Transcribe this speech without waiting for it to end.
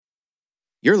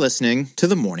You're listening to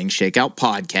the Morning Shakeout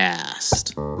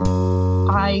Podcast.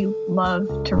 I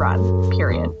love to run,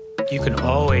 period. You can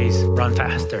always run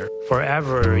faster.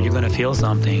 Forever, you're going to feel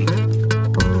something.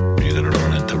 You're going to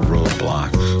run into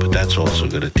roadblocks, but that's also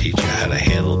going to teach you how to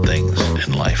handle things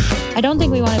in life. I don't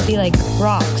think we want to be like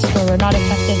rocks where we're not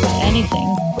affected by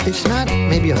anything. It's not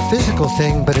maybe a physical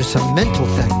thing, but it's a mental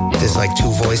thing. There's like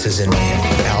two voices in me,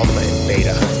 alpha and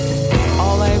beta.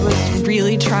 All I was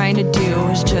really trying to do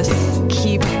was just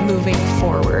keep moving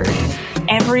forward.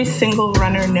 Every single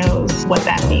runner knows what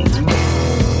that means.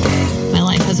 My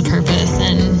life has a purpose,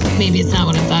 and maybe it's not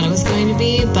what I thought it was going to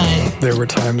be, but... There were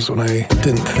times when I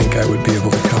didn't think I would be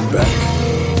able to come back.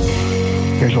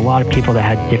 There's a lot of people that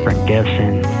had different gifts,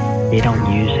 and they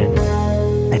don't use it.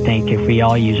 I think if we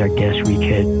all use our gifts, we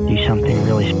could do something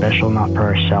really special, not for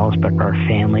ourselves, but for our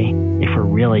family. If we're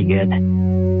really good,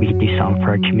 we could do something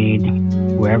for our community,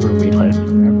 wherever we live.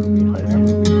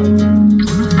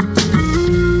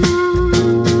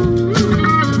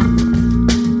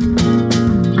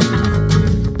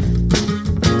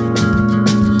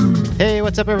 Hey,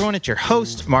 what's up, everyone? It's your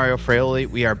host, Mario Fraioli.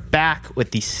 We are back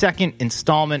with the second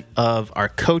installment of our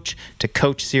Coach to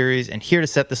Coach series, and here to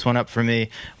set this one up for me,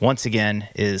 once again,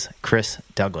 is Chris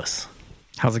Douglas.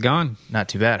 How's it going? Not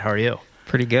too bad. How are you?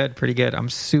 Pretty good. I'm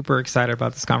super excited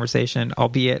about this conversation,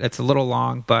 albeit it's a little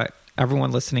long, but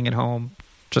everyone listening at home,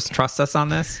 just trust us on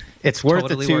this. It's worth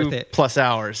totally the 2+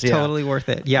 hours. Yeah. Totally worth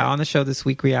it. Yeah, on the show this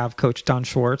week, we have Coach Don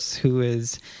Swartz, who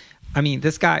is,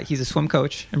 this guy, he's a swim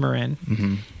coach in Marin.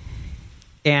 Mm-hmm.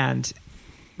 And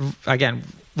again,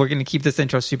 we're going to keep this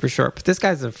intro super short, but this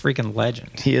guy's a freaking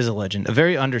legend. He is a legend, a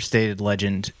very understated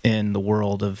legend in the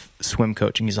world of swim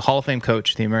coaching. He's a Hall of Fame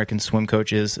coach. The American Swim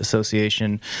Coaches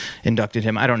Association inducted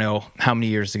him, I don't know how many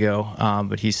years ago,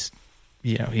 but he's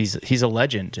a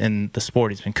legend in the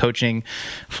sport. He's been coaching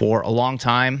for a long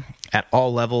time at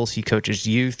all levels. He coaches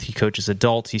youth, he coaches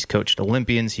adults, he's coached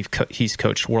Olympians, he's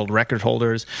coached world record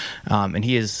holders, and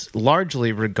he is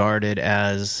largely regarded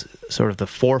as sort of the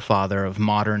forefather of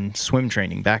modern swim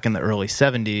training. Back in the early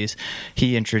 70s,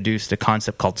 he introduced a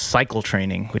concept called cycle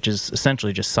training, which is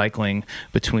essentially just cycling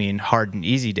between hard and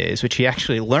easy days, which he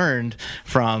actually learned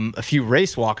from a few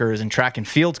race walkers and track and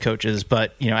field coaches.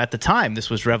 But, at the time, this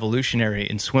was revolutionary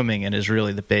in swimming and is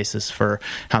really the basis for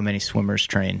how many swimmers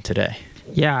train today.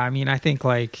 Yeah, I think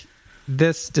like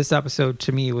this episode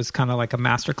to me was kind of like a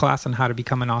masterclass on how to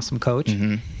become an awesome coach.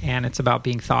 Mm-hmm. And it's about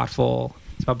being thoughtful.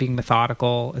 It's about being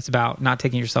methodical. It's about not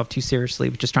taking yourself too seriously,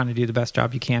 but just trying to do the best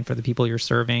job you can for the people you're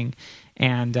serving.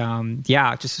 And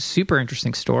just a super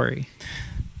interesting story.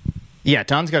 Yeah,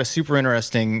 Don's got a super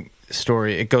interesting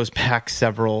story. It goes back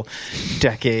several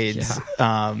decades.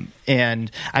 Yeah.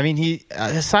 And he,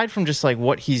 aside from just like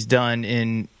what he's done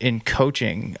in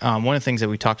coaching, one of the things that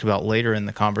we talked about later in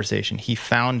the conversation, he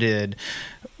founded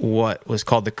what was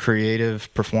called the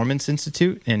Creative Performance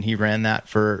Institute, and he ran that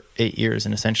for 8 years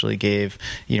and essentially gave,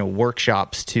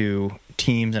 workshops to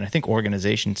teams and I think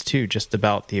organizations too, just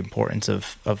about the importance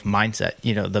of mindset,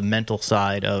 the mental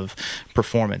side of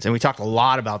performance. And we talked a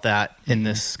lot about that in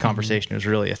this conversation. It was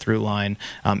really a through line,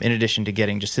 in addition to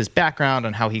getting just his background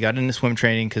on how he got into swim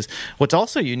training. Because what's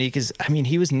also unique is,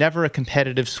 he was never a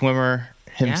competitive swimmer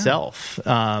himself.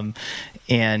 Yeah.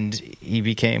 And he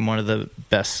became one of the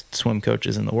best swim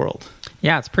coaches in the world.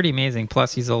 Yeah, it's pretty amazing.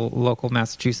 Plus, he's a local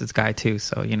Massachusetts guy too.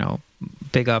 So,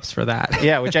 big ups for that.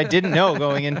 Yeah, which I didn't know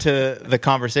going into the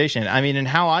conversation. And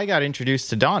how I got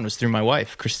introduced to Don was through my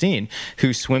wife, Christine,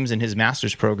 who swims in his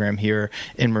master's program here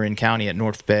in Marin County at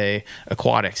North Bay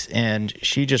Aquatics. And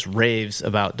she just raves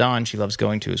about Don. She loves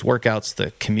going to his workouts,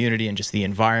 the community, and just the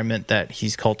environment that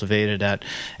he's cultivated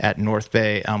at North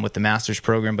Bay with the master's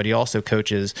program. But he also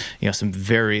coaches, some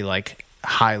very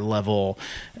high-level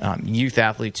youth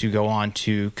athletes who go on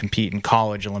to compete in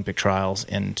college, Olympic trials,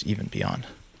 and even beyond.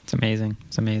 It's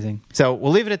amazing. So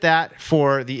we'll leave it at that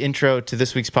for the intro to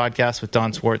this week's podcast with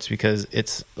Don Swartz, because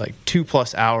it's like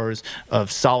 2+ hours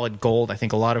of solid gold. I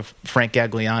think a lot of Frank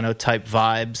Gagliano type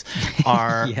vibes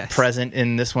are yes. present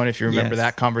in this one, if you remember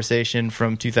that conversation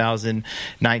from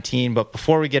 2019. But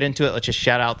before we get into it, let's just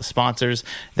shout out the sponsors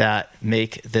that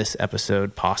make this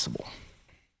episode possible.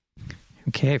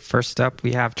 Okay, first up,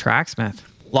 we have Tracksmith.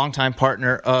 Longtime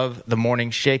partner of the Morning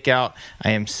Shakeout.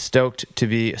 I am stoked to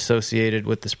be associated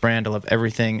with this brand. I love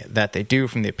everything that they do,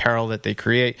 from the apparel that they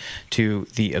create to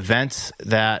the events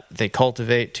that they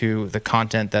cultivate to the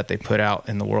content that they put out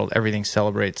in the world. Everything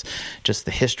celebrates just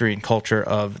the history and culture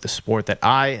of the sport that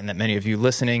I and that many of you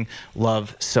listening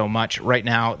love so much. Right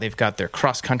now, they've got their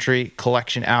cross-country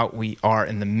collection out. We are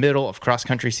in the middle of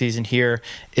cross-country season here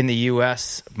in the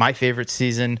U.S., my favorite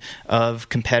season of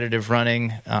competitive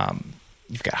running.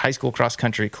 You've got high school cross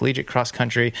country, collegiate cross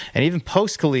country, and even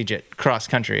post-collegiate cross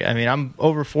country. I mean, I'm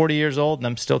over 40 years old, and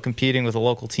I'm still competing with a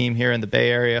local team here in the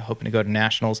Bay Area, hoping to go to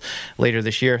nationals later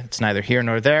this year. It's neither here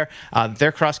nor there.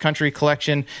 Their cross country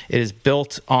collection is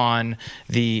built on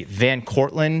the Van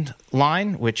Cortlandt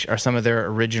line, which are some of their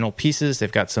original pieces.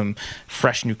 They've got some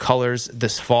fresh new colors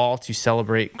this fall to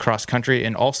celebrate cross country,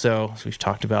 and also, as we've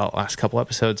talked about last couple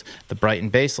episodes, the Brighton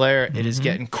base layer. It is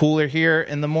getting cooler here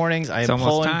in the mornings. It's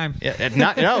almost time.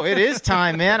 No, it is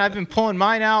time, man. I've been pulling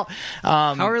mine out.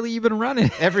 How early you been running?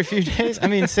 Every few days. I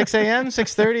mean, 6 a.m.,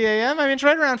 6:30 a.m. I mean, it's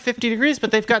right around 50 degrees,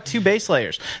 but they've got 2 base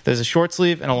layers. There's a short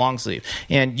sleeve and a long sleeve,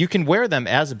 and you can wear them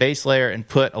as a base layer and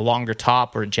put a longer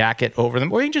top or a jacket over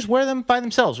them, or you can just wear them by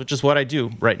themselves, which is what I do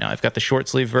right now. I've got the short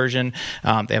sleeve version.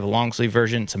 They have a long sleeve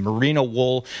version. It's a merino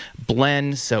wool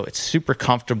blend, so it's super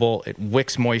comfortable. It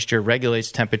wicks moisture,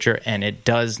 regulates temperature, and it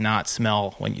does not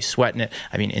smell when you sweat in it.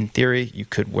 I mean, in theory, you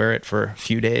could wear it for a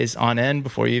few days on end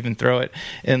before you even throw it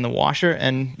in the washer,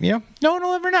 and no one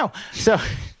will ever know. So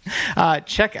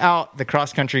check out the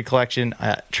cross-country collection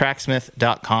at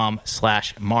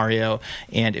tracksmith.com/Mario.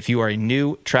 And if you are a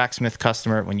new Tracksmith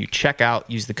customer, when you check out,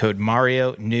 use the code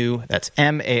MARIO-NEW. That's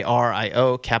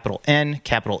MARIO, capital N,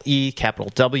 capital E,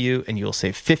 capital W, and you'll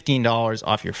save $15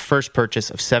 off your first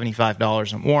purchase of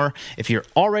 $75 or more. If you're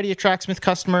already a Tracksmith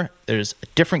customer, there's a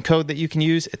different code that you can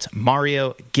use. It's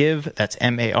MARIO-GIVE. That's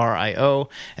MARIO,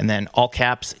 and then all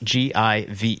caps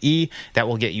GIVE. That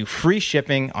will get you free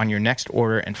shipping on your next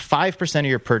order, and 5% of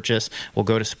your purchase will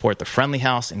go to support the Friendly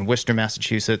House in Worcester,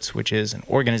 Massachusetts, which is an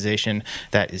organization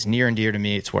that is near and dear to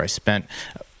me. It's where I spent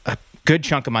a good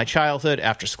chunk of my childhood,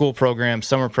 after school program,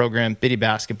 summer program, biddy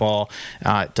basketball.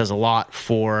 It does a lot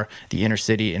for the inner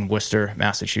city in Worcester,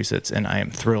 Massachusetts, and I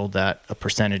am thrilled that a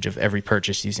percentage of every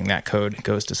purchase using that code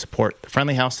goes to support the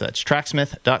Friendly House. That's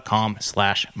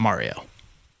tracksmith.com/Mario.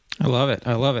 I love it.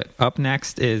 Up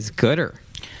next is Gooder.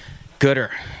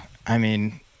 I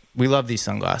mean, we love these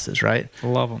sunglasses, right?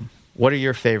 Love them. What are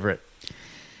your favorite?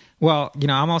 Well,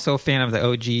 I'm also a fan of the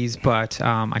OGs, but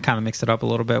I kind of mixed it up a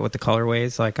little bit with the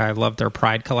colorways. Like, I love their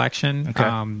Pride collection. Okay.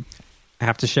 I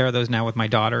have to share those now with my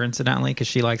daughter, incidentally, because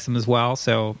she likes them as well.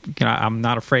 So, I'm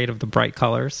not afraid of the bright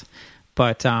colors.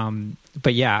 But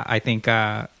yeah, I think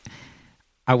I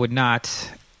would not...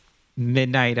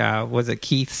 Midnight, was it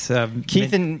Keith's?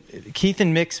 Keith and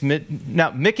Mick's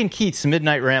Mick and Keith's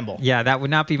Midnight Ramble. Yeah, that would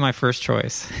not be my first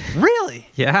choice. Really?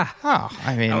 Yeah. Oh,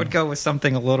 I mean, I would go with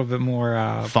something a little bit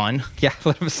more fun. Yeah,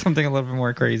 something a little bit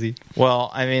more crazy.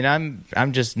 Well, I mean,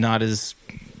 I'm just not as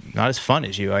fun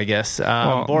as you, I guess.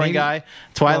 Boring guy.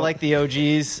 That's why I like the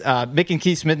OGs. Mick and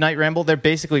Keith's Midnight Ramble. They're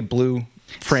basically blue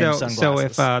frame sunglasses. So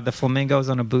if the flamingos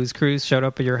on a booze cruise showed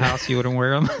up at your house, you wouldn't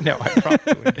wear them? No,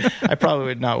 I probably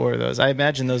would not wear those. I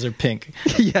imagine those are pink.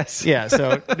 Yes. Yeah,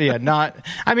 so, not...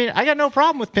 I mean, I got no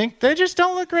problem with pink. They just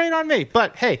don't look great on me.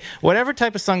 But, hey, whatever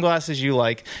type of sunglasses you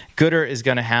like, Gooder is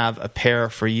going to have a pair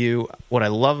for you. What I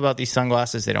love about these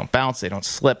sunglasses, they don't bounce, they don't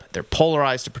slip. They're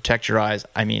polarized to protect your eyes.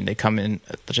 I mean, they come in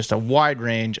just a wide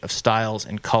range of styles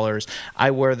and colors.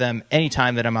 I wear them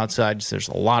anytime that I'm outside. There's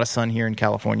a lot of sun here in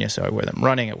California, so I wear them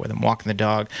running, I wear them walking the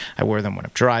dog, I wear them when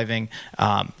I'm driving.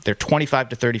 They're $25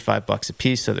 to $35 a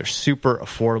piece, so they're super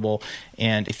affordable.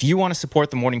 And if you want to support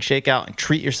the Morning Shakeout and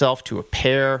treat yourself to a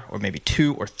pair or maybe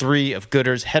 2 or 3 of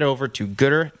Gooders, head over to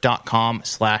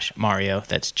gooder.com/Mario.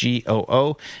 That's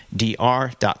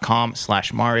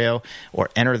GOODR.com/Mario, or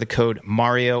enter the code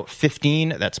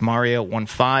Mario15. That's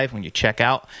Mario15 when you check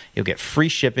out. You'll get free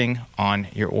shipping on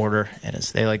your order, and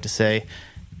as they like to say,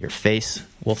 your face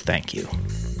will thank you.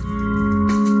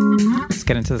 Let's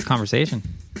get into this conversation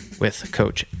with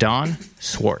Coach Don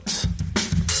Swartz.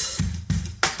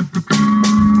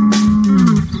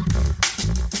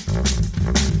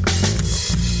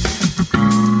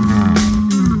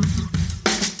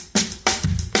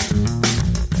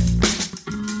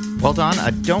 Well, Don, I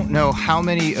don't know how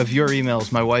many of your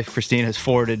emails my wife, Christine, has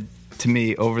forwarded to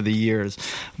me over the years,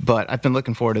 but I've been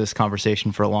looking forward to this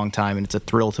conversation for a long time, and it's a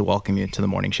thrill to welcome you to the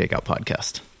Morning Shakeout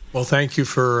podcast. Well, thank you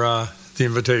for the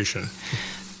invitation.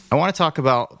 I want to talk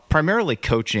about primarily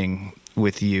coaching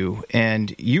with you,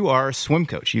 and you are a swim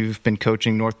coach. You've been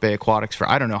coaching North Bay Aquatics for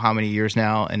I don't know how many years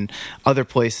now, and other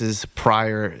places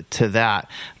prior to that.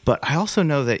 But I also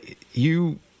know that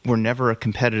you were never a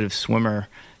competitive swimmer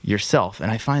yourself,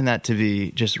 and I find that to be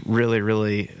just really,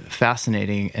 really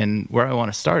fascinating. And where I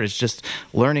want to start is just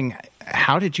learning,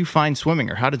 how did you find swimming,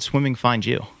 or how did swimming find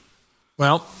you?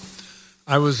 Well,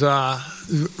 I was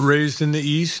raised in the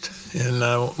East, and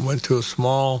went to a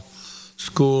small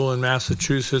school in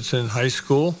Massachusetts in high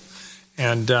school,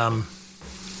 and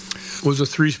was a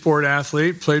 3-sport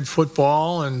athlete, played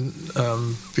football, and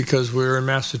because we were in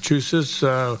Massachusetts,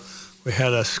 we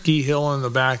had a ski hill in the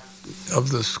back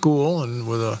of the school, and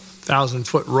with a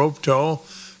 1,000-foot rope tow,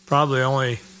 probably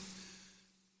only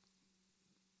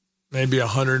maybe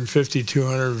 150,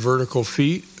 200 vertical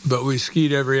feet, but we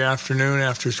skied every afternoon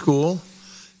after school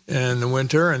in the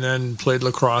winter, and then played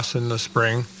lacrosse in the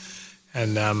spring,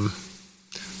 and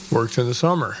worked in the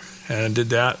summer, and did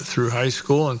that through high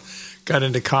school, and got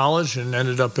into college and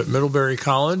ended up at Middlebury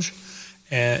College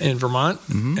in Vermont.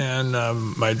 Mm-hmm.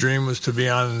 And my dream was to be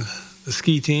on the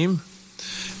ski team.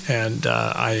 And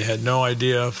I had no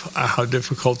idea of how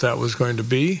difficult that was going to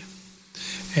be.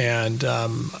 And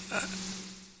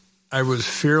I was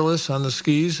fearless on the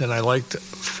skis, and I liked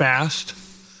fast,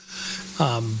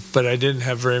 but I didn't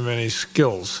have very many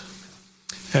skills.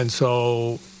 And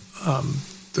so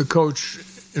the coach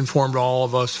informed all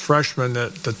of us freshmen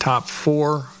that the top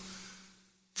 4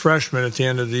 freshmen at the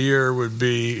end of the year would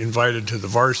be invited to the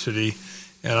varsity,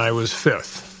 and I was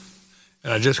 5th.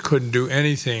 And I just couldn't do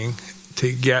anything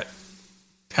to get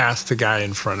past the guy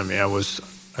in front of me.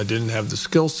 I didn't have the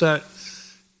skill set,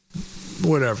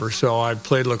 whatever. So I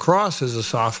played lacrosse as a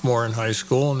sophomore in high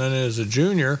school, and then as a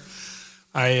junior,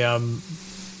 I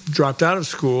dropped out of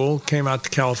school, came out to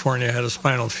California, had a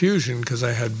spinal fusion because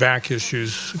I had back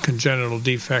issues, congenital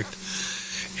defect,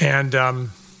 and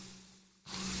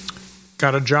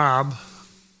got a job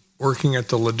working at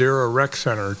the Ladera Rec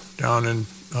Center down in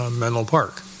Menlo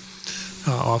Park,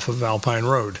 off of Alpine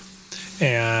Road,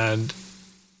 and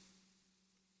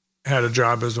had a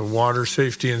job as a water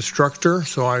safety instructor.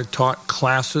 So I taught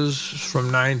classes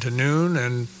from 9 to noon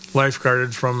and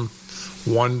lifeguarded from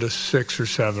 1 to 6 or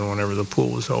 7 whenever the pool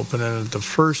was open. And at the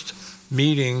first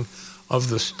meeting of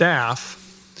the staff,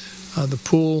 the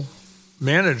pool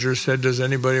manager said, "Does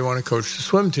anybody want to coach the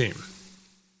swim team?"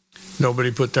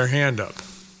 Nobody put their hand up.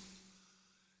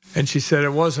 And she said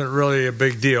it wasn't really a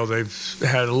big deal. They've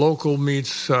had local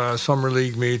meets, summer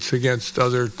league meets against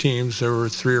other teams. There were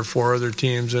 3 or 4 other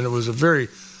teams, and it was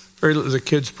the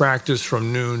kids practiced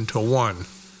from noon to 1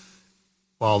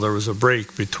 while there was a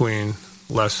break between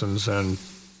lessons and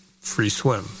free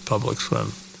swim, public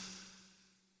swim.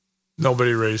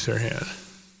 Nobody raised their hand.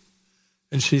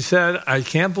 And she said, "I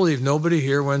can't believe nobody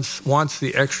here wants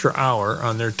the extra hour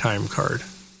on their time card."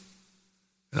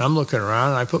 And I'm looking around,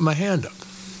 and I put my hand up.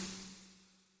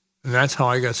 And that's how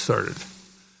I got started.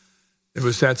 It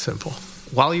was that simple.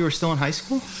 While you were still in high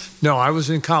school? No, I was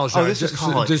in college. Oh, this was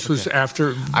college. This was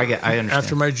after I understand.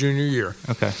 After my junior year.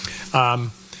 Okay.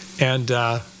 And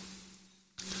there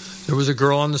was a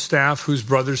girl on the staff whose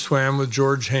brother swam with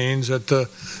George Haynes at the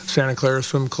Santa Clara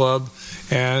Swim Club,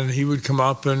 and he would come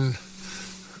up and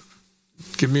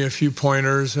give me a few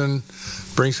pointers and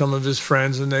bring some of his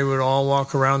friends, and they would all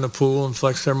walk around the pool and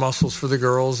flex their muscles for the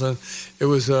girls. And it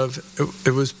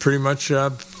was pretty much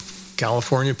a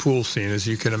California pool scene, as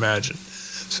you can imagine.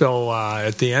 So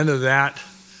at the end of that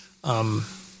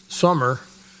summer,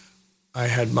 I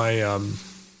had my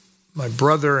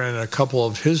brother and a couple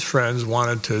of his friends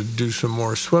wanted to do some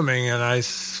more swimming, and I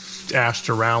asked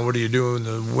around, "What do you do in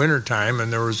the wintertime?"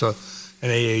 And there was an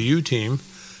AAU team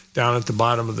down at the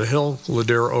bottom of the hill.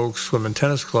 Ladera Oaks Swim and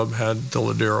Tennis Club had the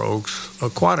Ladera Oaks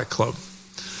Aquatic Club.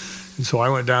 And so I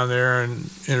went down there and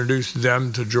introduced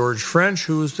them to George French,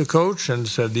 who was the coach, and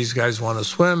said, "These guys want to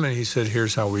swim." And he said,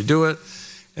 "Here's how we do it."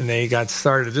 And they got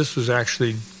started. This was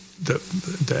actually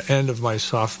the end of my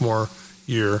sophomore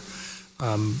year.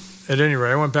 At any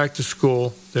rate, I went back to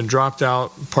school, then dropped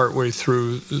out partway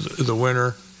through the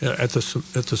winter at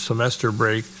the semester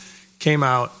break, came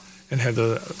out and had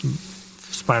the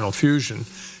spinal fusion.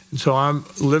 And so I'm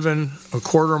living a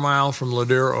quarter mile from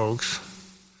Ladera Oaks,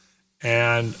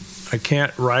 and I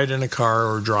can't ride in a car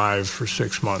or drive for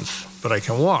 6 months, but I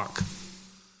can walk.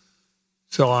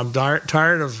 So I'm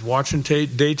tired of watching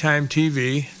daytime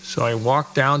TV, so I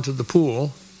walked down to the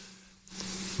pool,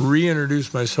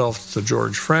 reintroduced myself to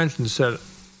George French and said,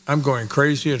 "I'm going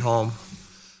crazy at home.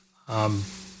 Can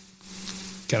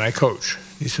I coach?"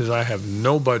 He says, "I have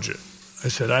no budget." I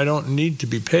said, "I don't need to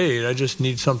be paid. I just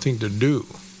need something to do."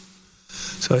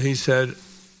 So he said,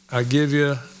 "I'll give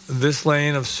you this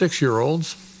lane of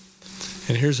 6-year-olds,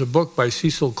 and here's a book by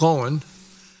Cecil Cohen,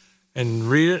 and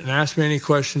read it and ask me any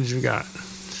questions you got."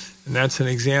 And that's an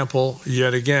example,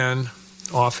 yet again,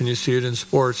 often you see it in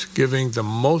sports, giving the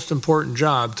most important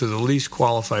job to the least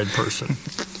qualified person,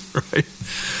 right?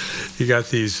 You got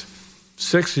these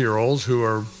 6-year-olds who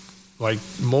are like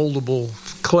moldable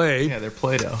clay. Yeah, they're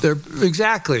Play-Doh.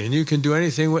 Exactly, and you can do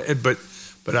anything with it, but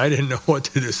I didn't know what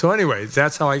to do. So anyway,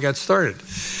 that's how I got started.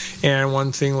 And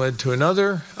one thing led to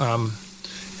another.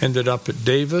 Ended up at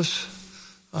Davis,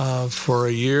 for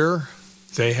a year.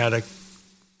 They had an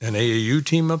AAU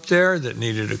team up there that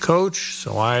needed a coach,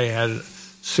 so I had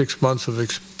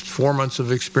 4 months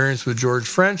of experience with George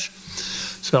French.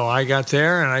 So I got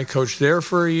there, and I coached there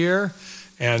for a year.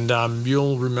 And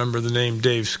you'll remember the name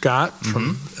Dave Scott.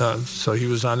 So he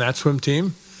was on that swim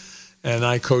team. And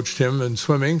I coached him in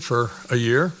swimming for a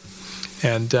year.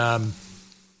 And then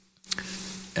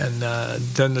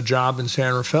the job in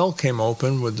San Rafael came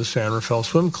open with the San Rafael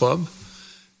Swim Club.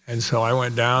 And so I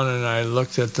went down and I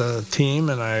looked at the team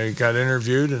and I got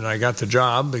interviewed and I got the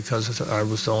job because I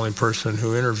was the only person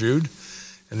who interviewed.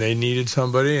 And they needed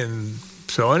somebody. And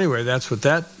so anyway, that's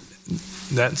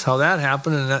how that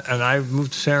happened. And I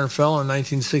moved to San Rafael in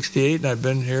 1968, and I've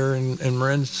been here in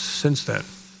Marin since then.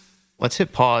 Let's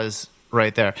hit pause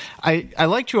right there. I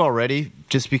liked you already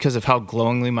just because of how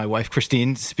glowingly my wife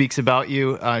Christine speaks about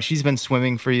you. She's been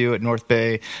swimming for you at North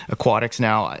Bay Aquatics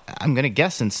now, I'm going to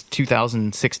guess since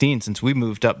 2016, since we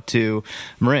moved up to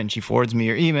Marin. She forwards me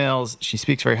your emails. She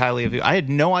speaks very highly of you. I had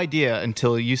no idea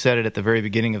until you said it at the very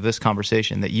beginning of this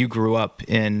conversation that you grew up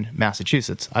in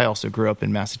Massachusetts. I also grew up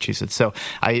in Massachusetts, so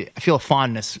I feel a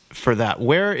fondness for that.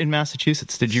 Where in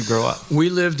Massachusetts did you grow up? We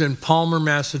lived in Palmer,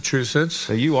 Massachusetts.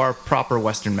 So you are proper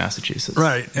Western Massachusetts.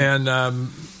 Right, and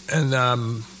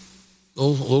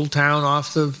little town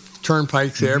off the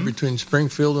turnpike there between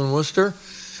Springfield and Worcester,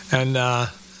 and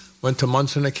went to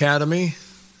Munson Academy,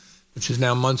 which is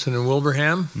now Munson and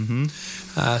Wilbraham.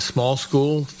 Small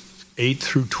school, 8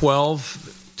 through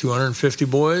 12, 250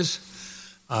 boys.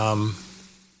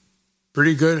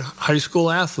 Pretty good high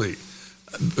school athlete,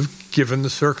 given the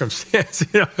circumstance.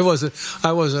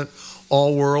 I wasn't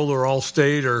all world or all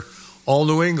state or all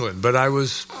New England, but I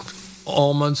was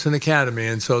all Munson Academy,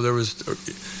 and so there was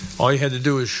all you had to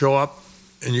do is show up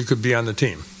and you could be on the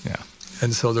team. Yeah.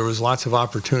 And so there was lots of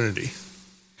opportunity.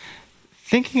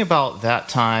 Thinking about that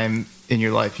time in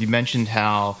your life, you mentioned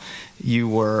how you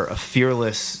were a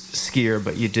fearless skier,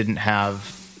 but you didn't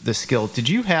have the skill. Did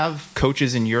you have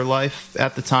coaches in your life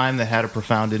at the time that had a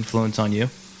profound influence on you?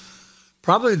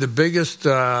 Probably the biggest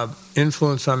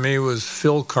influence on me was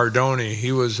Phil Cardoni.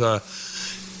 He was a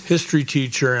history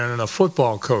teacher and a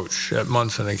football coach at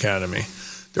Munson Academy.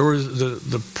 There was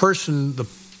the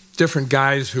different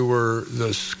guys who were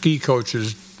the ski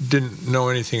coaches didn't know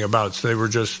anything about, so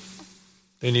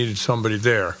they needed somebody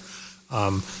there.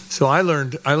 So I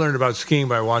learned about skiing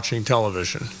by watching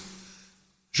television.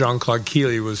 Jean-Claude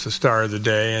Keely was the star of the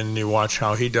day, and you watch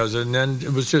how he does it, and then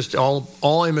it was just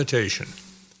all imitation.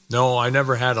 No, I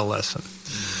never had a lesson.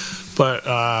 But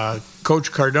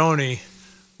Coach Cardoni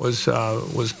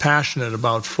was passionate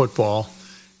about football,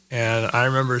 and I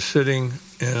remember sitting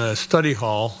in a study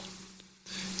hall,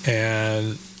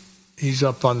 and he's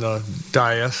up on the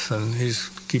dais, and he's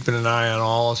keeping an eye on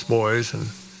all us boys, and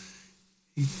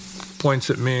he points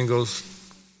at me and goes,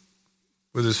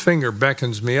 with his finger,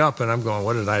 beckons me up, and I'm going,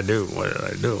 what did I do? What did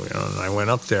I do? And I went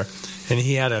up there, and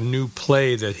he had a new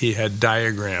play that he had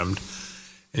diagrammed,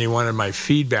 and he wanted my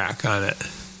feedback on it.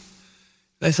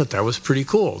 And I thought that was pretty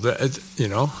cool.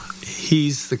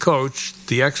 He's the coach,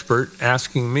 the expert,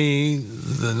 asking me,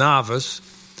 the novice,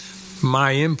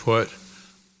 my input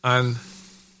on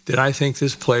did I think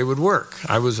this play would work.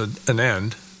 I was an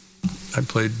end. I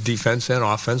played defense and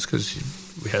offense because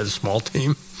we had a small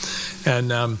team.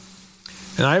 And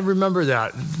I remember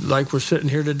that, like we're sitting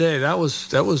here today, that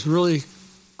was really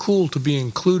cool to be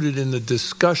included in the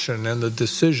discussion and the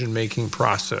decision-making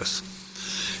process.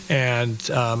 And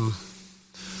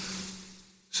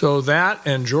so that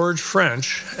and George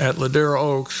French at Ladera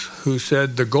Oaks, who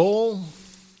said the goal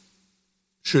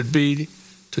should be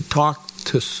to talk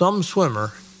to some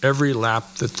swimmer every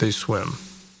lap that they swim.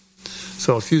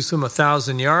 So if you swim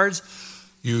 1,000 yards,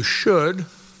 you should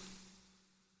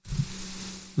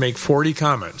make 40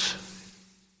 comments.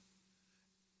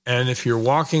 And if you're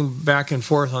walking back and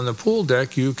forth on the pool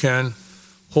deck, you can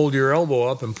hold your elbow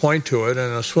up and point to it,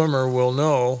 and a swimmer will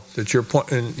know that you're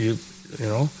pointing,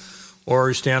 or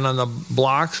you stand on the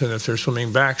blocks, and if they're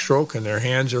swimming backstroke and their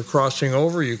hands are crossing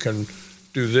over, you can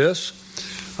do this.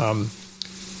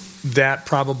 That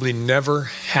probably never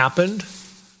happened,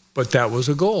 but that was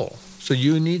a goal. So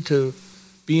you need to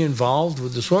be involved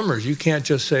with the swimmers. You can't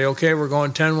just say, okay, we're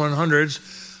going 10 100s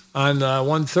on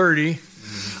 130.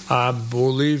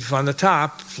 We'll leave on the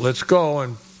top. Let's go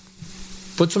and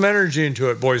put some energy into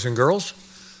it, boys and girls.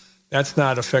 That's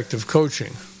not effective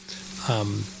coaching.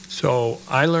 So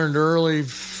I learned early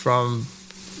from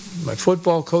my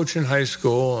football coach in high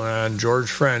school and George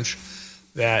French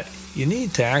that you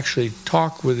need to actually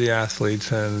talk with the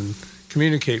athletes and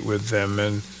communicate with them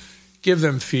and give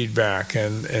them feedback,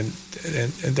 and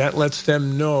that lets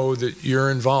them know that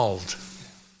you're involved.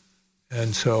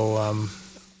 And so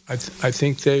I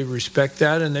think they respect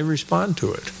that and they respond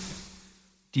to it.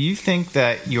 Do you think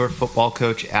that your football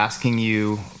coach asking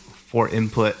you for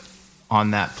input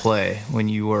on that play when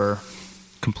you were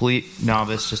complete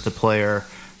novice, just a player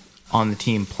on the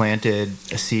team, planted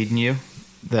a seed in you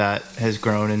that has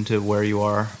grown into where you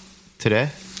are today?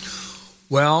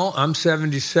 Well, I'm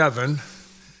 77, and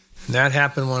that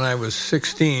happened when I was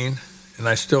 16, and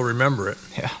I still remember it.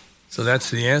 Yeah. So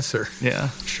that's the answer. Yeah.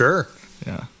 Sure.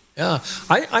 Yeah. Yeah.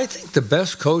 I think the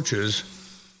best coaches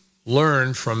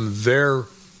learn from their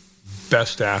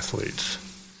best athletes.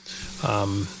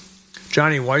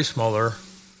 Johnny Weissmuller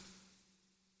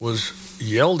was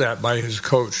yelled at by his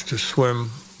coach to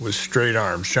swim with straight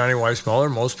arms. Johnny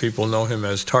Weissmuller, most people know him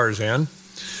as Tarzan.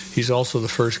 He's also the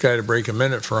first guy to break a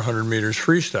minute for 100 meters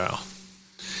freestyle.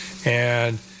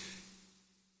 And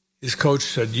his coach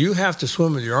said, you have to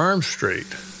swim with your arms straight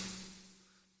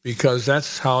because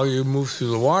that's how you move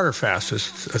through the water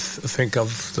fastest. Think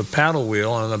of the paddle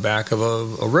wheel on the back of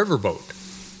a riverboat.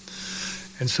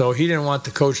 And so he didn't want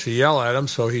the coach to yell at him,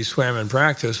 so he swam in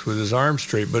practice with his arms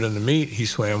straight, but in the meet, he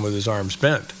swam with his arms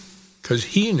bent because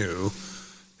he knew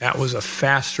that was a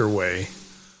faster way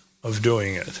of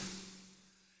doing it.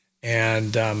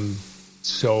 And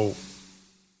so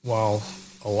while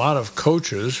a lot of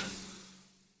coaches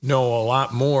know a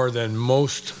lot more than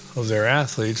most of their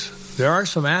athletes, there are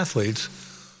some athletes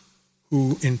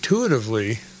who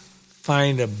intuitively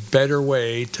find a better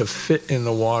way to fit in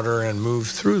the water and move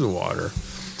through the water.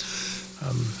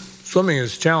 Swimming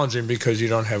is challenging because you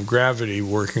don't have gravity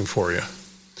working for you.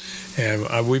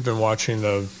 And we've been watching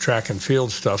the track and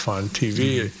field stuff on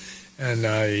TV, and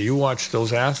you watch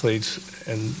those athletes,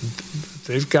 and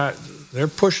they're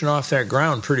pushing off that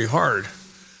ground pretty hard.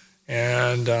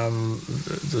 And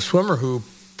the swimmer who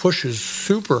pushes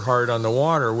super hard on the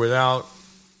water without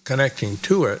connecting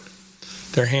to it,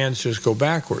 their hands just go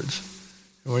backwards.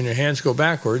 And when your hands go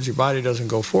backwards, your body doesn't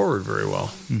go forward very well.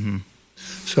 Mm-hmm.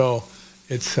 So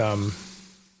it's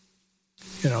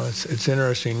it's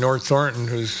interesting. Nort Thornton,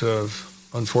 who's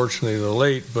unfortunately the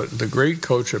late, but the great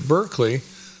coach at Berkeley,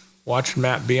 watched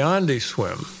Matt Biondi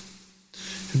swim.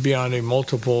 And Biondi,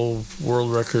 multiple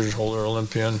world record holder,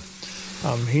 Olympian.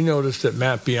 He noticed that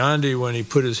Matt Biondi, when he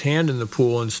put his hand in the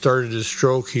pool and started his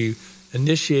stroke, he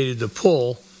initiated the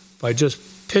pull by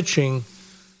just pitching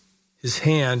his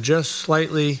hand just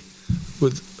slightly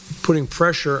with putting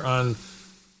pressure on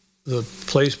the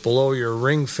place below your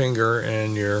ring finger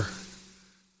and your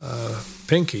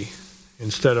pinky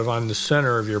instead of on the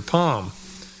center of your palm.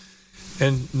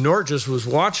 And Nort just was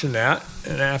watching that,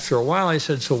 and after a while I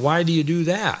said, so why do you do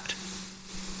that?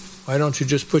 Why don't you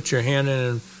just put your hand in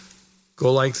and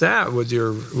go like that with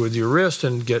your wrist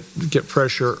and get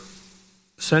pressure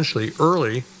essentially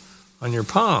early on your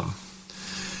palm?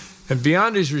 And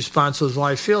Biondi's response was, well,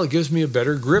 I feel it gives me a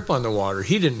better grip on the water.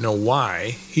 He didn't know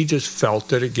why. He just felt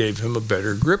that it gave him a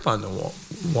better grip on the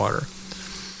water.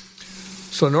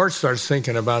 So Nort starts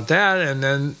thinking about that and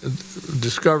then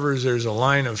discovers there's a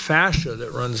line of fascia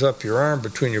that runs up your arm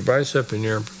between your bicep and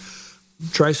your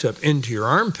tricep into your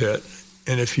armpit.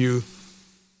 And if you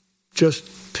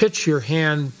just pitch your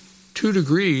hand 2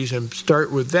 degrees and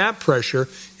start with that pressure,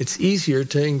 it's easier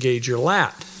to engage your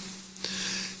lat.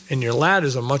 And your lat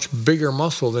is a much bigger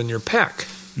muscle than your pec.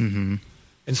 Mm-hmm.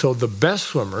 And so the best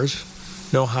swimmers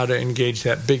know how to engage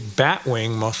that big bat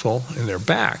wing muscle in their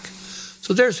back.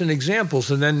 So there's an example.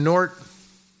 So then Nort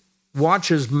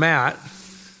watches Matt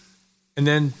and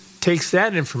then takes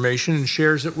that information and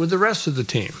shares it with the rest of the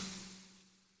team.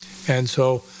 And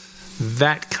so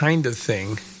that kind of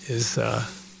thing is,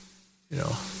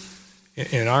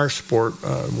 in our sport,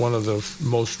 one of the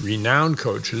most renowned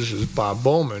coaches is Bob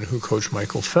Bowman, who coached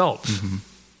Michael Phelps. Mm-hmm.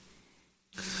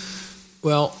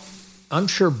 Well, I'm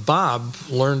sure Bob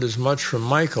learned as much from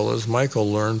Michael as Michael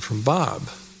learned from Bob.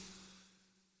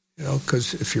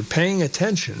 Because if you're paying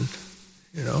attention,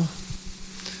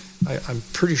 I'm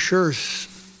pretty sure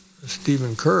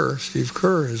Steve Kerr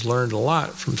has learned a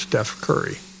lot from Steph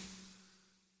Curry.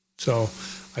 So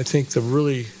I think the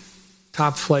really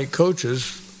top flight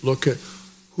coaches look at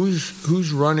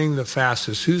who's running the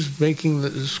fastest, who's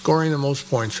scoring the most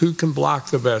points, who can block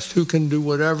the best, who can do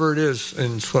whatever it is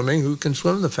in swimming, who can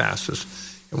swim the fastest,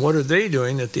 and what are they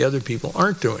doing that the other people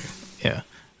aren't doing. Yeah,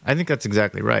 I think that's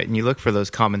exactly right. And you look for those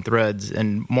common threads,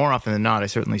 and more often than not, I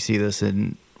certainly see this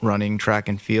in running, track,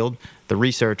 and field. The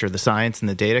research or the science and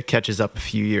the data catches up a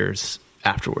few years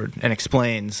afterward and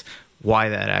explains why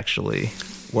that actually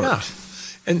works.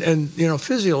 Yeah. And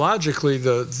physiologically,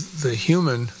 the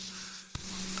human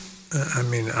I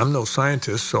mean, I'm no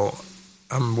scientist, so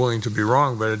I'm willing to be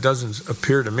wrong, but it doesn't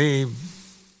appear to me,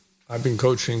 I've been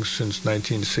coaching since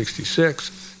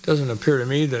 1966, it doesn't appear to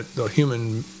me that the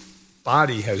human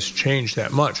body has changed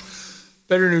that much.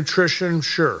 Better nutrition,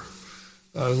 sure.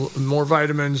 More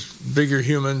vitamins, bigger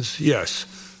humans, yes.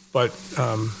 But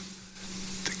the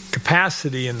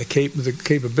capacity and the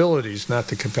capabilities, not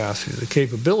the capacity, the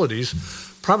capabilities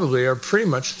probably are pretty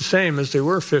much the same as they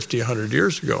were 50, 100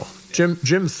 years ago.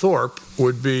 Jim Thorpe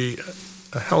would be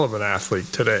a hell of an athlete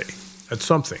today at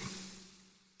something.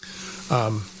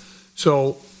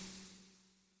 So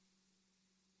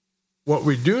what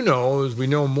we do know is we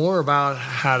know more about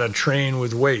how to train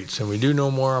with weights, and we do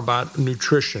know more about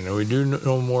nutrition, and we do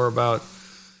know more about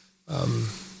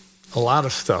a lot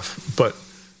of stuff. But,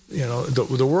 you know,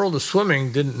 the world of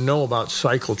swimming didn't know about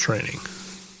cycle training.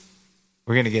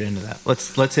 We're going to get into that.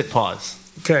 Let's hit pause.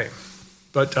 Okay.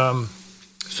 But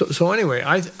so anyway,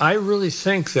 I really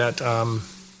think that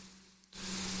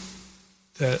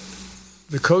that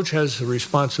the coach has a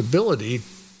responsibility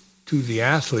to the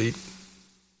athlete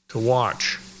to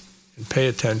watch and pay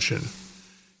attention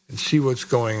and see what's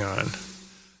going on.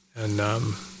 And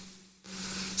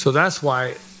so that's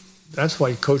why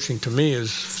coaching to me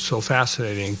is so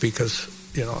fascinating, because,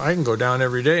 you know, I can go down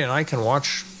every day and I can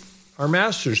watch our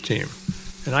Masters team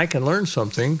and I can learn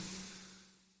something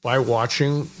by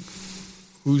watching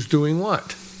who's doing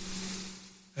what.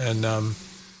 And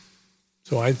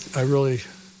so I really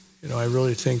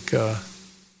think I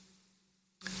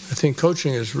think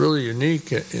coaching is really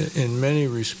unique in many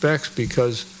respects,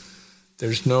 because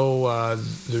there's no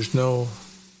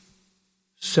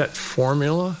set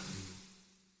formula,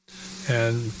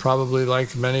 and probably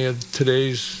like many of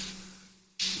today's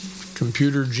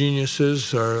computer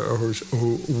geniuses, or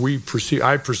who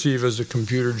I perceive as a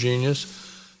computer genius,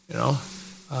 you know,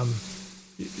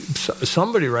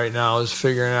 somebody right now is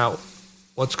figuring out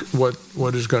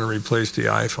what is going to replace the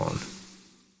iPhone.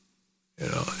 You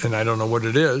know, and I don't know what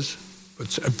it is,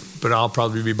 but I'll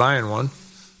probably be buying one.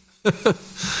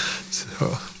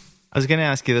 So I was going to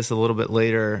ask you this a little bit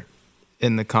later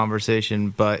in the conversation,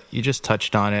 but you just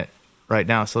touched on it right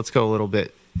now. So let's go a little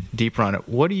bit deeper on it.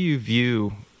 What do you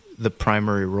view the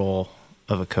primary role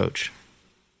of a coach,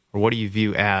 or what do you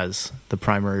view as the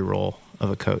primary role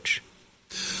of a coach?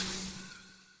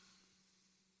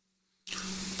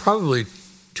 Probably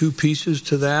two pieces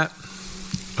to that.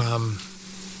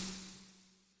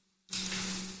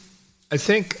 I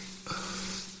think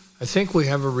we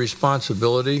have a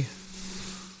responsibility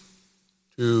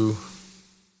to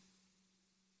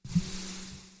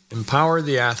empower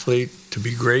the athlete to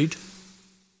be great,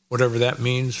 whatever that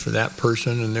means for that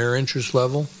person and their interest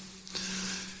level,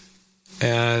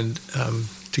 and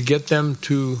to get them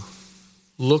to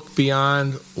look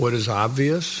beyond what is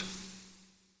obvious,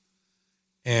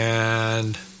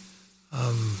 and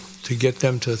to get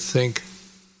them to think,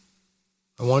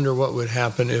 I wonder what would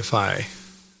happen if I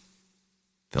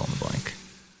fill in the blank.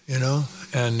 You know,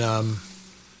 and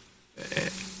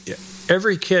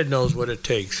every kid knows what it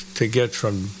takes to get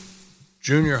from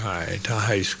junior high to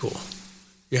high school.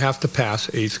 You have to pass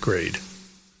 8th grade,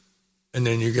 and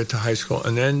then you get to high school,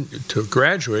 and then to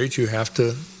graduate, you have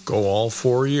to go all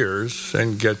 4 years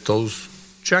and get those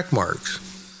check marks.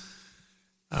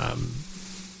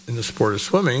 In the sport of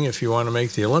swimming, if you want to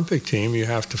make the Olympic team, you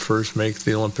have to first make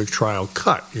the Olympic trial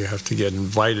cut. You have to get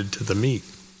invited to the meet,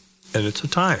 and it's a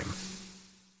time.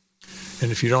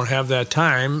 And if you don't have that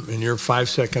time, and you're 5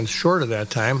 seconds short of that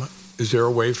time, is there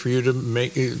a way for you to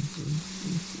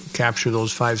capture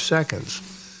those 5 seconds?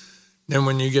 Then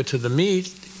when you get to the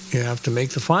meet, you have to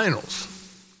make the finals.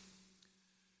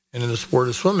 And in the sport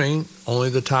of swimming, only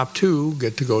the top 2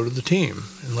 get to go to the team,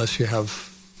 unless you have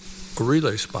a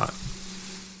relay spot.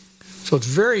 So it's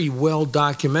very well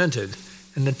documented.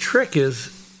 And the trick is,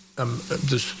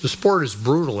 the sport is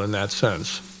brutal in that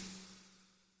sense.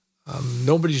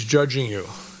 Nobody's judging you.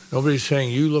 Nobody's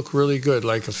saying you look really good,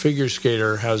 like a figure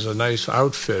skater has a nice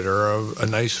outfit or a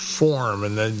nice form,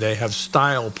 and then they have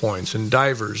style points, and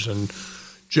divers and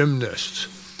gymnasts.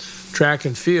 Track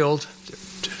and field,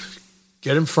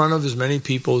 get in front of as many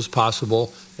people as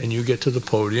possible, and you get to the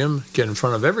podium. Get in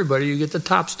front of everybody, you get the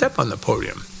top step on the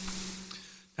podium.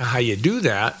 Now, how you do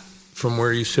that from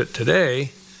where you sit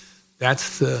today,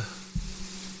 that's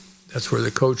where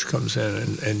the coach comes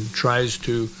in and tries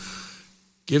to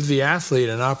give the athlete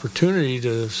an opportunity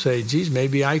to say, geez,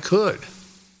 maybe I could.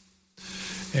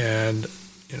 And,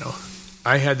 you know,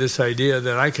 I had this idea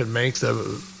that I could make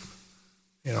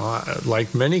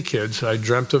like many kids, I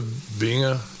dreamt of being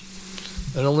an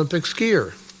Olympic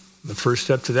skier. The first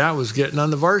step to that was getting on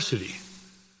the varsity.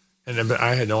 And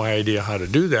I had no idea how to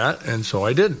do that, and so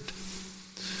I didn't.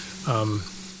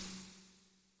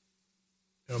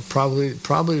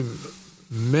 Probably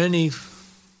many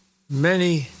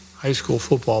high school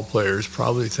football players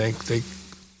probably think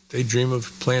they dream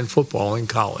of playing football in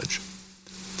college.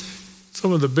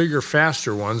 Some of the bigger,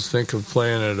 faster ones think of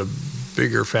playing at a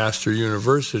bigger, faster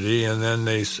university, and then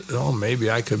they say, oh,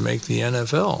 maybe I could make the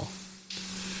NFL.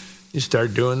 You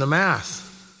start doing the math.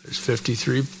 There's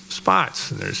 53 spots,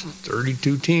 and there's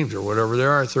 32 teams, or whatever there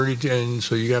are, 32, and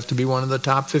so you have to be one of the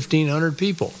top 1,500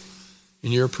 people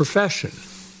in your profession.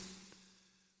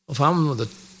 If I'm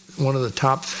one of the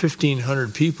top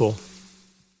 1,500 people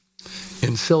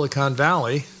in Silicon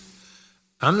Valley,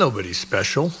 I'm nobody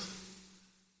special,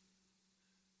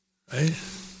 right?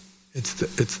 It's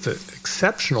the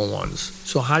exceptional ones.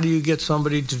 So how do you get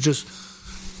somebody to just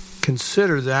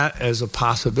consider that as a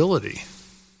possibility?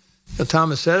 Now,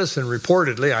 Thomas Edison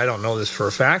reportedly, I don't know this for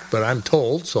a fact, but I'm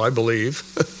told, so I believe,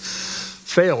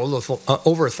 failed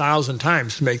over 1,000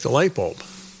 times to make the light bulb.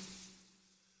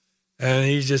 And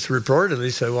he just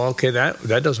reportedly said, well, okay,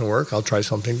 that doesn't work. I'll try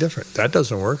something different. That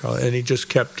doesn't work. And he just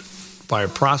kept, by a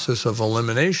process of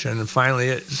elimination, and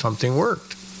finally something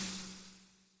worked.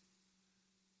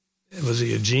 Was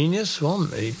he a genius? Well,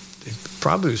 he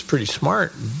probably was pretty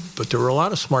smart, but there were a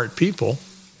lot of smart people.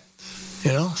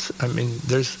 You know, I mean,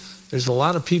 there's a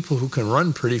lot of people who can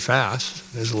run pretty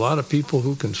fast. There's a lot of people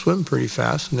who can swim pretty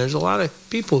fast, and there's a lot of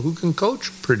people who can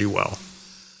coach pretty well.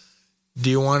 Do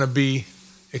you want to be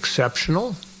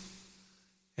exceptional?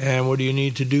 And what do you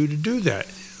need to do that?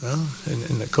 Well,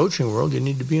 in the coaching world, you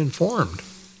need to be informed.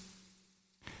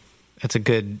 That's a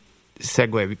good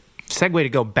segue to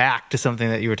go back to something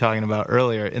that you were talking about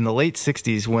earlier. In the late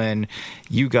 60s, when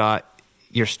you got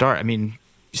your start, I mean,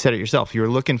 you said it yourself, you were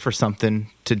looking for something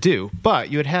to do, but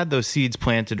you had those seeds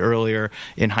planted earlier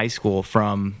in high school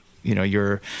from, you know,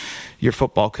 your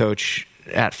football coach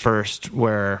at first,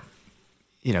 where,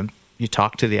 you know, you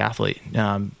talk to the athlete,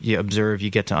 you observe,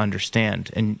 you get to understand,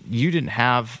 and you didn't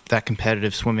have that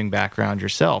competitive swimming background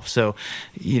yourself. So,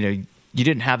 you know, you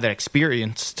didn't have that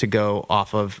experience to go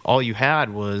off of. All you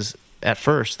had was, at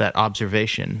first, that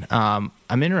observation. I'm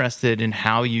interested in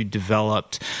how you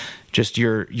developed just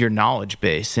your knowledge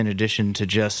base in addition to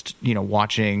just, you know,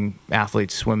 watching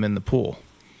athletes swim in the pool.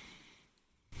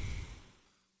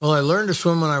 Well, I learned to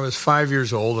swim when I was 5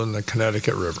 years old in the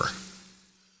Connecticut River.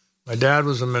 My dad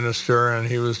was a minister, and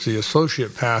he was the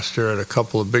associate pastor at a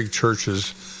couple of big churches,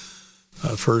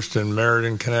 first in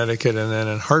Meriden, Connecticut, and then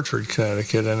in Hartford,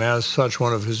 Connecticut. And as such,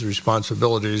 one of his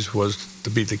responsibilities was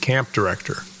to be the camp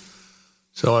director.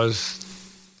 So as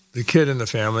the kid in the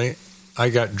family, I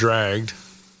got dragged,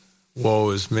 woe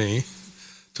is me,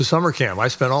 to summer camp. I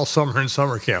spent all summer in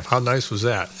summer camp. How nice was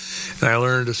that? And I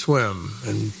learned to swim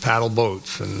and paddle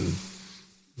boats and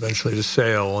eventually to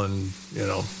sail and, you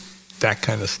know, that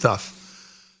kind of stuff.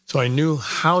 So I knew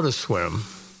how to swim,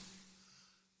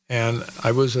 and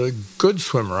I was a good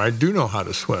swimmer. I do know how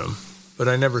to swim, but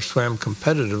I never swam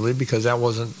competitively because that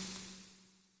wasn't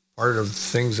part of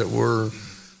things that were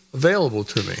available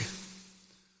to me.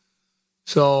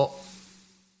 So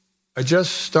I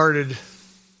just started,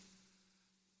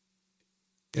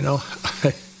 you know,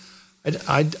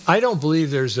 I don't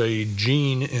believe there's a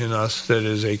gene in us that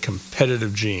is a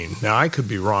competitive gene. Now, I could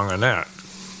be wrong on that.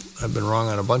 I've been wrong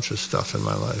on a bunch of stuff in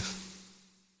my life.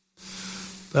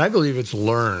 But I believe it's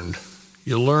learned.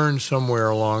 You learn somewhere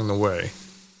along the way.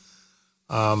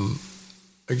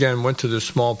 Again, went to this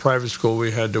small private school.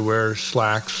 We had to wear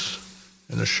slacks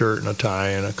and a shirt and a tie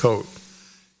and a coat.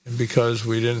 And because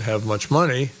we didn't have much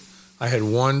money, I had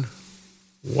one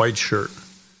white shirt.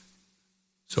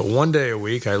 So one day a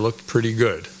week, I looked pretty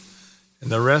good. And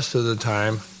the rest of the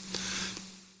time,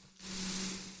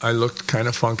 I looked kind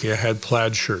of funky. I had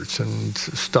plaid shirts and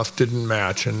stuff didn't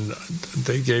match. And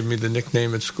they gave me the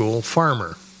nickname at school,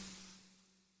 Farmer,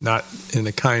 not in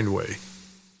a kind way.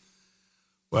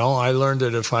 Well, I learned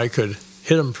that if I could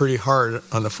hit them pretty hard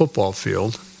on the football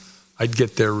field, I'd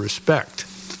get their respect,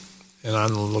 and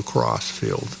on the lacrosse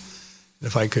field. And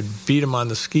if I could beat them on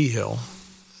the ski hill.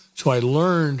 So I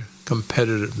learned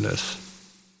competitiveness.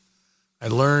 I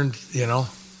learned, you know,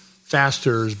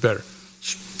 faster is better.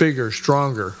 Bigger,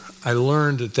 stronger. I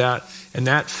learned that, and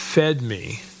that fed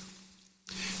me.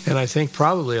 And I think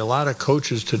probably a lot of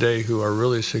coaches today who are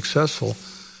really successful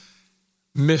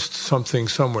missed something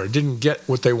somewhere, didn't get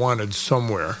what they wanted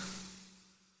somewhere.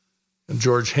 And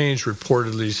George Haynes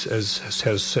reportedly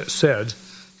has said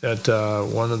that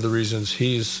one of the reasons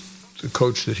he's the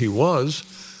coach that he was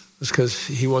because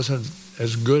he wasn't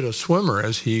as good a swimmer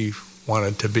as he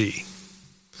wanted to be.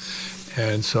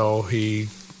 And so he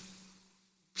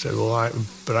said, well,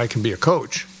 but I can be a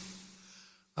coach.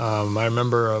 I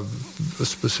remember a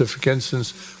specific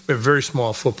instance. We have a very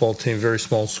small football team, very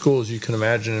small school, as you can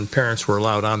imagine, and parents were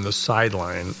allowed on the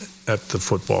sideline at the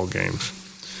football games.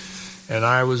 And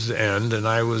I was the end, and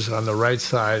I was on the right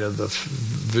side of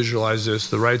visualize this,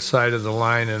 the right side of the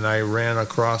line, and I ran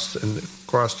across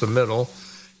the middle.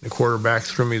 The quarterback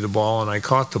threw me the ball, and I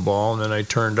caught the ball, and then I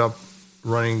turned up,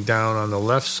 running down on the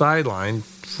left sideline,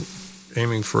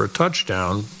 aiming for a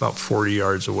touchdown about 40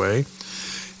 yards away.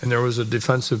 And there was a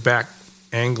defensive back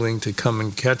angling to come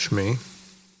and catch me.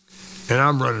 And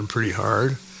I'm running pretty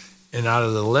hard. And out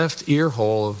of the left ear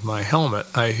hole of my helmet,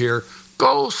 I hear,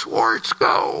 "Go, Swartz,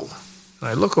 go." And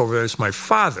I look over there, it's my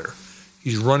father.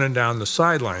 He's running down the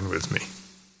sideline with me.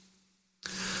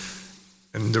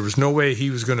 And there was no way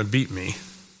he was going to beat me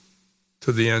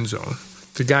to the end zone.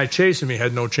 The guy chasing me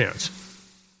had no chance.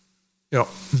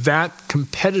 That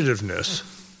competitiveness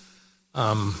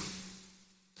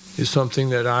is something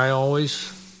that I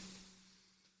always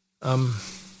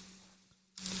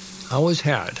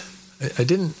had. I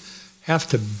didn't have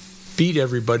to beat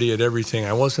everybody at everything.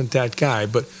 I wasn't that guy.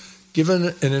 But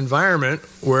given an environment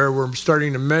where we're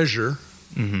starting to measure,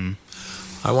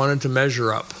 I wanted to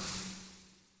measure up.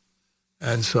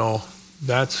 And so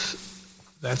that's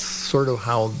sort of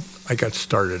how I got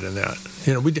started in that.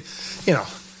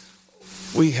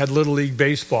 We had Little League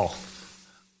Baseball.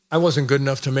 I wasn't good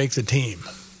enough to make the team.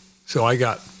 So I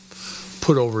got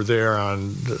put over there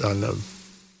on the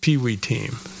Pee Wee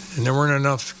team. And there weren't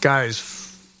enough guys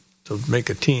to make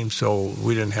a team, so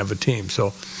we didn't have a team.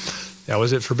 So that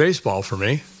was it for baseball for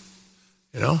me,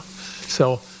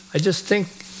 So I just think,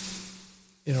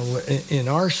 in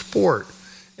our sport,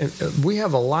 we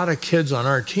have a lot of kids on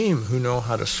our team who know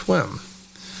how to swim.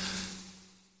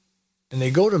 And they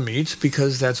go to meets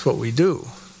because that's what we do.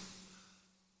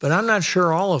 But I'm not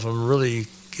sure all of them really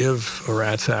give a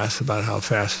rat's ass about how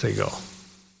fast they go.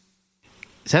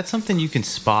 Is that something you can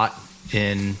spot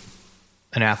in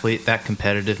an athlete, that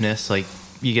competitiveness? Like,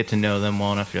 you get to know them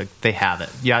well enough, you're like, they have it.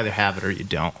 You either have it or you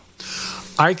don't.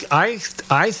 I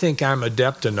think I'm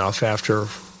adept enough after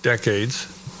decades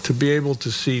to be able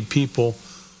to see people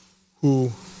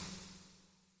who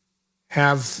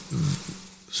have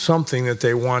something that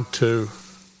they want to,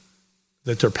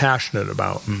 that they're passionate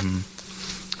about.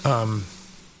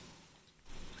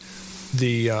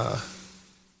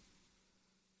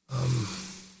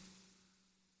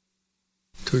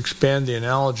 To expand the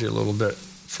analogy a little bit,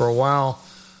 for a while,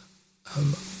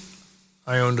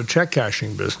 I owned a check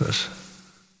cashing business.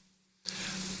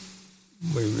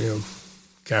 We,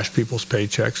 cash people's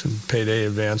paychecks and payday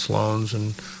advance loans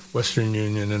and Western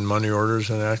Union and money orders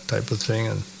and that type of thing.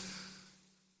 And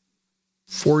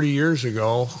 40 years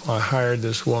ago, I hired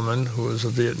this woman who was a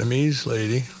Vietnamese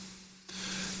lady.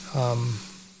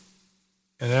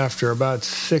 And after about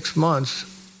 6 months,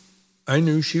 I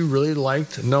knew she really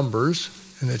liked numbers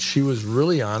and that she was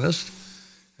really honest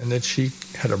and that she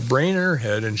had a brain in her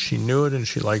head and she knew it and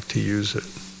she liked to use it.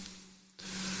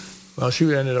 Well,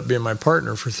 she ended up being my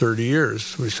partner for 30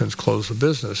 years. We've since closed the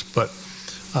business. But,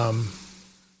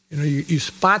 you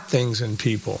spot things in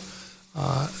people.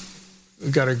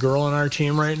 We've got a girl on our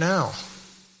team right now.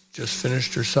 Just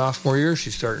finished her sophomore year.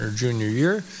 She's starting her junior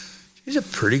year. She's a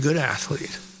pretty good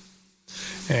athlete.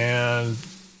 And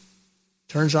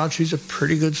turns out she's a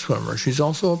pretty good swimmer. She's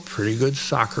also a pretty good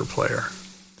soccer player.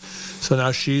 So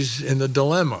now she's in the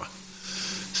dilemma,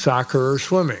 soccer or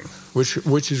swimming,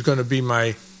 which is going to be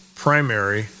my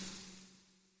primary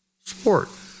sport.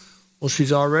 Well,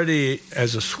 she's already,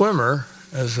 as a swimmer,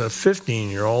 as a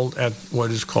 15-year-old, at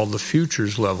what is called the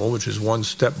futures level, which is one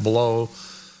step below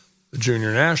the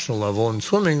junior national level. In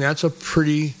swimming, that's a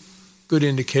pretty good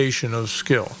indication of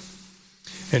skill.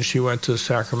 And she went to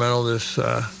Sacramento this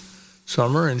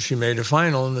summer, and she made a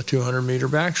final in the 200-meter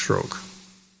backstroke.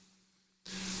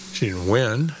 She didn't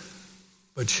win,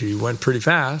 but she went pretty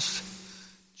fast.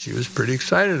 She was pretty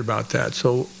excited about that.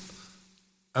 So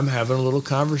I'm having a little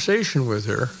conversation with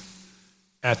her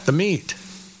at the meet.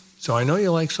 So I know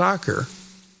you like soccer,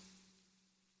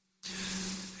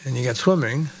 and you got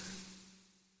swimming.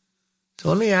 So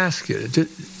let me ask you, do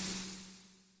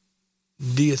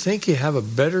you think you have a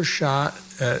better shot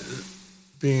at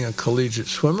being a collegiate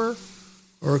swimmer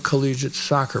or a collegiate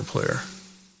soccer player?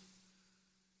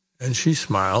 And she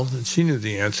smiled, and she knew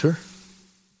the answer,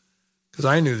 because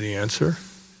I knew the answer,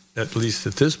 at least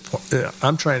at this point.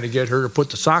 I'm trying to get her to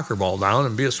put the soccer ball down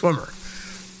and be a swimmer.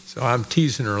 So I'm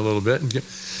teasing her a little bit, and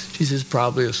she says,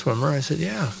 probably a swimmer. I said,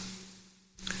 yeah.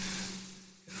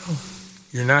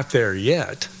 You're not there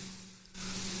yet,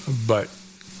 but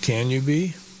can you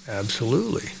be?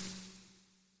 Absolutely.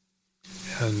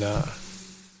 And a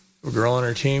girl on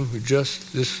her team who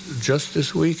just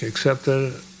this week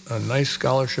accepted a nice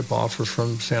scholarship offer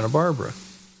from Santa Barbara.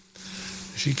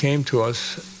 She came to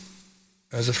us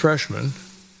as a freshman,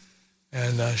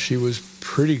 and she was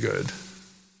pretty good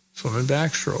swimming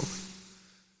backstroke.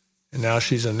 And now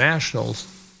she's a nationals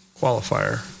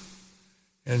qualifier,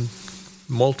 and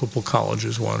multiple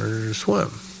colleges wanted her to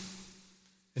swim.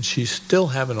 And she's still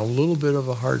having a little bit of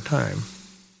a hard time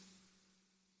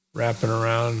wrapping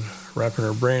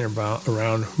her brain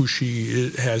around who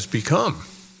she has become,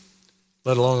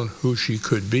 let alone who she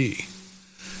could be.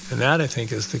 And that, I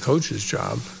think, is the coach's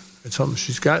job. It's something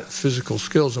she's got physical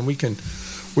skills, and we can,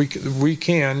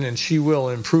 and she will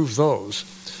improve those.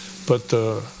 But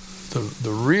the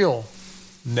real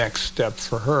next step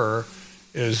for her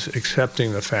is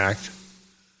accepting the fact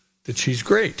that she's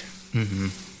great. Mm-hmm.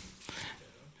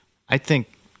 I think,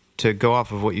 to go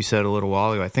off of what you said a little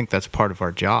while ago, I think that's part of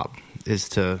our job, is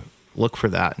to look for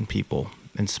that in people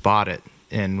and spot it.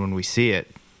 And when we see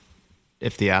it,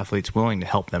 if the athlete's willing to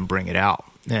help them bring it out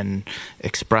and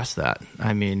express that.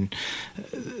 I mean,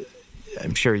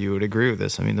 I'm sure you would agree with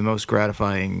this. I mean, the most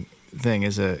gratifying thing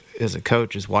as a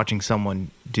coach is watching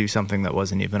someone do something that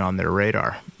wasn't even on their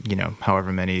radar,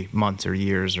 however many months or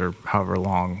years or however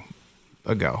long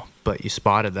ago. But you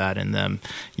spotted that in them.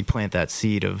 You plant that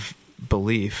seed of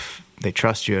belief. They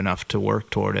trust you enough to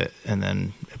work toward it, and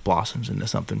then it blossoms into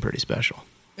something pretty special.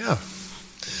 Yeah.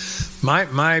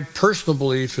 My personal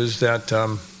belief is that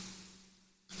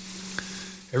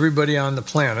everybody on the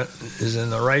planet is in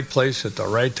the right place at the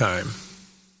right time,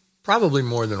 probably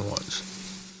more than once.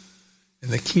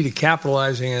 And the key to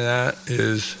capitalizing on that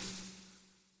is,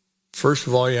 first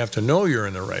of all, you have to know you're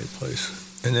in the right place.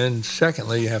 And then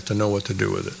secondly, you have to know what to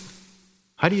do with it.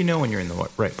 How do you know when you're in the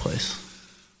right place?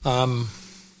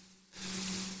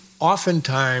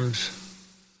 Oftentimes,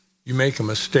 you make a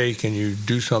mistake and you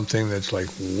do something that's like,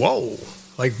 whoa,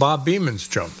 like Bob Beeman's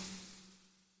jump.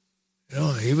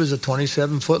 He was a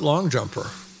 27-foot long jumper.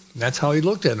 And that's how he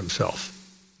looked at himself.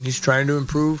 He's trying to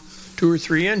improve 2 or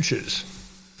 3 inches.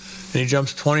 And he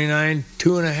jumps 29,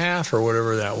 2.5 or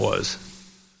whatever that was.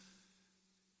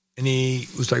 And he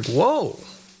was like, whoa.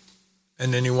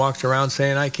 And then he walked around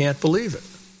saying, I can't believe it.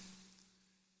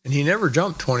 And he never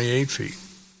jumped 28 feet.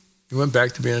 He went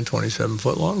back to being a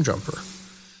 27-foot long jumper.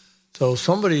 So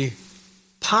somebody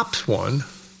pops one,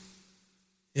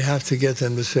 you have to get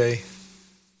them to say,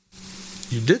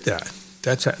 you did that.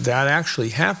 That actually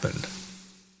happened.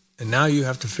 And now you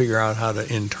have to figure out how to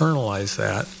internalize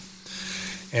that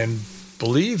and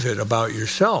believe it about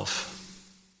yourself,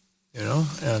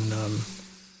 And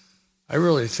I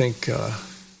really think the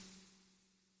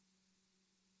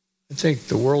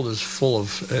world is full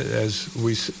of,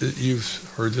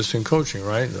 you've heard this in coaching,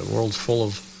 right? The world's full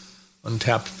of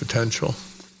untapped potential,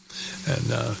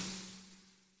 and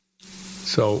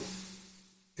so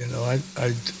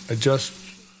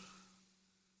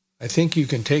I think you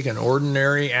can take an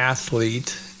ordinary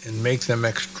athlete and make them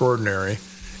extraordinary,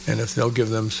 and if they'll give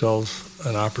themselves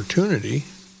an opportunity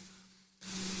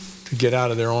to get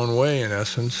out of their own way, in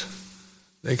essence,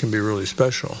 they can be really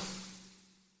special.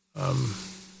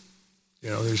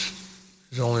 There's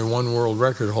only one world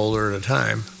record holder at a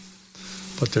time,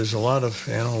 but there's a lot of,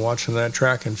 watching that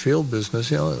track and field business,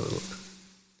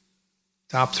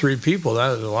 top 3 people,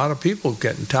 there's a lot of people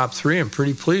getting top 3 and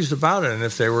pretty pleased about it. And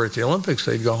if they were at the Olympics,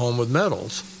 they'd go home with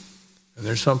medals. And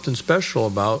there's something special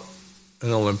about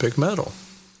an Olympic medal.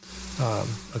 A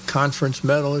conference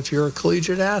medal if you're a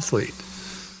collegiate athlete.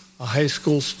 A high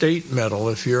school state medal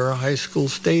if you're a high school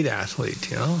state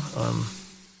athlete,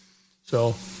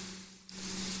 So,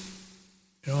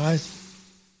 I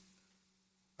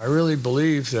really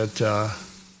believe that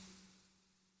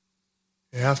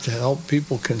you have to help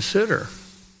people consider.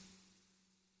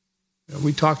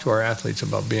 We talk to our athletes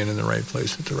about being in the right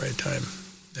place at the right time,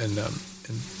 and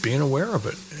being aware of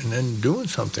it, and then doing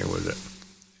something with it.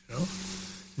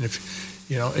 And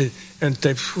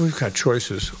if we've got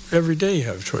choices every day. You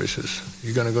have choices.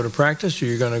 You're going to go to practice, or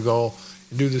you're going to go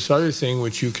and do this other thing,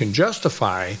 which you can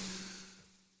justify.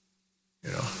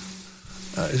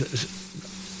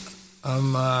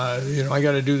 I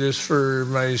got to do this for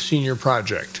my senior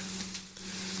project.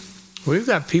 We've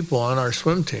got people on our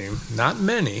swim team, not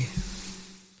many,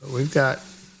 but we've got,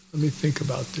 let me think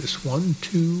about this, 1,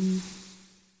 2,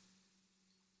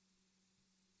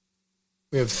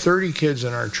 we have 30 kids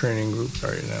in our training group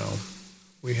right now.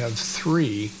 We have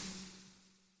 3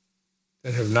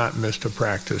 that have not missed a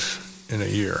practice in a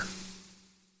year.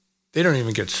 They don't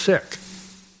even get sick.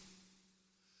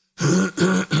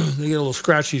 They get a little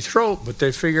scratchy throat, but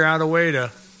they figure out a way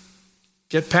to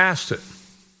get past it.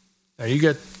 Now, you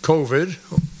get COVID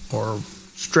or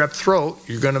strep throat,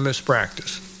 you're going to miss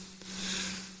practice.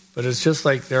 But it's just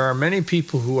like there are many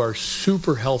people who are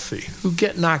super healthy, who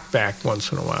get knocked back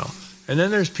once in a while. And then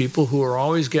there's people who are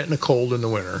always getting a cold in the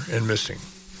winter and missing.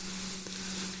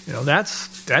 You know,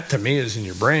 that to me is in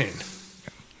your brain.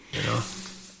 You know?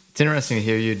 It's interesting to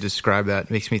hear you describe that. It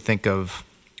makes me think of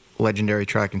legendary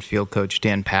track and field coach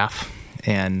Dan Paff.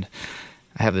 And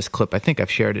I have this clip. I think I've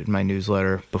shared it in my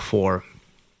newsletter before.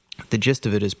 The gist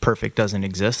of it is perfect doesn't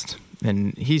exist.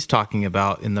 And he's talking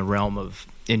about in the realm of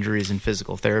injuries and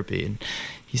physical therapy. And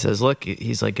he says, look,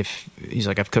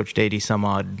 I've coached 80 some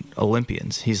odd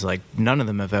Olympians. He's like, none of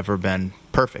them have ever been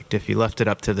perfect. If you left it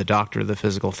up to the doctor, the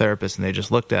physical therapist, and they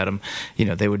just looked at them, you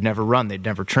know, they would never run, they'd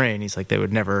never train. He's like, they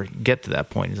would never get to that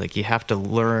point. He's like, you have to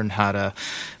learn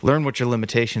what your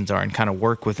limitations are and kind of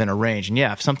work within a range. And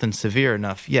yeah, if something's severe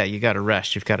enough, yeah, you got to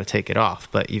rest, you've got to take it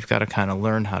off, but you've got to kind of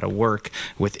learn how to work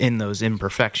within those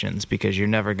imperfections, because you're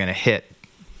never going to hit,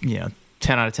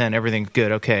 10 out of 10, everything's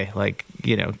good. Okay.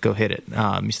 Go hit it.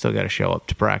 You still got to show up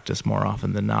to practice more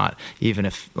often than not, even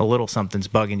if a little something's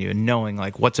bugging you, and knowing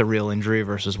like what's a real injury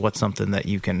versus what's something that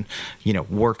you can,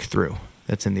 work through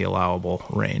that's in the allowable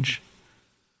range.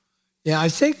 Yeah. I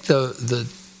think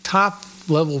the top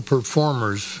level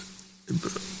performers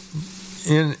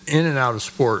in and out of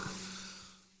sport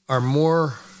are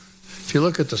more, if you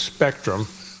look at the spectrum,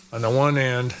 on the one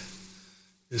hand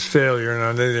is failure and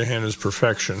on the other hand is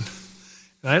perfection.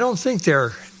 And I don't think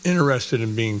they're interested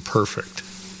in being perfect.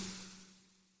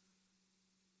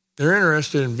 They're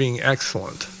interested in being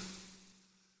excellent,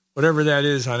 whatever that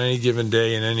is on any given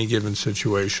day in any given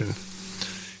situation.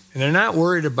 And they're not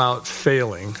worried about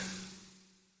failing.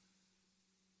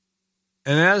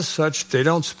 And as such, they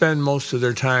don't spend most of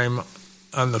their time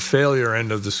on the failure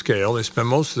end of the scale. They spend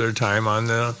most of their time on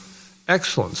the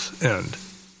excellence end.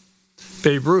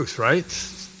 Babe Ruth, right?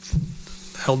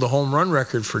 Held the home run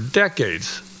record for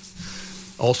decades,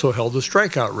 also held the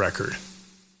strikeout record.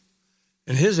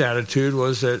 And his attitude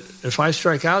was that if I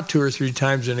strike out 2 or 3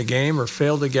 times in a game or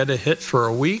fail to get a hit for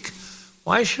a week,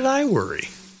 why should I worry?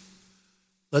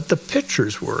 Let the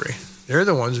pitchers worry. They're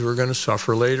the ones who are going to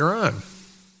suffer later on.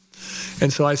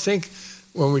 And so I think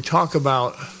when we talk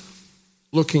about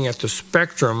looking at the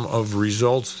spectrum of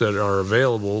results that are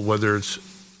available, whether it's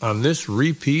on this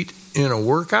repeat in a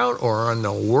workout or on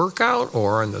the workout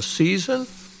or on the season,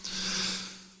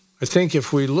 I think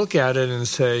if we look at it and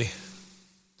say,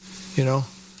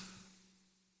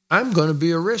 I'm going to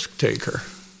be a risk taker.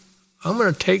 I'm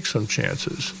going to take some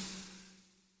chances,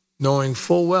 knowing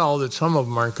full well that some of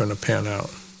them aren't going to pan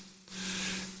out.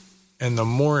 And the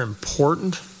more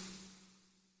important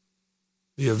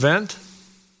the event,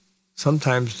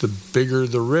 sometimes the bigger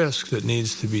the risk that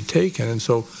needs to be taken. And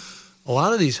so a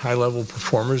lot of these high-level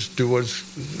performers do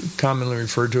what's commonly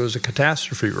referred to as a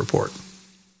catastrophe report.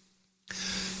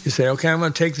 You say, okay, I'm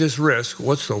going to take this risk.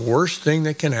 What's the worst thing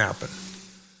that can happen?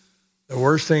 The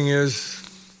worst thing is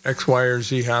X, Y, or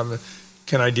Z happen.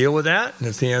 Can I deal with that? And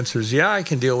if the answer is yeah, I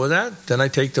can deal with that, then I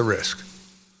take the risk.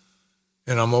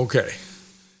 And I'm okay.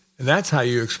 And that's how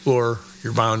you explore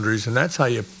your boundaries, and that's how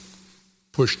you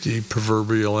push the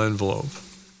proverbial envelope.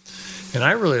 And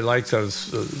I really like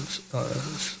those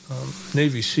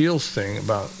Navy SEALs thing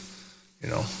about,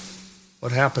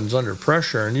 what happens under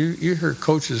pressure. And you hear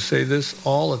coaches say this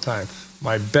all the time.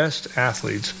 My best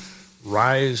athletes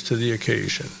rise to the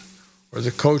occasion. Or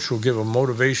the coach will give a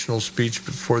motivational speech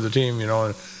before the team,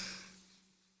 and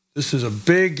this is a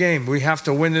big game. We have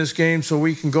to win this game so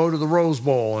we can go to the Rose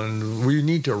Bowl, and we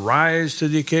need to rise to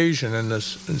the occasion. And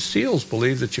SEALs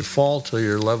believe that you fall to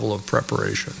your level of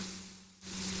preparation.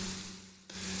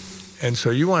 And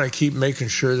so you want to keep making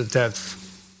sure that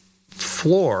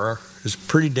floor is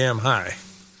pretty damn high,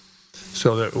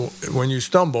 so that when you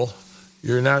stumble,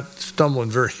 you're not stumbling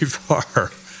very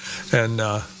far. And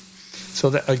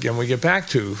so that, again, we get back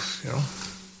to,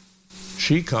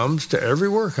 she comes to every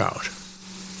workout.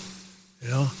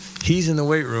 He's in the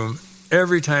weight room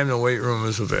every time the weight room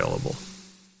is available.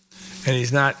 And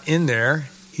he's not in there.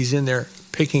 He's in there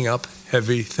picking up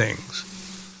heavy things,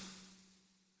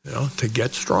 to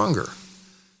get stronger.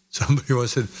 Somebody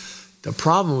once said, the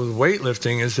problem with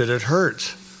weightlifting is that it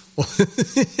hurts. Well,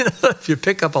 if you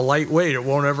pick up a light weight, it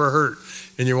won't ever hurt,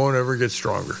 and you won't ever get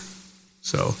stronger.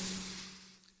 So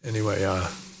anyway,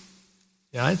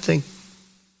 I think,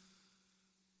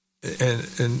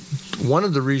 and one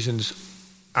of the reasons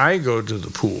I go to the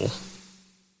pool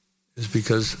is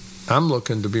because I'm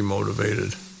looking to be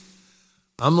motivated.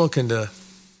 I'm looking to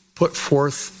put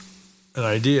forth an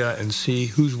idea and see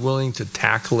who's willing to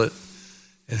tackle it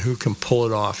and who can pull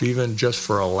it off, even just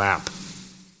for a lap.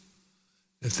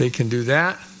 If they can do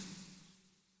that,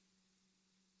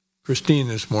 Christine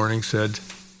this morning said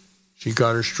she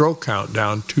got her stroke count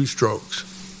down 2 strokes.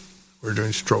 We're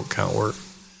doing stroke count work.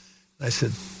 I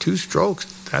said, 2 strokes?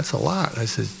 That's a lot. I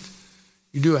said,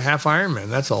 you do a half Ironman.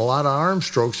 That's a lot of arm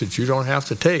strokes that you don't have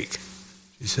to take.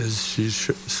 She says, she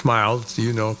smiled.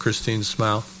 You know Christine's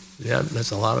smile. Yeah,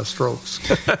 that's a lot of strokes.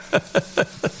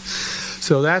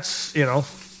 So that's,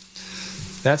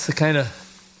 that's the kind of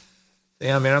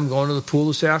thing. I mean, I'm going to the pool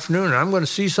this afternoon, and I'm going to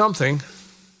see something,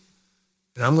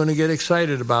 and I'm going to get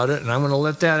excited about it, and I'm going to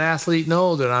let that athlete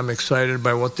know that I'm excited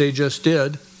by what they just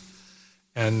did.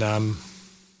 And then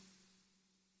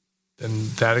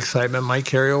that excitement might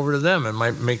carry over to them and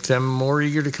might make them more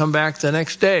eager to come back the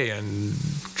next day and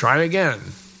try again.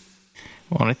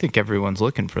 Well, and I think everyone's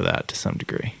looking for that to some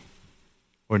degree,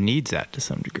 or needs that to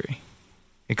some degree.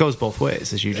 It goes both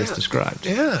ways, as you just described.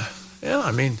 Yeah.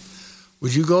 I mean,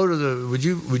 would you go to would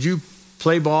you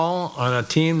play ball on a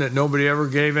team that nobody ever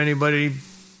gave anybody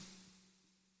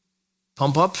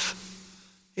pump ups?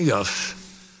 He goes,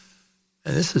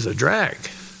 and this is a drag.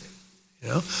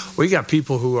 We got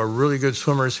people who are really good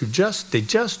swimmers who just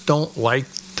don't like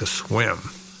to swim,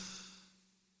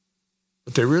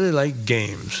 but they really like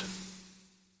games.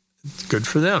 It's good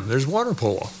for them. There's water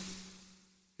polo.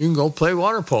 You can go play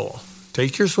water polo.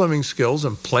 Take your swimming skills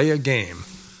and play a game.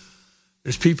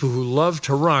 There's people who love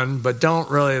to run, but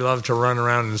don't really love to run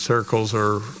around in circles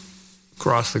or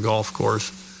across the golf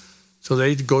course. So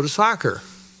they go to soccer.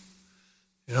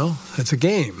 It's a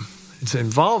game. It's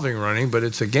involving running, but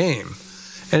it's a game.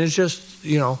 And it's just,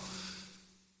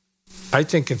 I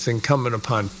think it's incumbent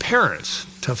upon parents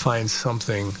to find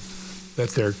something that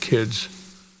their kids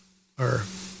are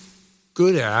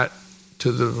good at,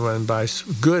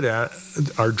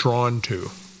 are drawn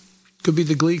to. Could be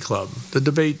the glee club, the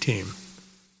debate team,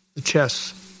 the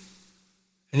chess,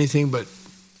 anything but.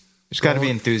 There's got to be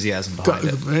enthusiasm behind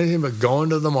it. Anything but going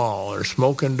to the mall or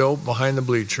smoking dope behind the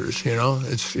bleachers. You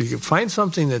can find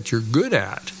something that you're good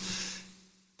at,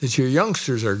 that your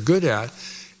youngsters are good at,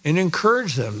 and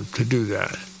encourage them to do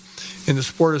that. In the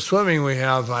sport of swimming, we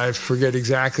have, I forget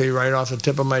exactly right off the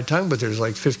tip of my tongue, but there's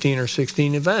like 15 or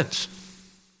 16 events.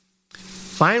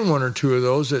 Find 1 or 2 of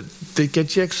those that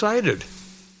get you excited.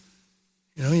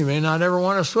 You may not ever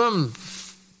want to swim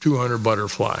 200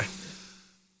 butterfly,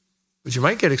 but you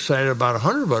might get excited about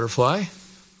 100 butterfly.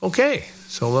 Okay,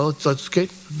 so let's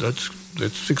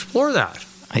explore that.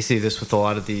 I see this with a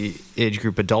lot of the age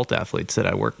group adult athletes that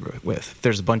I work with. If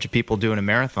there's a bunch of people doing a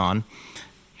marathon,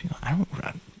 I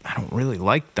don't really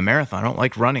like the marathon. I don't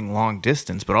like running long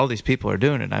distance, but all these people are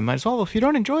doing it. I might as well, if you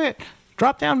don't enjoy it,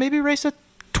 drop down, maybe race a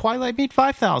Twilight Meet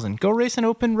 5,000. Go race an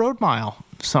open road mile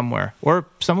somewhere. Or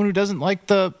someone who doesn't like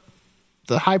the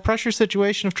high pressure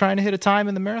situation of trying to hit a time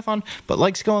in the marathon, but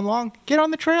likes going long, get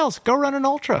on the trails, go run an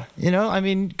ultra,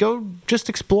 go just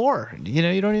explore.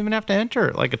 You don't even have to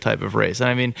enter like a type of race. And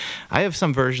I mean, I have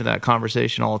some version of that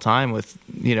conversation all the time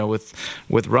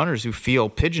with runners who feel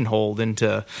pigeonholed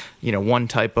into, one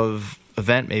type of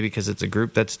event, maybe because it's a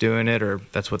group that's doing it or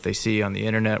that's what they see on the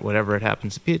internet, whatever it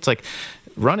happens to be. It's like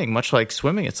running, much like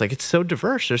swimming, it's so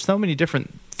diverse. There's so many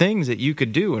different things that you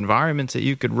could do, environments that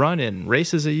you could run in,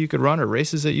 races that you could run, or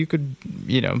races that you could,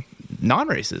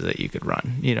 non-races that you could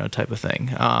run, type of thing.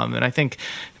 And I think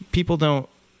people don't,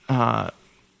 I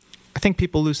think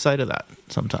people lose sight of that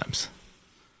sometimes.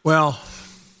 Well,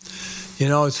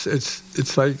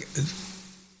 it's like,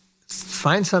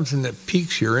 find something that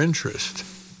piques your interest,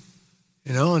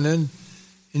 and then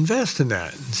invest in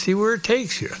that and see where it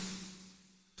takes you.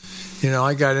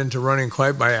 I got into running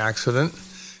quite by accident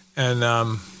and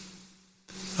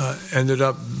ended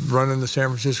up running the San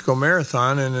Francisco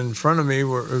Marathon. And in front of me,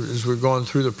 as we're going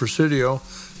through the Presidio,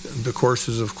 the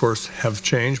courses, of course, have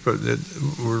changed, but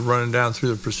we're running down through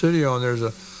the Presidio, and there's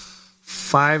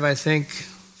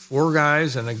 4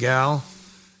 guys and a gal.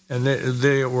 And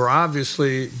they were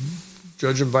obviously,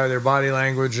 judging by their body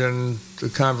language and the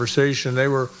conversation, they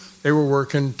were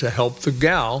working to help the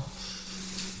gal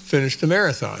finish the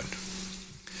marathon.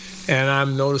 And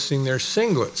I'm noticing their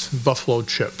singlets, buffalo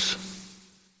chips.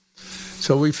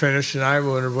 So we finished, and I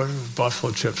wondered, what are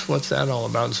buffalo chips? What's that all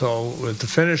about? And so at the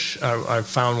finish, I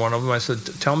found one of them. I said,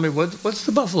 tell me, what's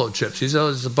the buffalo chips? He said,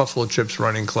 it's the Buffalo Chips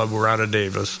Running Club. We're out of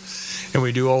Davis, and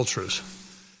we do ultras.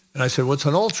 And I said, what's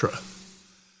an ultra?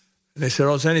 And they said,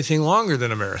 it's anything longer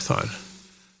than a marathon.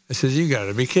 I said, you got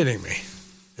to be kidding me.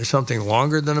 There's something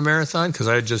longer than a marathon? Because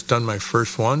I had just done my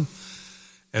first one.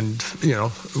 And,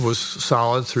 it was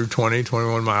solid through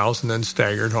 21 miles and then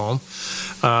staggered home.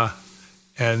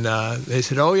 And they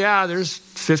said, oh, yeah, there's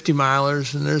 50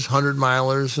 milers and there's 100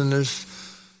 milers and there's,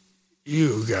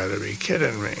 you got to be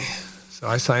kidding me. So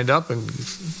I signed up and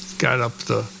got up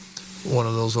one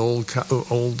of those old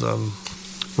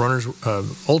runners,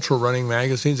 ultra running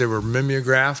magazines. They were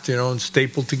mimeographed, and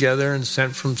stapled together and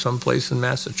sent from someplace in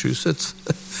Massachusetts.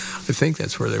 I think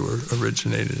that's where they were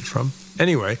originated from.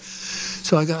 Anyway,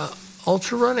 so I got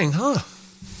ultra running,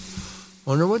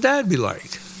 wonder what that'd be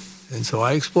like. And so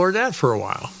I explored that for a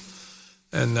while.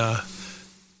 And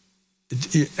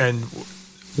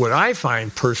what I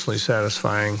find personally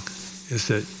satisfying is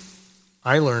that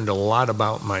I learned a lot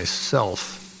about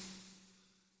myself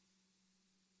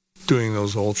doing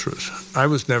those ultras. I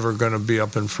was never going to be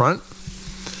up in front,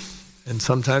 and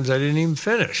sometimes I didn't even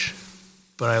finish.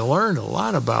 But I learned a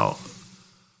lot about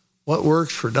what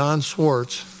works for Don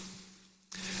Swartz,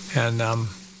 and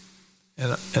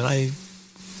I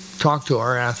talk to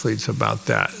our athletes about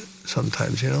that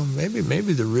sometimes.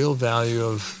 Maybe the real value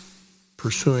of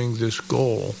pursuing this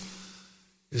goal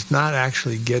is not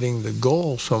actually getting the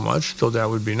goal so much, though that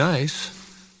would be nice,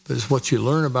 but it's what you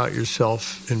learn about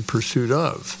yourself in pursuit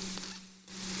of.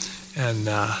 And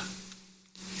the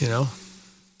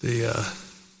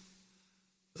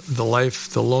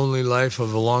lonely life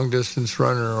of a long distance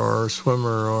runner or a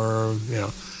swimmer, or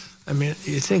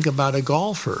you think about a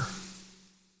golfer.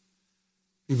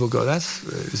 People go,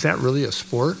 is that really a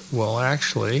sport? Well,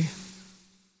 actually,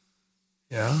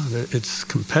 yeah, it's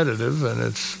competitive and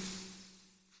it's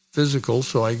physical,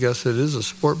 so I guess it is a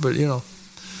sport. But you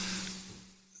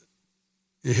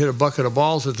hit a bucket of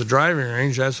balls at the driving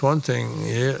range, that's one thing.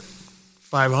 You hit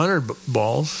 500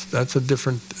 balls, that's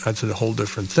a whole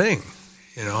different thing.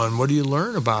 And what do you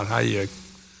learn about how you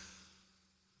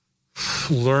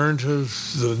learn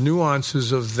the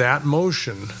nuances of that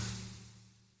motion?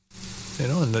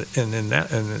 And in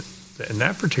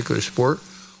that particular sport,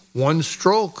 one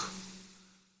stroke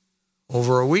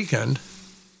over a weekend,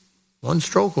 one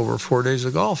stroke over 4 days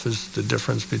of golf is the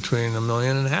difference between 1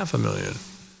 million and 500,000,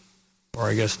 or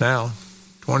I guess now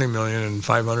 20 million and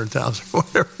 500,000,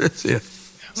 whatever it is. Yeah.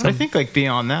 So I think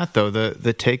beyond that, though,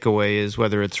 the takeaway is,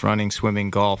 whether it's running,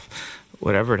 swimming, golf,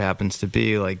 whatever it happens to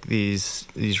be,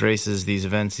 these races, these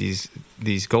events,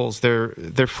 these goals,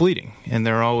 they're fleeting, and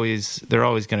they're always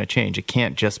going to change. It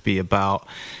can't just be about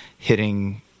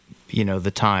hitting,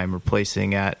 the time or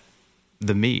placing at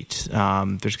the meet.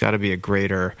 There's got to be a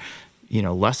greater,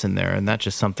 lesson there, and that's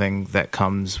just something that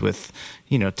comes with,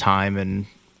 time and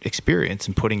experience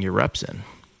and putting your reps in.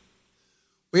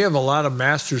 We have a lot of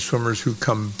master swimmers who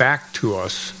come back to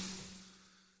us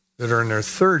that are in their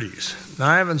 30s. Now,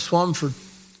 I haven't swum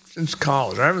since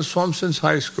college. I haven't swum since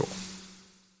high school.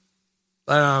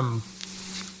 But I'm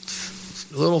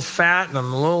a little fat and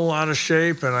I'm a little out of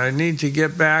shape and I need to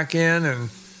get back in.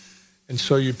 And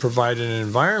so you provide an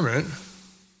environment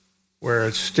where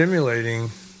it's stimulating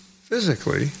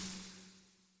physically,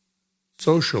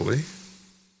 socially,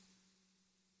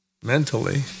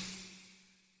 mentally,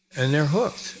 and they're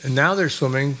hooked. And now they're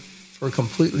swimming for a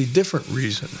completely different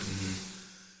reason. Mm-hmm.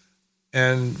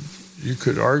 And you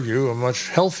could argue a much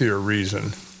healthier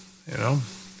reason.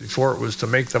 Before it was to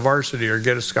make the varsity or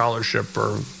get a scholarship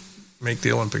or make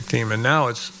the Olympic team. And now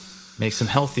it's... Makes them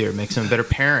healthier, makes them a better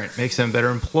parent, makes them a better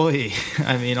employee.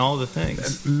 I mean, all the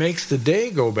things. It makes the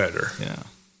day go better. Yeah.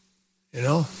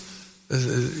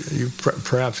 You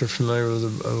perhaps are familiar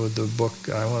with the book,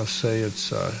 I want to say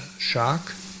it's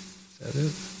Shock. Is that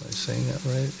it? Am I saying that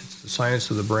right? It's The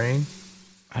Science of the Brain.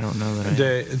 I don't know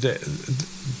that.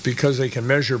 Because they can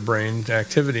measure brain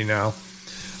activity now,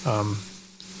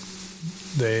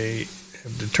 they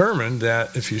have determined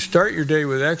that if you start your day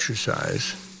with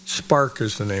exercise, Spark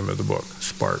is the name of the book,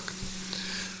 Spark.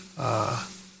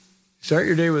 Start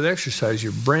your day with exercise,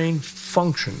 your brain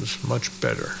functions much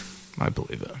better. I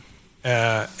believe it.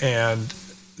 And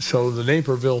so the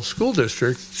Naperville School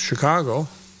District, Chicago,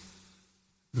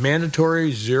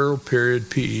 mandatory 0-period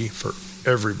PE for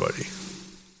everybody.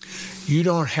 You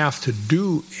don't have to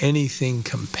do anything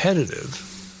competitive,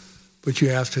 but you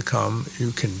have to come.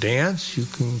 You can dance, you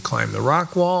can climb the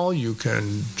rock wall, you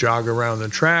can jog around the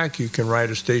track, you can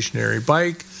ride a stationary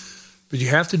bike, but you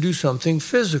have to do something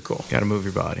physical. Got to move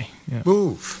your body. Yeah.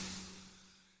 Move.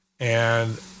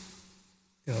 And,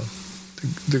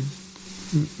 the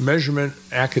measurement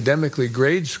academically,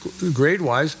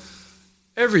 grade-wise,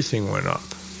 everything went up.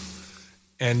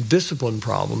 And discipline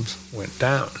problems went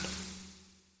down.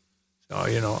 So,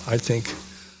 I think,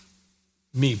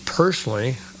 me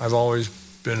personally, I've always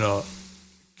been a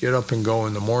get up and go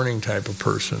in the morning type of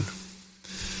person.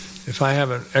 If I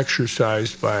haven't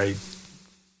exercised by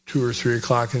 2 or 3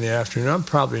 o'clock in the afternoon, I'm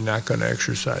probably not going to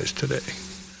exercise today.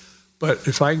 But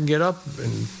if I can get up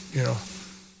and,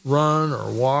 run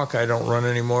or walk. I don't run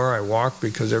anymore. I walk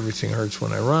because everything hurts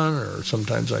when I run, or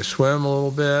sometimes I swim a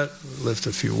little bit, lift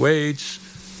a few weights,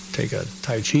 take a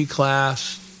Tai Chi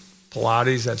class,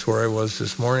 Pilates. That's where I was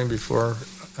this morning before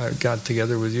I got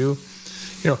together with you.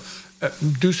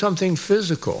 Do something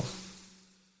physical.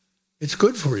 It's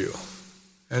good for you.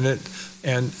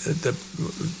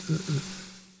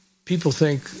 People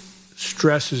think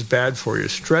stress is bad for you.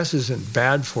 Stress isn't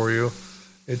bad for you.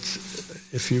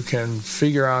 It's if you can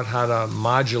figure out how to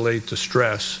modulate the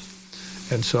stress.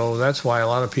 And so that's why a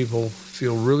lot of people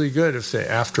feel really good if they,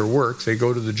 after work, they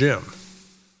go to the gym.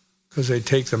 Because they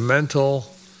take the mental,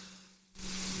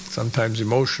 sometimes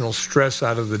emotional stress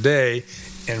out of the day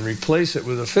and replace it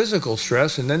with a physical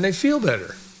stress, and then they feel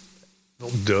better.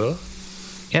 Well, duh.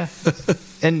 Yeah.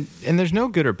 and there's no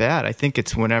good or bad. I think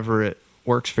it's whenever it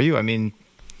works for you. I mean,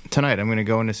 tonight I'm going to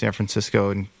go into San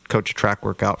Francisco and coach a track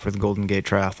workout for the Golden Gate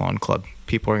Triathlon Club.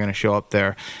 People are going to show up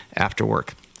there after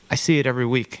work. I see it every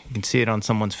week. You can see it on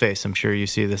someone's face. I'm sure you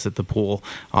see this at the pool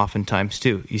oftentimes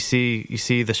too. You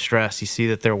see the stress. You see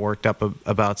that they're worked up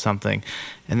about something,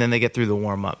 and then they get through the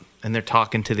warm-up and they're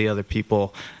talking to the other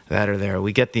people that are there.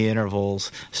 We get the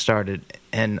intervals started,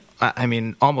 and I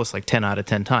mean, almost like 10 out of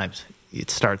 10 times,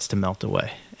 it starts to melt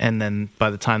away. And then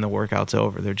by the time the workout's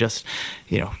over, they're just,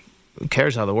 who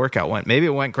cares how the workout went? Maybe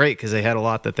it went great because they had a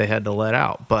lot that they had to let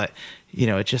out, but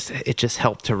it just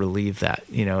helped to relieve that.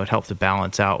 It helped to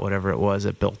balance out whatever it was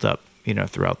that built up,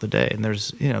 throughout the day. And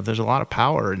there's a lot of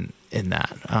power in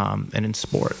that, and in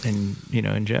sport, and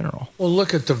in general. Well,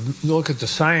 look at the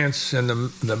science and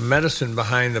the medicine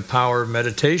behind the power of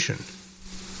meditation.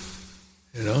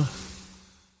 There's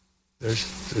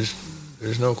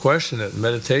no question that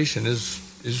meditation is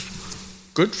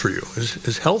good for you,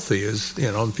 is healthy.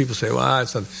 And people say, well,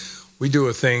 we do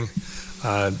a thing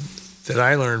that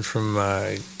I learned from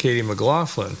Katie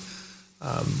McLaughlin.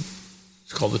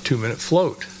 It's called the 2-minute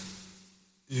float.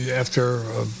 After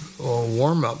a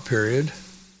warm-up period,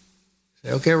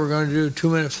 say, okay, we're going to do a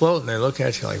 2-minute float. And they look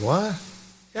at you like, what?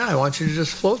 Yeah, I want you to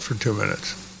just float for 2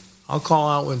 minutes. I'll call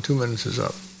out when 2 minutes is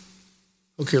up.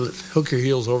 Hook your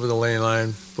heels over the lane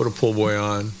line, put a pull buoy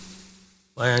on,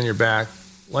 lay on your back,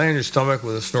 lay on your stomach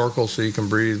with a snorkel so you can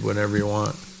breathe whenever you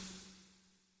want.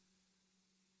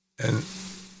 And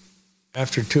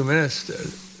after 2 minutes,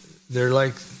 they're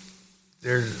like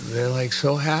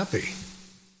so happy.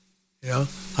 I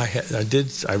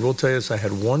will tell you this, I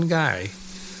had one guy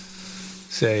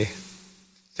say,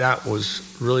 that was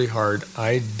really hard.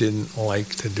 I didn't like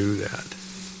to do that.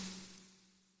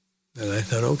 And I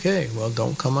thought, okay, well,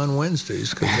 don't come on Wednesdays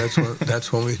because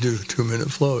that's when we do the 2-minute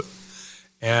float.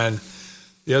 And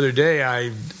the other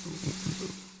day,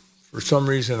 for some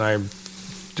reason, I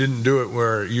didn't do it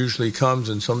where it usually comes,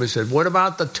 and somebody said, what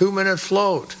about the 2-minute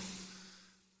float?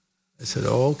 I said,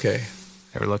 oh, okay.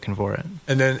 They were looking for it.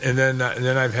 And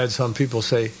then I've had some people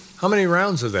say, how many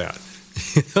rounds of that?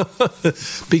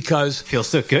 Because... Feels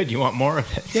so good, you want more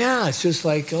of it. Yeah, it's just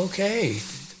like, okay.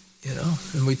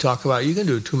 And we talk about, you can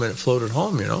do a 2-minute float at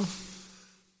home, on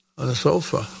the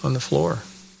sofa, on the floor.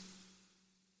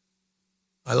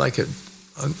 I like it.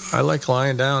 I like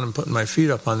lying down and putting my feet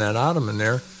up on that ottoman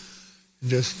there.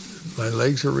 Just, my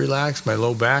legs are relaxed, my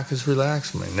low back is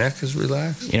relaxed, my neck is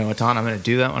relaxed. You know what, Don, I'm going to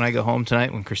do that when I go home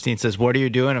tonight. When Christine says, what are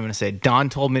you doing? I'm going to say, Don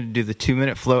told me to do the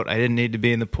 2-minute float. I didn't need to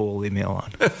be in the pool. Leave me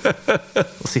alone. We'll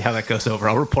see how that goes over.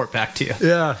 I'll report back to you.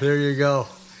 Yeah, there you go.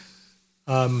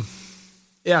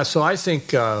 Yeah, so I think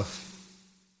there's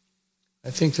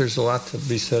a lot to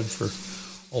be said for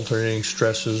alternating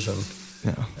stresses and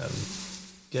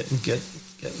getting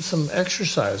some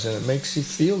exercise, and it makes you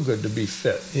feel good to be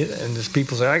fit. And as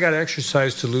people say, I got to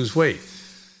exercise to lose weight.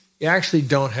 You actually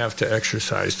don't have to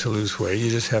exercise to lose weight.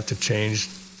 You just have to change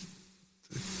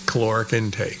the caloric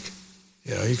intake.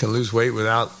 You can lose weight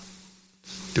without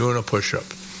doing a push-up,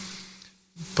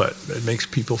 but it makes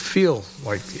people feel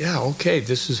like, yeah, okay,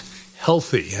 this is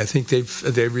healthy. I think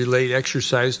they relate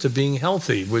exercise to being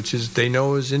healthy, which is they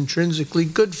know is intrinsically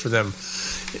good for them,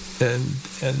 and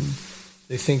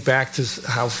they think back to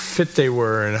how fit they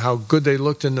were and how good they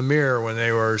looked in the mirror when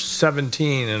they were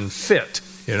 17 and fit.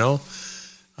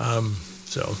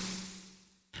 So.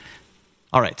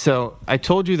 All right, so I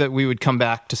told you that we would come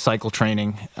back to cycle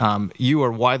training. You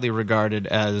are widely regarded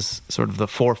as sort of the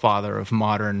forefather of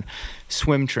modern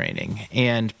swim training,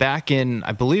 and back in,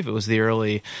 I believe it was the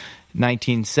early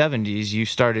 1970s, you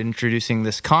started introducing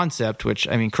this concept, which,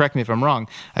 I mean, correct me if I'm wrong,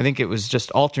 I think it was just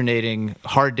alternating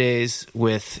hard days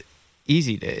with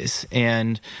easy days.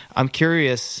 And I'm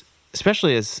curious,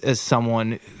 especially as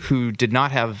someone who did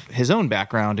not have his own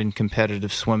background in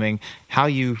competitive swimming, how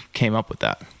you came up with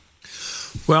that.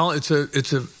 Well, it's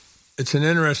an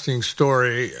interesting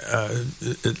story.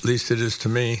 At least it is to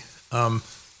me.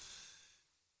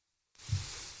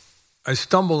 I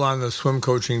stumbled on the swim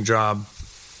coaching job,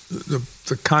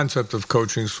 the concept of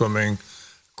coaching swimming,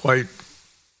 quite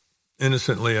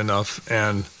innocently enough,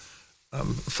 and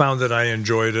found that I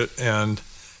enjoyed it and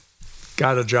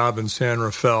got a job in San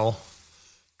Rafael,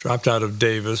 dropped out of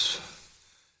Davis,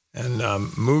 and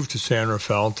moved to San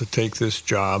Rafael to take this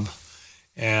job.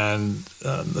 And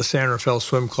the San Rafael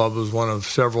Swim Club was one of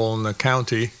several in the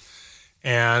county,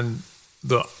 and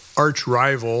the arch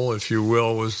rival, if you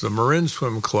will, was the Marin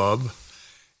Swim Club,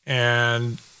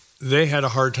 and they had a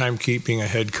hard time keeping a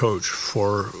head coach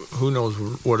for who knows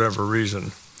whatever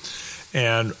reason.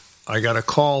 And I got a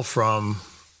call from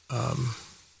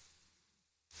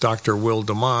Dr. Will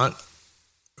DeMont,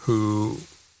 who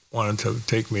wanted to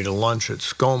take me to lunch at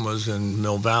Skoma's in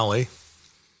Mill Valley.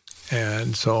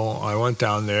 And so I went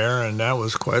down there, and that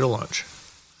was quite a lunch.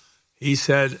 He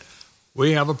said,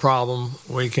 "We have a problem.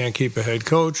 We can't keep a head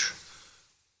coach.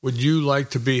 Would you like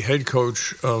to be head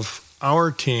coach of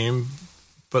our team,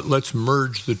 but let's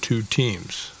merge the two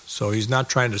teams?" So he's not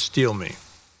trying to steal me.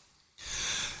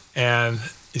 And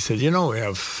he said,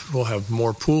 we'll have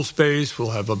more pool space,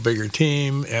 we'll have a bigger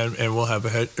team, and we'll have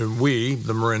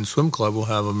the Marin Swim Club, will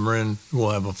have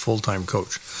a full-time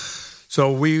coach. So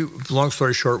long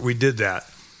story short, we did that.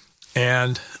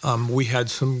 And we had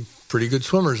some pretty good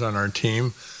swimmers on our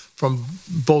team from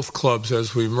both clubs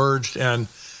as we merged. And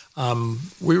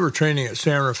we were training at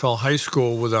San Rafael High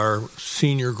School with our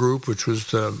senior group, which was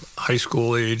the high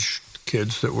school age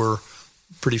kids that were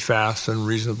pretty fast and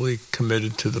reasonably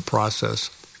committed to the process.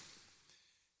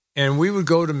 And we would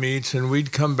go to meets, and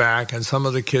we'd come back, and some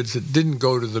of the kids that didn't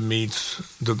go to the meets,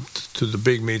 to the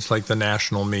big meets like the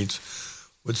national meets,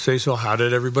 would say, "So how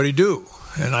did everybody do?"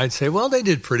 And I'd say, "Well, they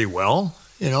did pretty well.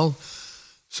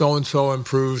 So-and-so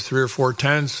improved 3 or 4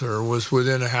 tenths or was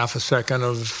within a half a second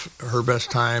of her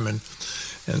best time." And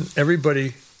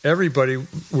everybody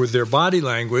with their body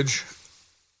language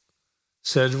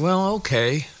said, "Well,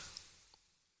 okay."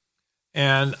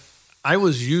 And I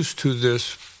was used to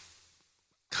this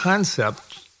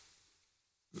concept,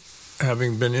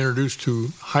 having been introduced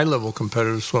to high-level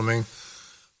competitive swimming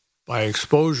by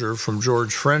exposure from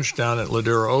George French down at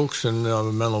Ladera Oaks in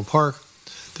Menlo Park,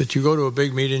 that you go to a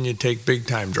big meet and you take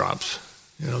big-time drops.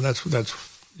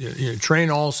 You train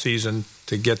all season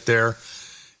to get there,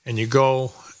 and you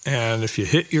go, and if you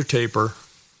hit your taper,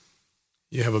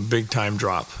 you have a big-time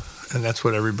drop. And that's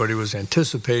what everybody was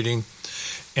anticipating.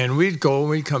 And we'd go and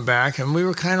we'd come back, and we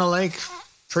were kind of like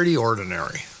pretty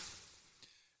ordinary.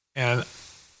 And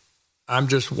I'm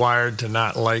just wired to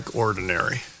not like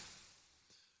ordinary.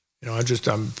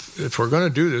 If we're going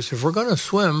to do this, if we're going to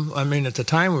swim, at the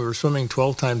time we were swimming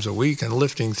 12 times a week and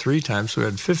lifting 3 times, so we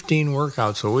had 15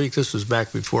 workouts a week. This was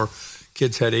back before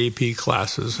kids had AP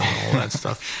classes and all that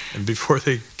stuff, and before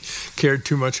they cared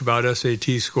too much about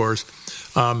SAT scores.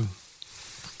 We're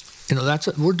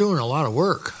doing a lot of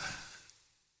work.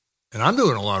 And I'm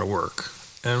doing a lot of work,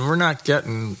 and we're not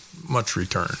getting much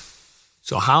return.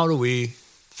 So how do we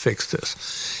fix this?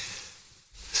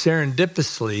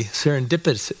 Serendipitously,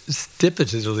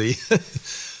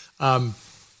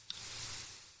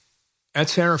 at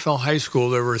San Rafael High School,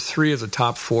 there were 3 of the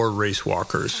top 4 race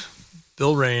walkers: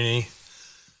 Bill Rainey,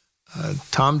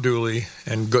 Tom Dooley,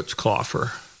 and Guts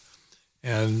Cloffer.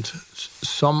 And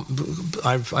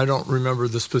I don't remember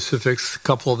the specifics. A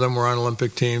couple of them were on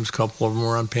Olympic teams. A couple of them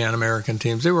were on Pan American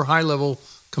teams. They were high-level,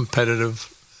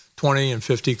 competitive 20 and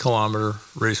 50-kilometer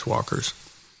race walkers.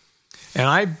 And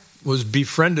I was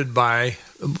befriended by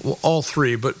all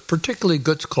 3, but particularly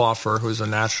Guts Cloffer, who was a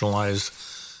naturalized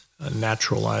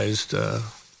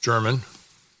German,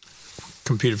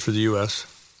 competed for the U.S.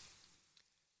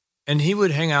 And he would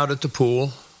hang out at the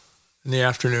pool in the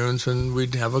afternoons, and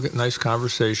we'd have a nice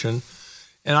conversation.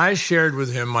 And I shared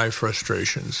with him my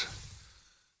frustrations.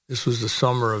 This was the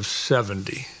summer of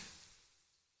 70.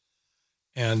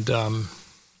 And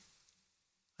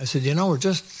I said,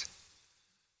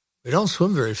 we don't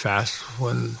swim very fast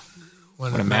when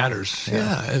it matters.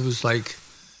 Yeah, it was like,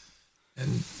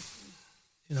 and,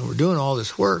 we're doing all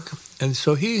this work. And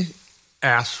so he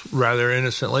asked rather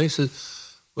innocently, he said,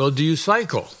 "Well, do you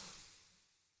cycle?"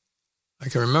 I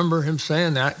can remember him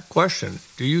saying that question,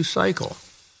 "Do you cycle?"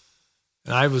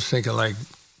 And I was thinking, like,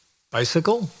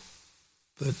 bicycle?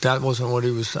 But that wasn't what he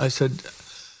was. I said,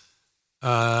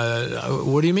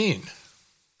 "What do you mean?"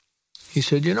 He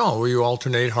said, "Where you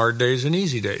alternate hard days and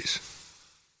easy days."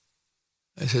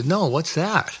 I said, "No, what's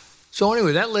that?" So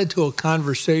anyway, that led to a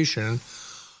conversation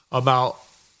about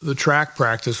the track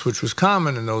practice, which was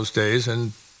common in those days,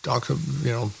 and talk to,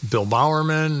 Bill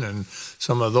Bowerman and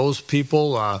some of those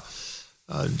people. I'm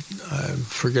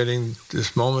forgetting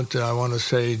this moment. I want to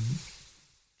say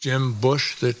Jim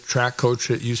Bush, the track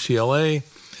coach at UCLA,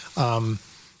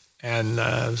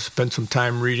 and spent some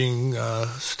time reading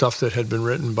stuff that had been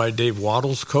written by Dave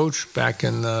Waddle's coach back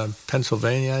in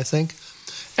Pennsylvania, I think.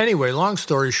 Anyway, long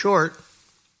story short,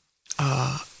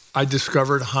 I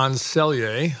discovered Hans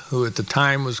Selye, who at the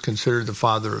time was considered the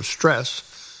father of stress.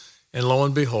 And lo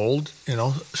and behold,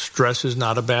 stress is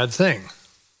not a bad thing.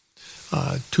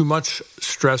 Too much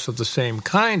stress of the same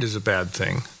kind is a bad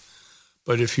thing.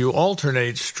 But if you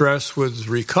alternate stress with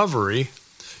recovery,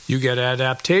 you get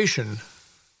adaptation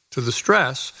to the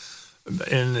stress.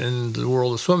 In the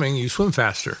world of swimming, you swim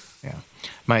faster. Yeah.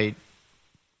 My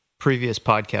previous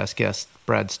podcast guest,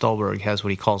 Brad Stolberg, has what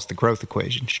he calls the growth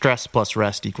equation. Stress plus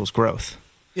rest equals growth.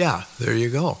 Yeah, there you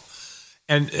go.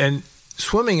 And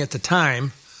swimming at the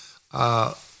time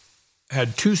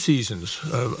had two seasons,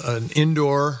 an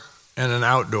indoor and an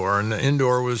outdoor. And the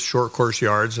indoor was short course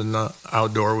yards and the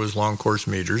outdoor was long course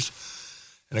meters.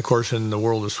 And of course, in the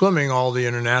world of swimming, all the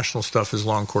international stuff is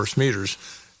long course meters.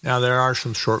 Now, there are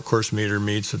some short course meter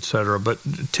meets, et cetera, but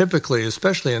typically,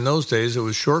 especially in those days, it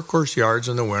was short course yards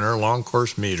in the winter, long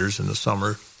course meters in the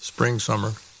summer, spring,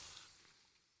 summer.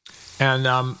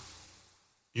 And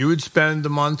you would spend the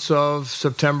months of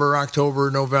September,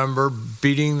 October, November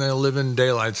beating the living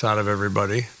daylights out of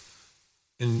everybody,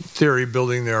 in theory,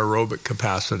 building their aerobic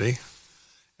capacity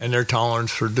and their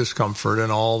tolerance for discomfort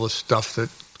and all the stuff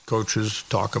that coaches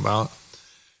talk about.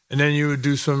 And then you would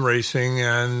do some racing,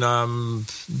 and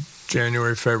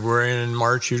January, February, and in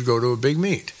March you'd go to a big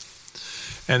meet.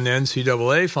 And the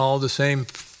NCAA followed the same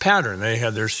pattern. They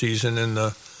had their season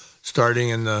starting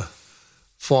in the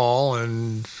fall,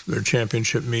 and their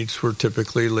championship meets were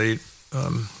typically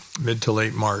mid to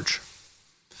late March.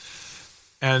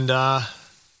 And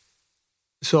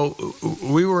so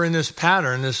we were in this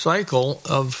pattern, this cycle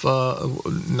of,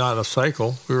 not a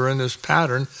cycle, we were in this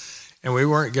pattern, and we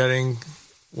weren't getting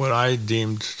what I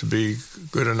deemed to be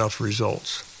good enough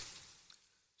results.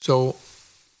 So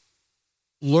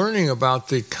learning about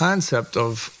the concept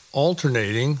of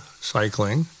alternating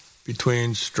cycling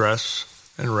between stress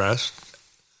and rest,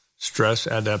 stress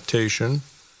adaptation,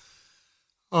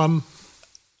 I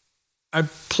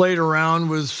played around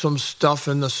with some stuff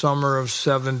in the summer of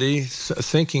 70,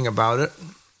 thinking about it,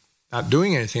 not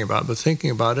doing anything about it, but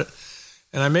thinking about it.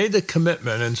 And I made the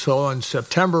commitment. And so in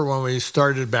September, when we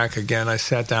started back again, I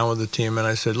sat down with the team and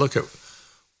I said, look,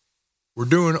 we're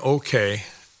doing okay,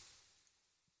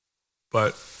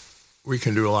 but we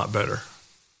can do a lot better.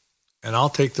 And I'll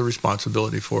take the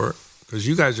responsibility for it because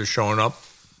you guys are showing up,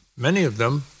 many of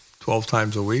them, 12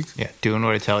 times a week. Yeah, doing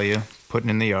what I tell you, putting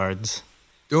in the yards.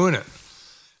 Doing it.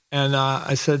 And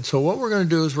I said, so what we're going to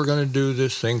do is we're going to do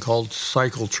this thing called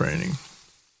cycle training.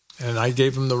 And I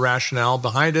gave him the rationale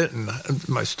behind it and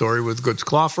my story with Goods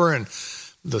Cloffer and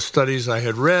the studies I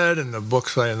had read and the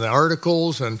books and the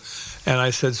articles. And I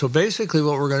said, so basically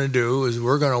what we're going to do is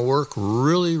we're going to work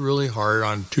really, really hard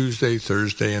on Tuesday,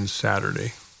 Thursday, and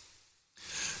Saturday.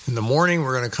 In the morning,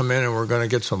 we're going to come in and we're going to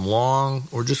get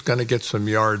we're just going to get some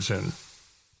yards in,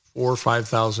 4,000 or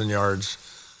 5,000 yards.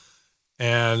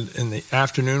 And in the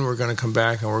afternoon, we're going to come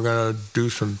back and we're going to do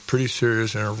some pretty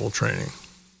serious interval training.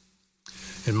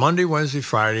 And Monday, Wednesday,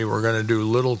 Friday, we're going to do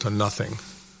little to nothing.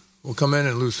 We'll come in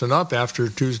and loosen up after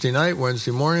Tuesday night.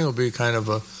 Wednesday morning will be kind of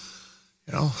a,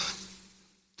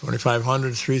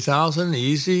 2,500, 3,000,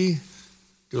 easy.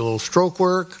 Do a little stroke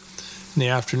work. In the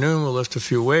afternoon, we'll lift a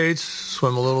few weights,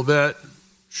 swim a little bit,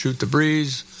 shoot the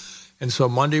breeze. And so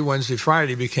Monday, Wednesday,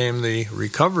 Friday became the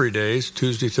recovery days.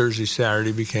 Tuesday, Thursday,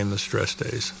 Saturday became the stress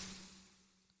days.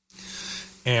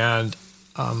 And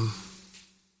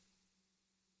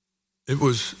it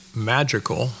was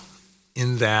magical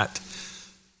in that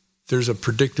there's a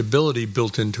predictability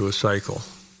built into a cycle.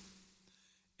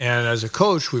 And as a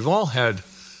coach, we've all had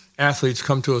athletes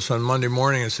come to us on Monday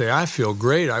morning and say, I feel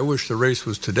great. I wish the race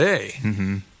was today.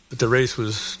 Mm-hmm. But the race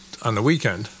was on the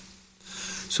weekend.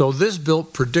 So this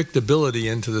built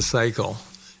predictability into the cycle.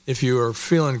 If you are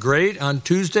feeling great on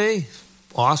Tuesday,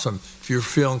 awesome. If you're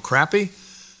feeling crappy,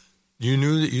 you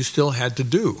knew that you still had to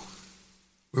do.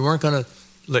 We weren't going to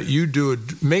let you do a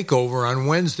makeover on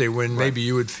Wednesday when maybe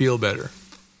you would feel better. A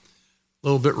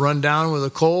little bit run down with a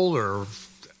cold or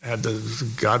had to,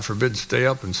 God forbid, stay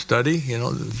up and study.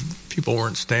 People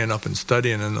weren't staying up and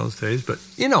studying in those days, but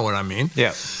you know what I mean.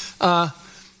 Yeah.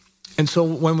 And so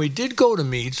when we did go to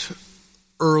meets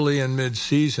early and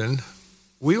mid-season,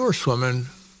 we were swimming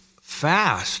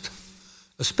fast,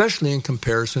 especially in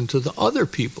comparison to the other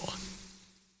people.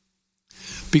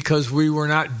 because we were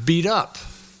not beat up.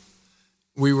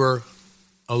 We were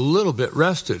a little bit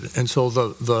rested. And so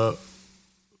the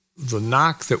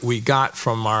knock that we got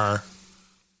from our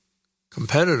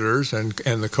competitors and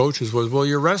the coaches was, well,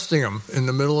 you're resting them in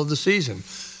the middle of the season.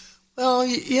 Well,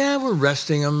 yeah, we're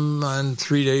resting them on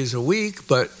 3 days a week,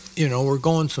 but, we're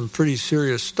going some pretty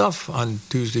serious stuff on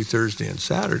Tuesday, Thursday, and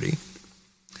Saturday.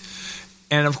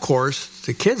 And, of course,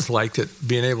 the kids liked it,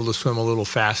 being able to swim a little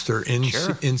faster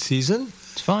in season.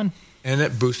 It's fun. And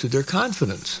it boosted their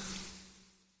confidence.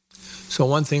 So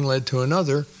one thing led to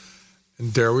another,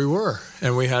 and there we were.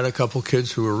 And we had a couple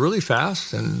kids who were really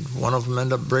fast, and one of them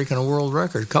ended up breaking a world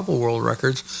record, a couple world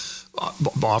records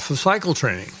off of cycle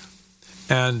training.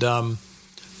 And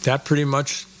that pretty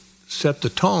much set the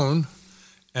tone.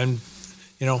 And,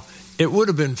 it would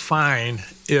have been fine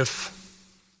if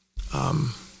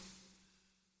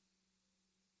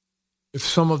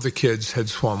some of the kids had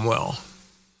swum well.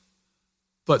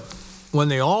 But when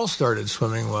they all started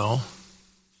swimming well,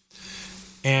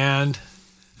 and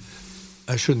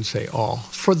I shouldn't say all,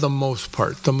 for the most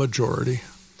part, the majority.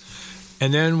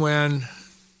 And then when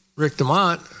Rick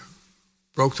DeMont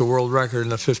broke the world record in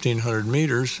the 1,500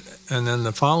 meters, and then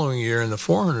the following year in the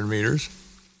 400 meters,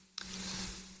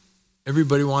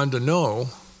 everybody wanted to know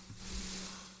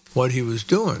what he was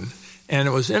doing. And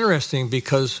it was interesting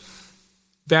because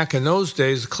back in those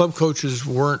days, the club coaches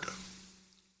weren't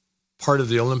part of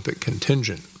the Olympic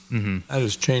contingent. Mm-hmm. That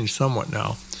has changed somewhat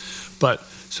now. But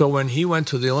so when he went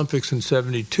to the Olympics in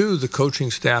 72, the coaching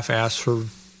staff asked for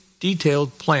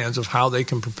detailed plans of how they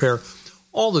can prepare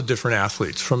all the different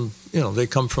athletes from, they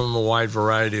come from a wide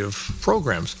variety of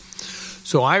programs.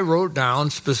 So I wrote down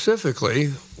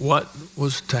specifically what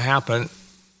was to happen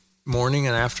morning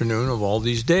and afternoon of all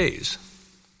these days.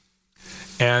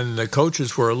 And the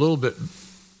coaches were a little bit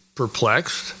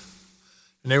perplexed,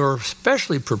 and they were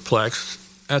especially perplexed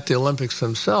at the Olympics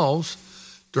themselves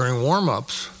during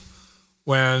warm-ups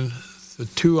when the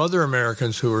two other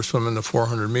Americans who were swimming the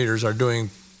 400 meters are doing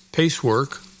pace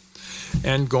work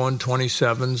and going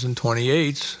 27s and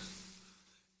 28s,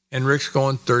 and Rick's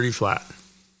going 30 flat.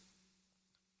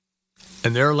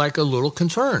 And they're like a little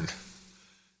concerned.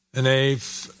 And they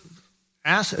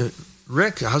asked,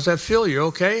 Rick, how's that feel? You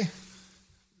okay?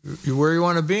 You where you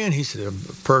want to be? And he said,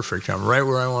 perfect. I'm right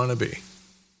where I want to be.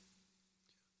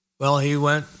 Well, he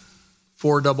went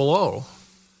 400.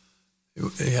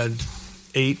 He had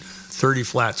 8 30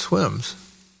 flat swims.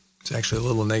 It's actually a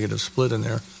little negative split in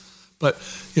there. But,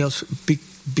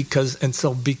 because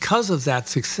of that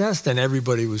success, then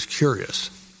everybody was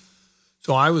curious.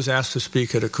 So I was asked to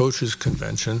speak at a coaches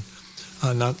convention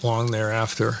not long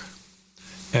thereafter,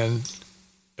 and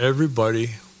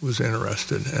everybody was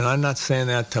interested. And I'm not saying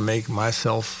that to make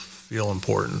myself feel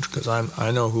important, because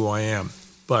I know who I am.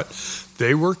 But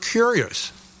they were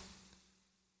curious,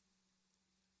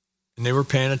 and they were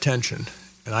paying attention.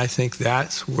 And I think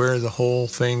that's where the whole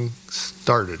thing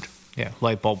started. Yeah,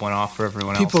 light bulb went off for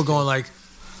everyone People else. going like,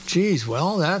 geez,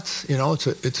 well, that's,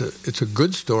 it's a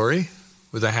good story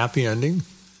with a happy ending.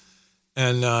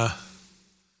 And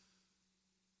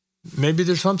maybe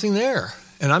there's something there.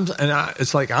 And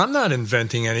it's like, I'm not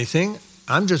inventing anything.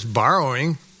 I'm just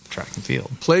borrowing, track and field,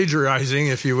 plagiarizing,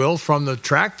 if you will, from the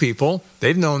track people.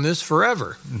 They've known this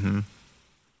forever. Mm-hmm.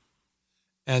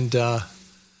 And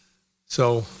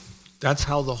so that's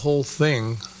how the whole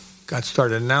thing got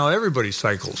started. Now everybody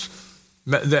cycles.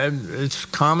 It's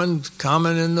common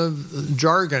in the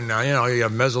jargon now. You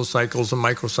have mesocycles and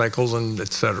microcycles and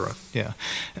et cetera. Yeah.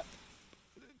 A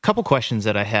couple questions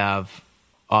that I have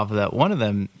off of that. One of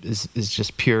them is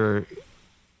just pure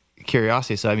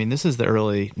curiosity. So, this is the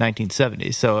early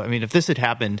 1970s. So, if this had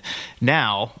happened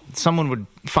now, someone would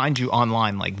find you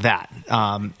online like that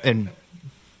and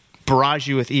barrage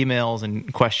you with emails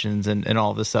and questions and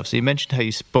all this stuff. So you mentioned how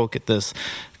you spoke at this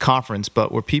conference,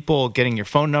 but were people getting your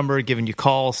phone number, giving you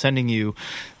calls, sending you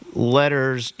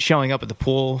letters, showing up at the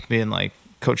pool, being like,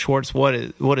 Coach Swartz, what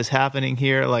is happening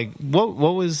here? Like, what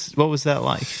was that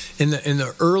like? In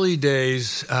the early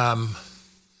days,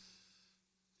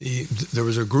 there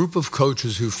was a group of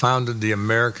coaches who founded the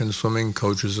American Swimming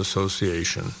Coaches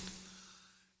Association,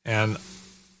 and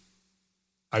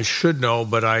I should know,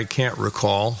 but I can't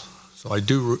recall. So I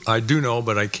do know,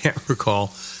 but I can't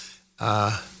recall.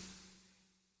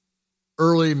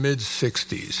 Early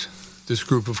mid-'60s, this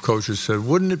group of coaches said,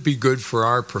 wouldn't it be good for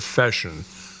our profession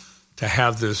to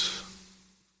have this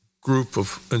group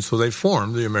of, and so they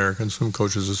formed the American Swim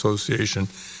Coaches Association.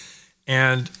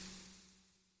 And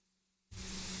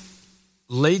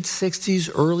late 60s,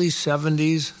 early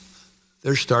 70s,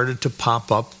 there started to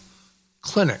pop up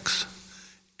clinics.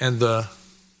 And the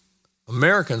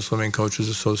American Swimming Coaches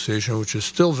Association, which is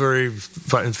still very,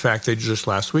 in fact, they just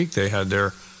last week, they had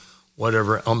their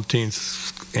whatever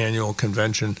umpteenth annual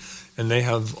convention, and they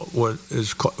have what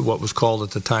was called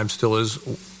at the time, still is,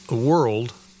 a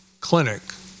World Clinic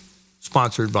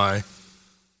sponsored by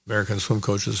American Swim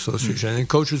Coaches Association. And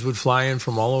coaches would fly in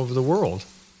from all over the world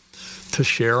to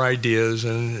share ideas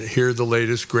and hear the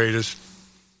latest, greatest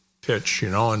pitch,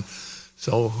 and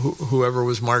so whoever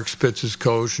was Mark Spitz's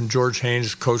coach, and George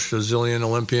Haynes coached a zillion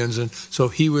Olympians, and so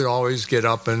he would always get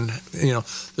up and,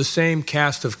 the same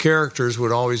cast of characters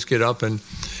would always get up and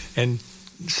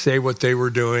say what they were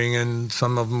doing, and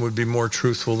some of them would be more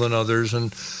truthful than others.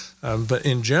 And but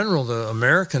in general, the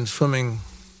American swimming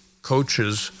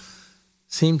coaches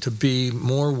seem to be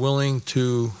more willing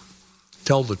to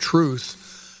tell the truth.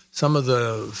 Some of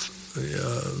the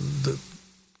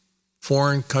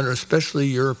foreign countries, especially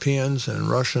Europeans and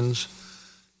Russians,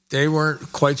 they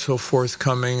weren't quite so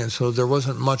forthcoming, and so there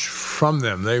wasn't much from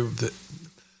them.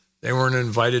 They weren't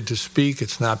invited to speak.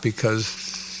 It's not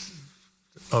because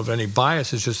of any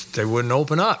bias. It's just they wouldn't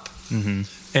open up. Mm-hmm.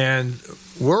 And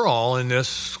we're all in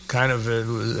this kind of,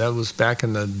 that was back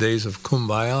in the days of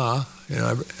Kumbaya.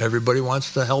 Everybody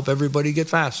wants to help everybody get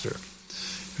faster.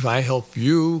 If I help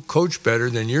you coach better,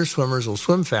 then your swimmers will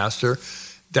swim faster.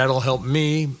 That'll help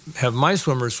me have my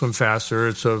swimmers swim faster.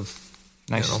 It's a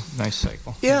nice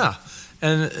cycle. Yeah,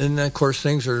 and of course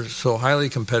things are so highly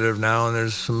competitive now, and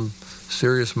there's some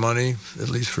serious money, at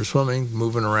least for swimming,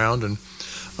 moving around, and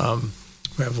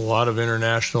we have a lot of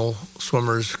international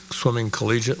swimmers swimming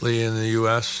collegiately in the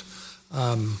U.S.,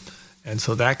 and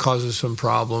so that causes some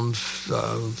problems.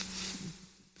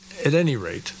 At any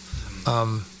rate,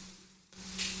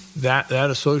 that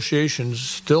association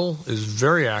still is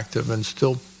very active and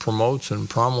still promotes and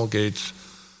promulgates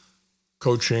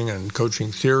coaching and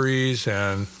coaching theories,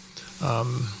 and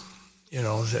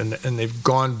and they've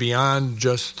gone beyond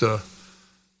just the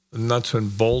nuts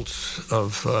and bolts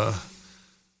of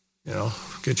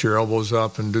get your elbows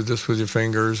up and do this with your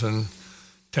fingers, and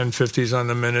 1050s on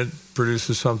the minute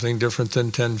produces something different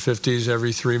than 1050s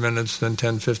every 3 minutes, than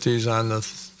 1050s on the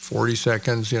 40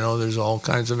 seconds. There's all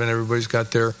kinds of, and everybody's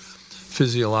got their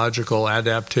physiological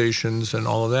adaptations and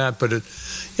all of that. But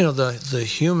the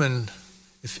human,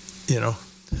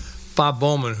 Bob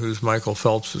Bowman, who's Michael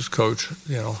Phelps's coach,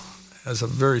 has a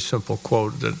very simple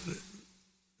quote that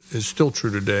is still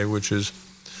true today, which is,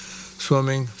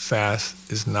 swimming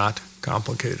fast is not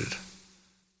complicated,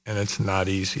 and it's not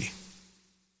easy.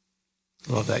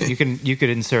 Love that. You could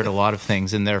insert a lot of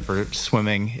things in there for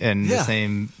swimming, and the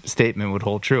same statement would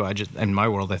hold true. In my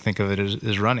world, I think of it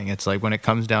as running. It's like, when it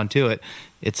comes down to it,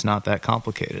 it's not that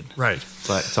complicated. Right.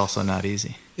 But it's also not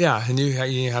easy. Yeah, and you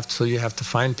have to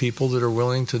find people that are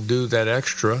willing to do that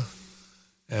extra,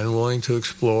 and willing to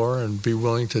explore, and be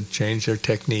willing to change their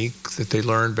technique that they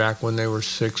learned back when they were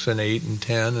 6 and 8 and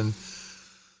 10. And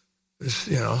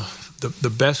the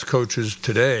best coaches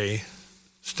today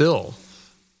still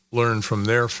learn from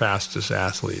their fastest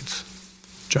athletes.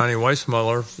 Johnny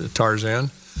Weissmuller, the Tarzan,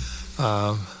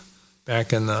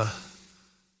 back in the,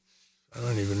 I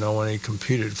don't even know when he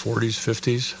competed, 40s,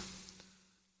 50s.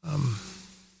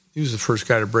 He was the first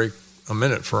guy to break a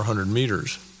minute for 100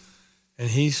 meters. And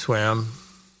he swam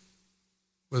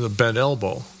with a bent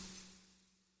elbow.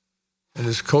 And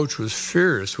his coach was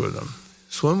furious with him.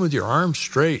 Swim with your arms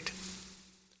straight,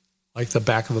 like the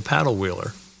back of a paddle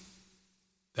wheeler.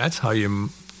 That's how you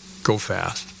go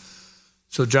fast.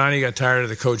 So Johnny got tired of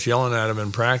the coach yelling at him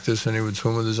in practice, and he would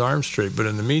swim with his arms straight. But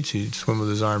in the meets, he'd swim with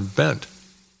his arm bent,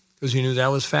 because he knew that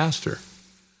was faster.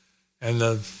 And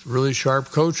the really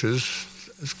sharp coaches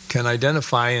can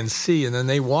identify and see, and then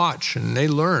they watch and they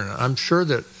learn. I'm sure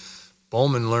that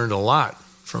Bowman learned a lot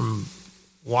from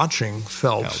watching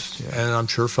Phelps, and I'm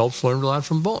sure Phelps learned a lot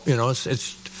from Bowman.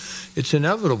 It's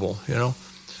inevitable.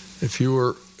 If you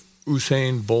were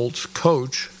Usain Bolt's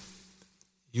coach,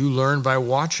 you learn by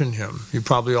watching him. You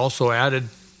probably also added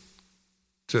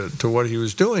to what he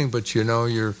was doing, but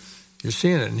you're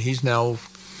seeing it. And he's now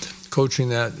coaching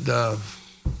that the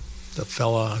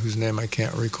fella whose name I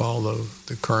can't recall,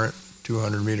 the current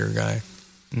 200-meter guy.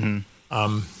 Mm-hmm.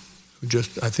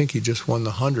 I think he just won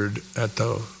the 100 at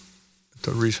the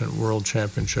recent World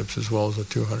Championships, as well as the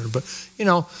 200. But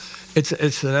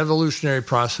it's an evolutionary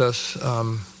process,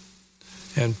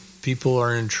 and people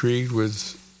are intrigued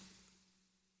with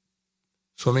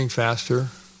swimming faster,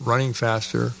 running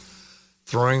faster,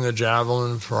 throwing the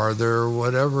javelin farther,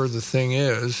 whatever the thing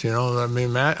is.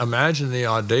 Imagine the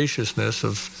audaciousness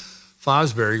of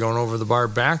Fosbury going over the bar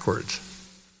backwards.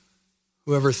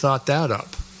 Whoever thought that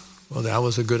up? Well, that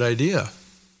was a good idea.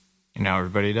 And now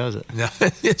everybody does it.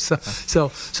 so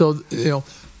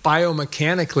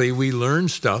biomechanically, we learn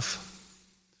stuff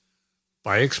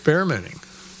by experimenting.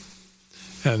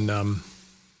 And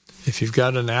if you've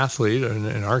got an athlete,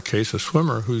 in our case, a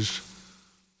swimmer, who's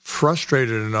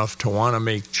frustrated enough to want to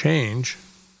make change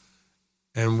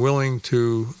and willing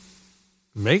to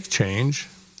make change,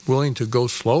 willing to go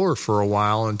slower for a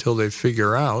while until they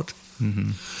figure out,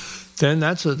 then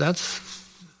that's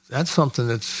something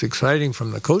that's exciting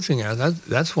from the coaching end.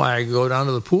 That's why I go down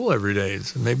to the pool every day.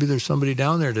 Maybe there's somebody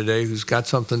down there today who's got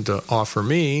something to offer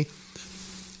me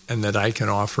and that I can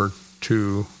offer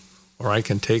to, or I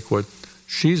can take what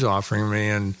she's offering me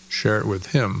and share it with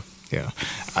him. Yeah.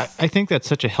 I think that's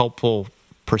such a helpful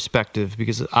perspective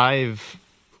because I've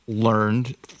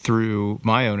learned through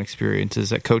my own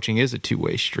experiences that coaching is a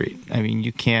two-way street. I mean,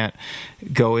 you can't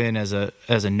go in as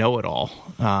a know-it-all.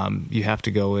 You have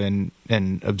to go in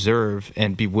and observe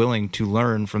and be willing to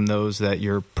learn from those that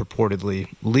you're purportedly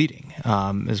leading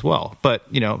as well. But,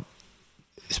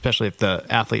 especially if the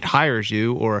athlete hires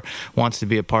you or wants to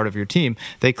be a part of your team,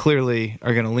 they clearly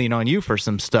are going to lean on you for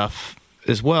some stuff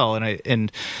as well.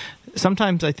 And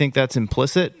sometimes I think that's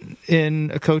implicit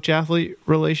in a coach-athlete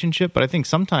relationship, but I think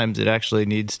sometimes it actually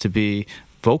needs to be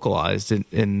vocalized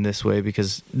in this way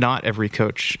because not every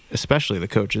coach, especially the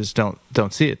coaches, don't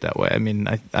see it that way. I mean,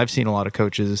 I've seen a lot of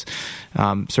coaches,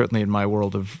 certainly in my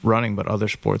world of running, but other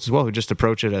sports as well, who just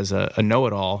approach it as a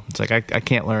know-it-all. It's like, I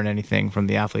can't learn anything from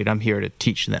the athlete. I'm here to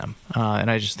teach them.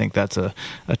 And I just think that's a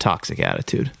toxic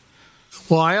attitude.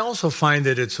 Well, I also find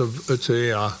that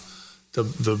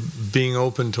the being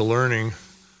open to learning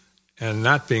and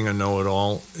not being a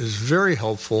know-it-all is very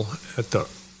helpful at the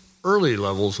early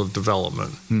levels of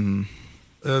development.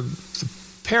 The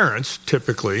parents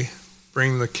typically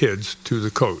bring the kids to the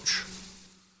coach.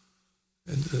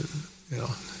 And,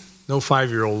 no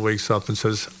 5-year-old wakes up and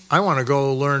says, I want to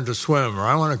go learn to swim, or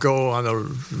I want to go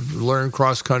learn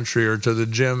cross country or to the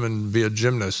gym and be a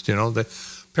gymnast. The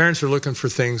parents are looking for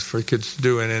things for kids to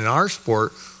do. And in our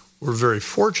sport, we're very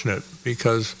fortunate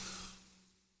because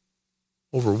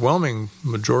overwhelming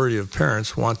majority of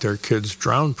parents want their kids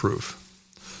drown-proof.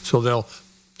 So they'll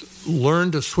learn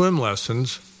to swim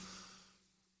lessons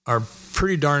are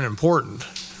pretty darn important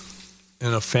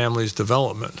in a family's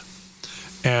development.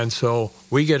 And so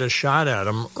we get a shot at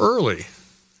them early.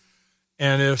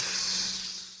 And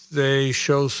if they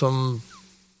show some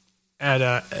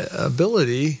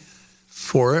ability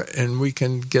for it and we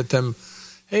can get them,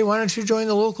 hey, why don't you join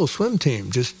the local swim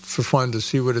team just for fun to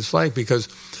see what it's like? Because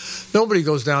nobody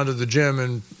goes down to the gym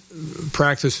and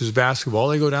practices basketball.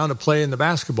 They go down to play in the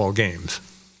basketball games,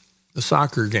 the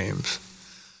soccer games.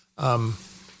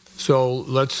 So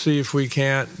let's see if we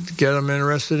can't get them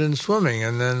interested in swimming,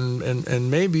 and then and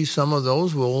maybe some of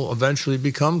those will eventually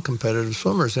become competitive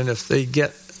swimmers. And if they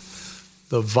get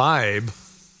the vibe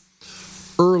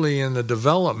early in the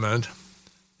development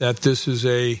that this is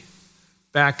a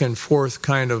back and forth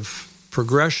kind of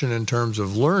progression in terms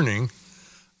of learning,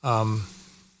 then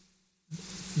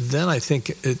I think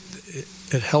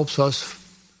it helps us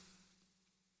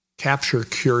capture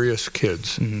curious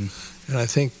kids. And I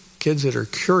think kids that are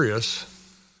curious,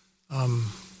 then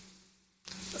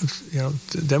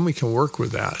we can work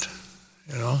with that.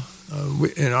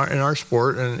 In our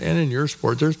sport and in your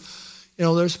sport,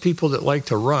 there's people that like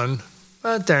to run,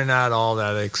 but they're not all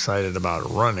that excited about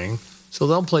running, so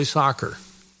they'll play soccer.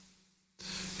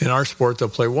 In our sport, they'll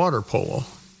play water polo.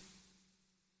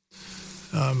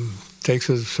 Takes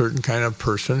a certain kind of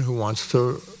person who wants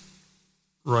to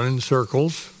run in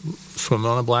circles, swim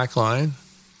on a black line.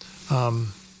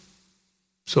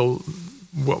 So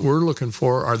what we're looking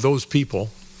for are those people,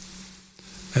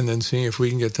 and then seeing if we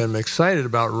can get them excited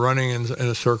about running in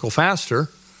a circle faster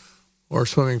or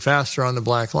swimming faster on the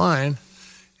black line.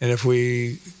 And if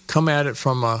we come at it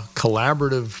from a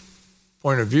collaborative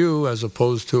point of view as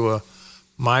opposed to a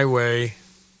my way,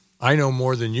 I know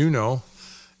more than you know,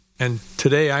 and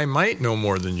today I might know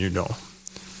more than you know,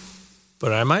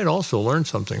 but I might also learn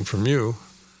something from you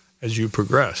as you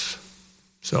progress.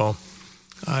 So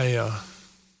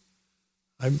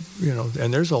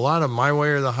and there's a lot of my way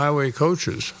or the highway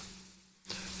coaches.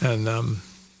 And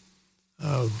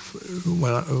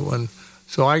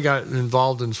so I got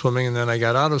involved in swimming, and then I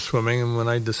got out of swimming, and when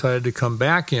I decided to come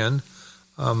back in,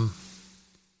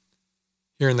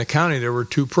 here in the county, there were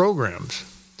 2 programs.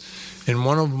 And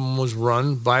one of them was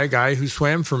run by a guy who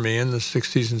swam for me in the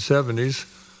 60s and 70s,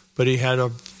 but he had a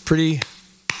pretty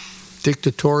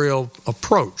dictatorial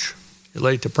approach. You're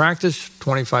late to practice,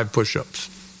 25 push-ups,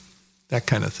 that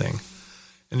kind of thing.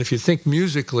 And if you think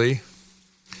musically,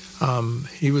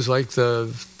 he was like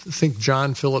think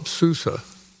John Philip Sousa.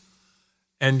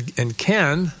 And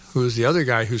Ken, who is the other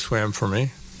guy who swam for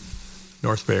me,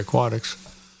 North Bay Aquatics,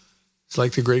 it's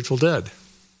like the Grateful Dead.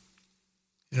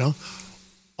 You know,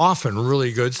 often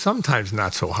really good, sometimes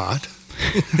not so hot.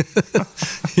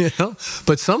 You know,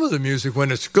 but some of the music,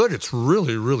 when it's good, it's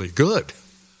really, really good.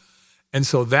 And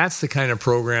so that's the kind of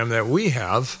program that we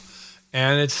have,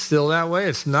 and it's still that way.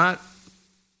 It's not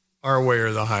our way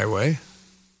or the highway.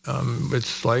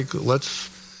 It's like let's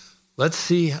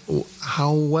see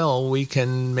how well we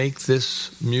can make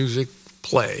this music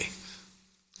play.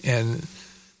 And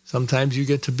sometimes you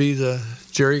get to be the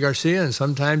Jerry Garcia, and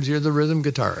sometimes you're the rhythm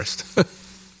guitarist.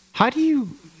 How do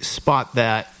you spot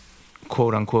that,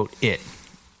 quote unquote, it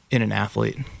in an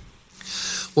athlete?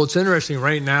 Well, it's interesting.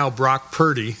 Right now, Brock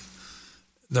Purdy,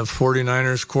 the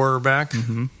 49ers quarterback,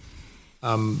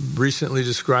 recently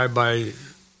described by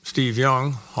Steve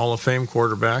Young, Hall of Fame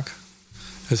quarterback,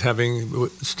 as having,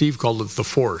 Steve called it the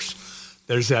force.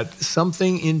 There's that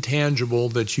something intangible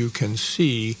that you can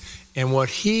see. And what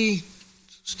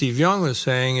Steve Young was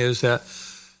saying is that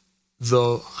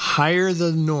the higher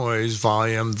the noise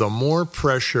volume, the more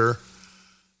pressure,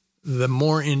 the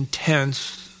more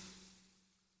intense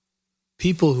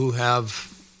people who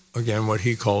have, again, what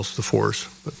he calls the force,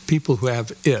 but people who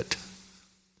have it,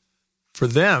 for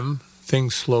them,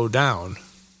 things slow down.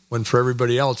 When for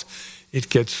everybody else, it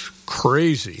gets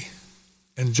crazy.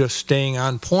 And just staying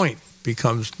on point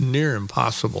becomes near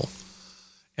impossible.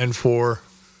 And for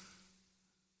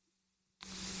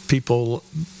people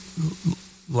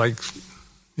like,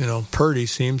 you know, Purdy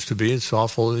seems to be, it's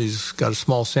awful, he's got a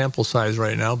small sample size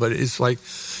right now, but it's like,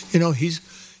 you know, he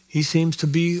seems to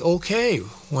be okay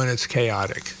when it's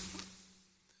chaotic.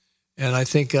 And I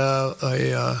think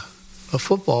a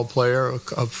football player,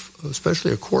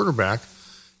 especially a quarterback,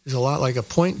 is a lot like a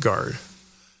point guard.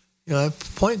 You know, that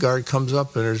point guard comes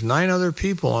up and there's 9 other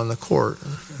people on the court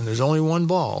and there's only one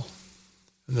ball.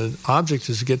 And the object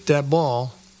is to get that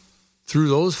ball through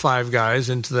those 5 guys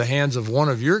into the hands of one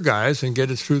of your guys and get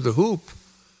it through the hoop.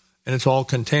 And it's all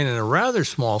contained in a rather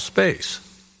small space.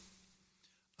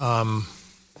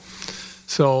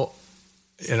 So,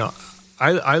 you know,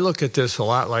 I look at this a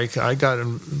lot like I got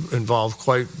involved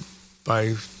quite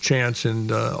by chance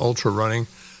in ultra running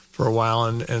for a while,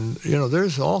 and you know,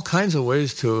 there's all kinds of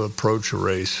ways to approach a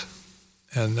race,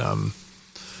 and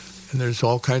there's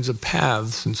all kinds of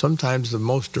paths, and sometimes the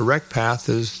most direct path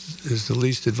is the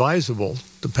least advisable,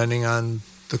 depending on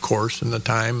the course and the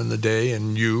time and the day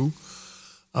and you.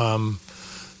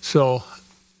 So,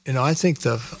 you know, I think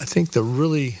the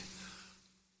really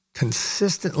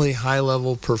consistently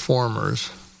high-level performers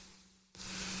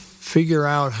figure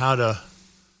out how to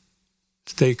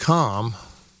stay calm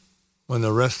when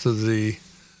the rest of the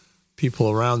people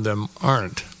around them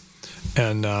aren't.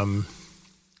 And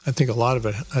I think a lot of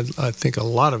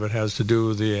it has to do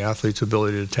with the athlete's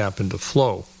ability to tap into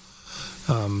flow.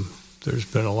 There's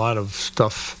been a lot of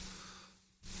stuff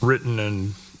written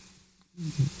and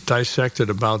dissected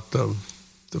about the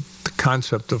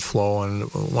concept of flow, and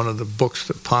one of the books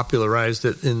that popularized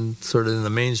it in the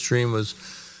mainstream was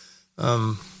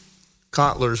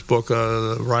Kotler's book,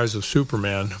 The Rise of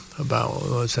Superman, about,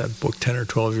 what's that book, 10 or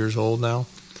 12 years old now?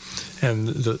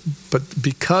 But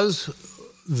because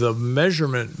the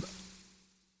measurement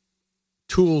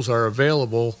tools are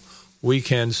available, we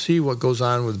can see what goes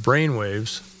on with brain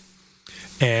waves,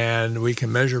 and we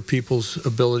can measure people's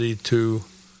ability to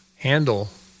handle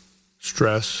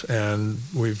stress, and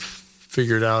we've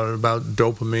figured out about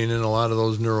dopamine and a lot of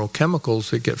those neurochemicals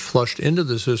that get flushed into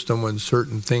the system when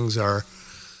certain things are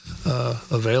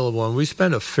available. And we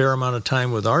spend a fair amount of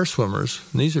time with our swimmers,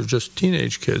 and these are just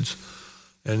teenage kids,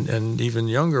 and even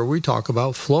younger. We talk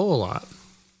about flow a lot,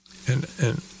 and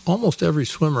almost every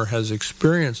swimmer has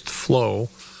experienced flow,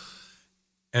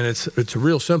 and it's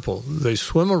real simple. They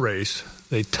swim a race,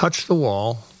 they touch the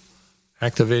wall,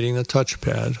 activating the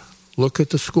touchpad, look at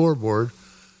the scoreboard,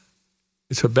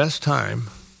 it's the best time,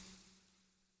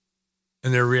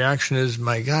 and their reaction is,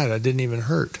 my God, I didn't even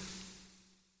hurt.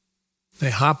 They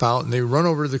hop out and they run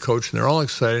over to the coach and they're all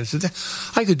excited and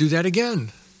say, I could do that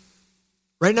again,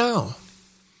 right now.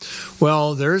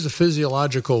 Well, there is a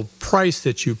physiological price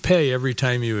that you pay every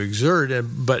time you exert,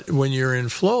 but when you're in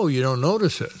flow, you don't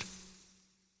notice it.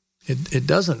 It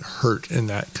doesn't hurt in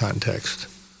that context.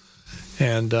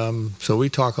 And so we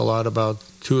talk a lot about,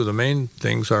 2 of the main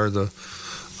things are the,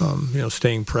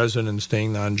 staying present and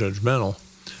staying non-judgmental.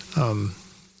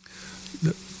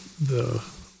 The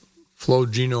Flow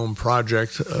Genome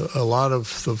Project, a lot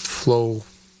of the flow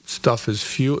stuff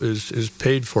is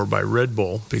paid for by Red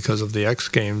Bull because of the X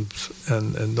Games,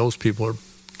 and those people are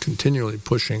continually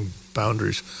pushing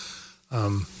boundaries.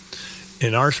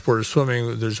 in our sport of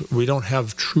swimming, we don't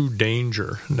have true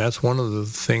danger, and that's one of the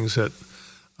things that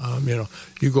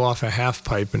you go off a half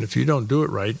pipe, and if you don't do it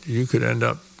right, you could end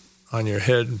up on your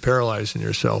head and paralyzing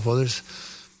yourself. Well, there's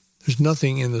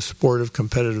nothing in the sport of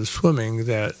competitive swimming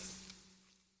that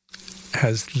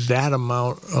has that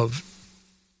amount of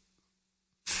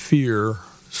fear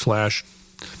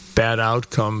 / bad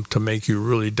outcome to make you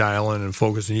really dial in and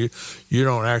focus, and you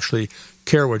don't actually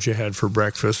care what you had for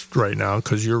breakfast right now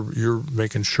because you're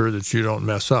making sure that you don't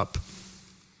mess up.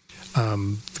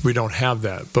 We don't have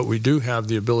that, but we do have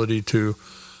the ability to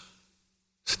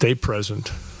stay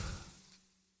present,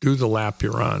 do the lap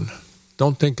you're on,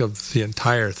 don't think of the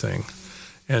entire thing,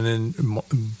 and then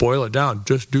boil it down.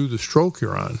 Just do the stroke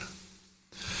you're on,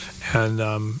 and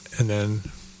then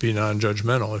be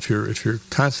non-judgmental. If you're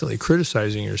constantly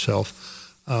criticizing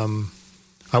yourself,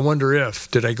 I wonder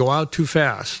did I go out too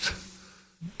fast?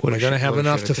 Am I going to have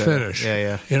enough to finish?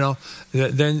 Yeah.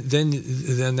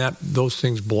 Then that those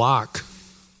things block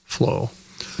flow.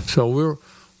 So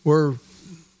we're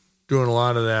doing a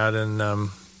lot of that, and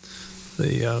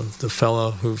the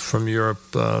fellow who from Europe,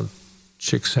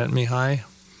 Csikszentmihalyi.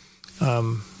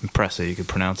 Impressive. You could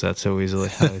pronounce that so easily.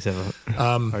 I always have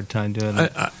a hard time doing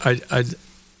that.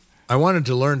 I wanted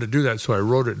to learn to do that, so I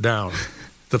wrote it down,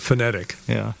 the phonetic.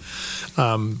 Yeah.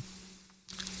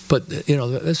 But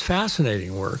that's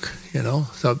fascinating work.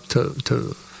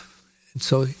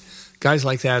 So guys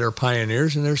like that are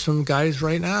pioneers, and there's some guys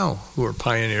right now who are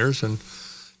pioneers, and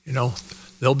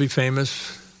they'll be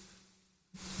famous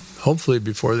hopefully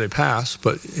before they pass.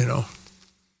 But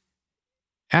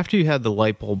after you had the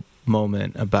light bulb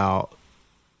moment about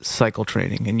cycle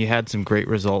training, and you had some great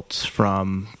results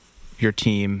from your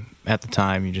team at the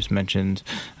time, you just mentioned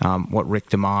what Rick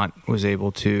DeMont was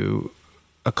able to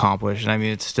accomplish. And I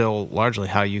mean, it's still largely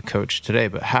how you coach today,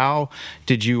 but how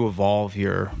did you evolve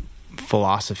your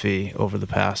philosophy over the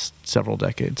past several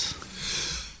decades?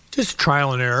 Just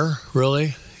trial and error,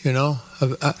 really,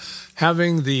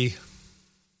 having the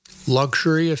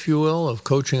luxury, if you will, of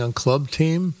coaching a club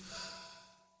team.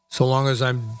 So long as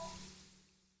I'm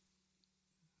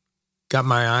got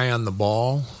my eye on the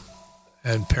ball,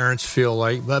 and parents feel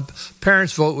like,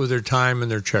 parents vote with their time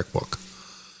and their checkbook,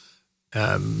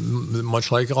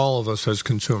 much like all of us as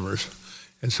consumers.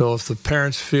 And so if the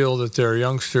parents feel that their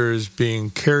youngster is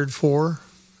being cared for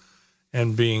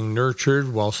and being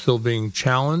nurtured while still being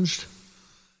challenged,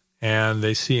 and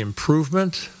they see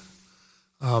improvement,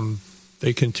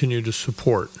 they continue to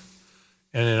support.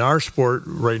 And in our sport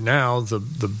right now,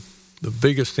 the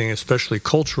biggest thing, especially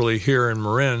culturally here in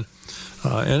Marin,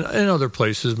 and in other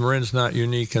places, Marin's not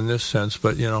unique in this sense,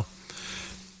 but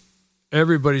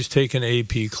everybody's taking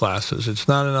AP classes. It's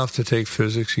not enough to take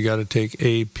physics; you got to take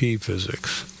AP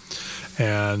physics.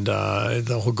 And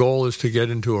the whole goal is to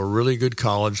get into a really good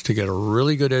college, to get a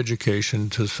really good education,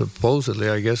 to supposedly,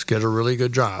 I guess, get a really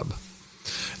good job.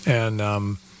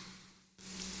 And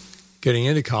getting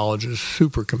into college is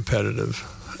super competitive.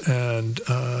 And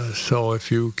so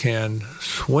if you can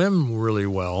swim really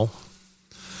well,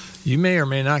 you may or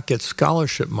may not get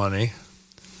scholarship money,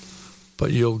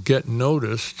 but you'll get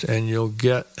noticed and you'll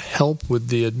get help with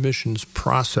the admissions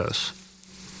process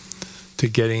to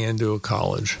getting into a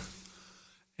college.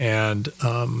 And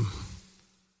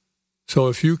so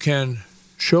if you can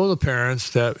show the parents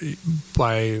that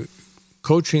by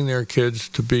coaching their kids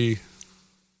to be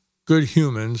good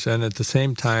humans and at the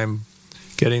same time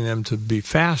getting them to be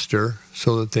faster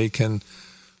so that they can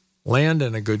land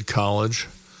in a good college,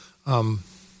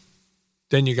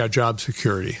 then you got job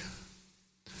security.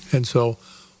 And so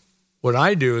what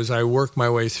I do is I work my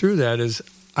way through that is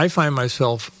I find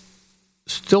myself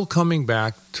still coming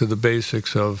back to the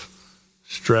basics of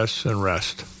stress and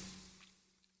rest.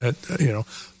 Now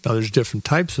there's different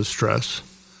types of stress.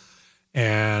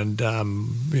 And,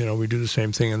 we do the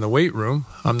same thing in the weight room.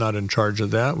 I'm not in charge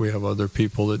of that. We have other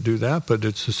people that do that, but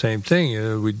it's the same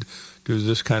thing. We do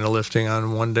this kind of lifting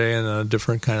on one day and a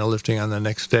different kind of lifting on the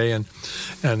next day. And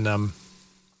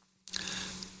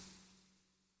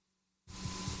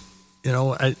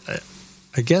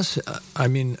I guess, I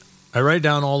write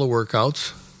down all the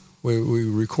workouts. We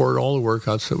record all the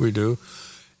workouts that we do.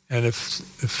 And if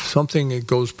something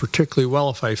goes particularly well,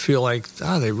 if I feel like,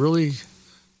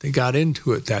 they got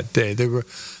into it that day. They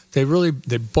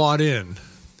bought in.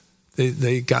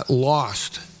 They got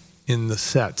lost in the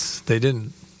sets. They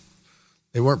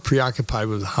weren't preoccupied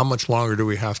with how much longer do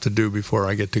we have to do before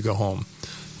I get to go home.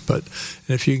 But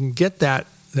if you can get that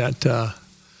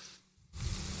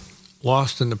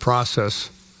lost in the process,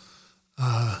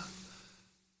 and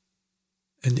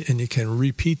you can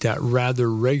repeat that rather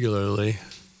regularly,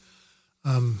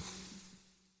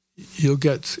 you'll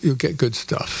get good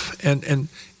stuff. And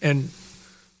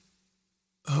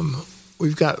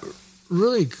we've got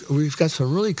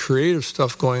some really creative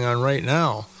stuff going on right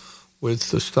now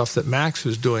with the stuff that Max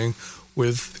is doing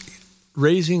with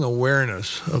raising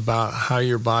awareness about how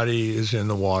your body is in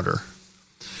the water.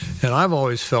 And I've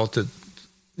always felt that,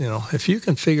 if you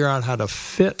can figure out how to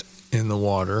fit in the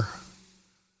water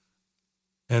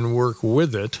and work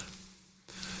with it,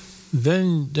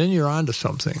 then you're onto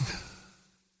something.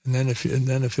 And then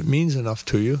if it means enough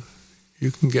to you,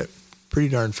 you can get pretty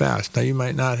darn fast. Now, you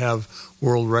might not have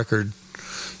world record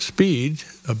speed,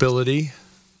 ability,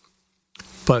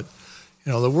 but,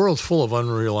 the world's full of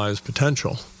unrealized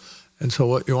potential. And so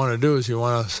what you want to do is you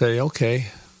want to say, okay,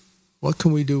 what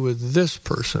can we do with this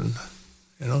person?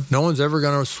 No one's ever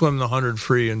going to swim the 100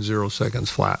 free in 0 seconds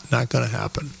flat. Not going to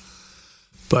happen.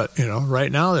 But,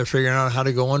 right now they're figuring out how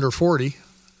to go under 40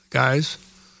 guys.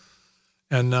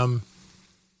 And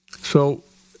so,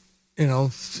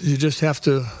 you just have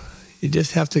to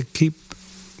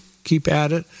keep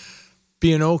at it,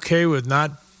 being okay with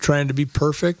not trying to be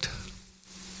perfect.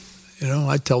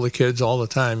 I tell the kids all the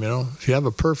time, if you have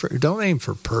don't aim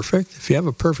for perfect. If you have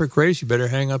a perfect race, you better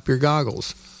hang up your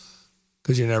goggles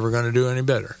because you're never going to do any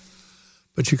better.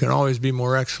 But you can always be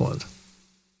more excellent.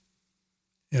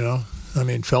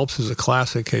 Phelps is a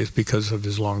classic case because of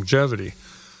his longevity.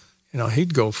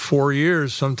 He'd go 4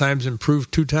 years, sometimes improve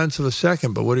 0.2 of a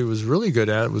second, but what he was really good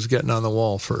at was getting on the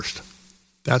wall first.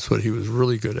 That's what he was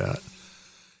really good at.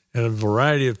 And a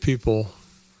variety of people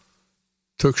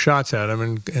took shots at him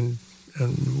and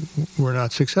were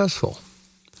not successful.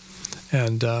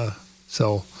 And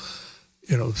so,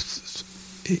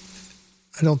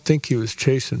 I don't think he was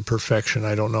chasing perfection.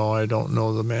 I don't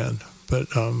know the man.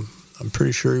 But I'm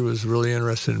pretty sure he was really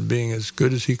interested in being as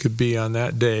good as he could be on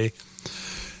that day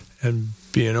and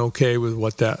being okay with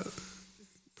what that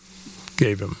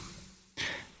gave him.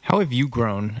 How have you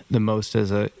grown the most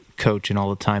as a coach in all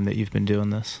the time that you've been doing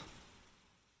this?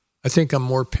 I think I'm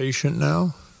more patient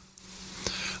now.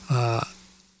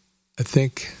 I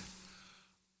think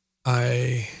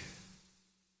I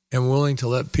am willing to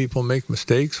let people make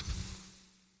mistakes.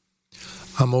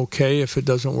 I'm okay if it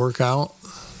doesn't work out.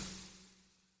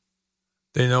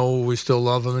 They know we still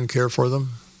love them and care for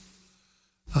them.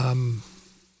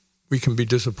 We can be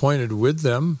disappointed with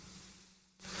them,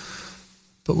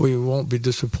 but we won't be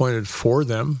disappointed for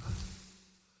them.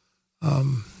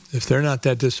 If they're not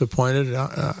that disappointed,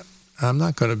 I'm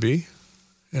not going to be.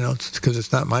 It's because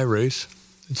it's not my race.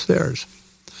 It's theirs.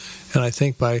 And I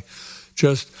think by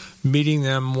just meeting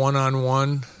them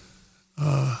one-on-one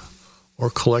or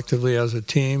collectively as a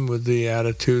team with the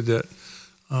attitude that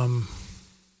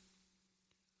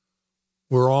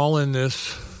we're all in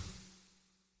this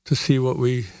to see what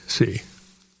we see.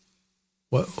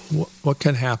 What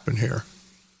can happen here?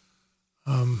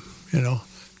 At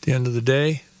the end of the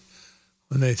day,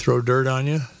 when they throw dirt on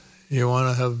you, you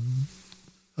want to have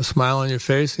a smile on your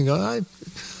face and go, I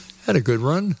had a good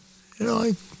run.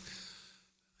 I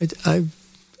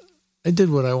did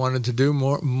what I wanted to do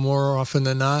more often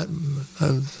than not.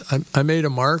 I made a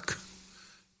mark.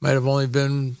 Might have only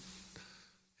been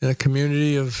in a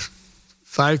community of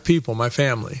 5 people, my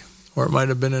family. Or it might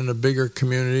have been in a bigger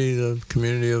community, the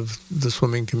community of the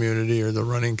swimming community or the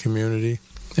running community,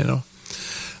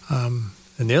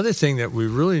 And the other thing that we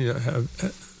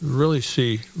really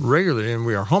see regularly, and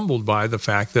we are humbled by the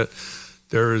fact that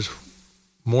there is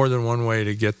more than one way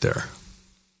to get there.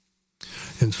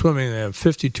 In swimming, they have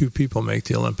 52 people make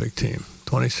the Olympic team,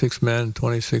 26 men,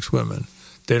 26 women.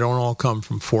 They don't all come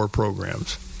from 4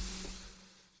 programs.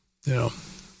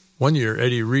 One year,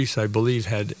 Eddie Reese, I believe,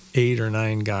 had 8 or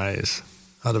 9 guys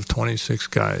out of 26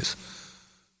 guys.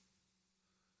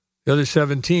 The other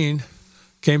 17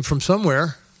 came from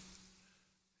somewhere,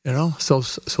 So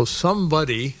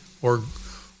somebody or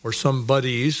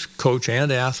somebody's coach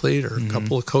and athlete, or a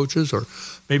couple of coaches, or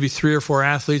maybe 3 or 4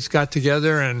 athletes got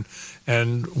together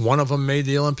and one of them made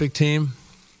the Olympic team.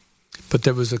 But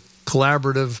there was a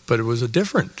collaborative, but it was a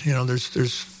different.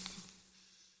 There's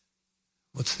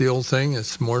what's the old thing?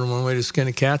 It's more than one way to skin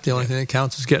a cat. The only thing that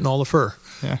counts is getting all the fur.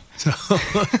 Yeah. So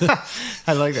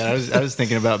I like that. I was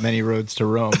thinking about many roads to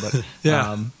Rome, but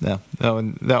that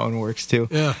one works too.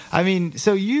 Yeah.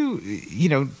 So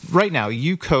you right now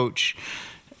you coach,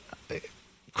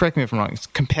 correct me if I'm wrong, it's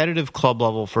competitive club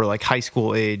level for like high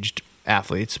school aged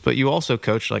athletes, but you also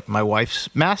coach like my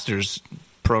wife's master's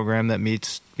program that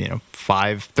meets,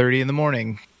 5:30 in the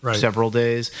morning, right, several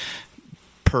days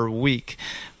per week.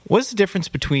 What's the difference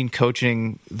between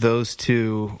coaching those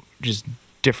two just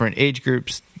different age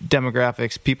groups,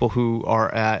 demographics, people who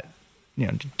are at,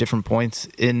 different points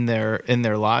in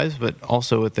their lives, but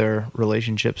also with their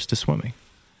relationships to swimming.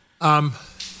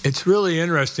 It's really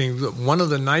interesting. One of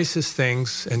the nicest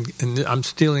things, and I'm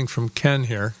stealing from Ken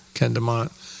here, Ken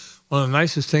DeMont. One of the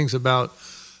nicest things about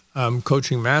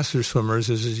coaching master swimmers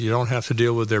is you don't have to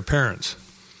deal with their parents.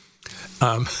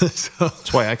 So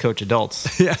that's why I coach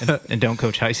adults and don't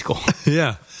coach high school.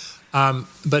 Yeah.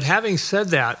 But having said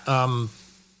that,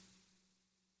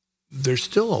 there's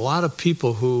still a lot of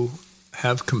people who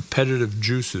have competitive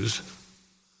juices,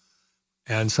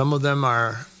 and some of them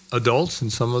are adults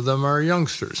and some of them are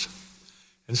youngsters.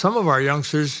 And some of our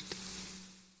youngsters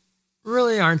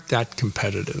really aren't that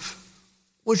competitive,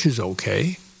 which is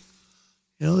okay.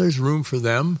 There's room for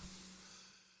them.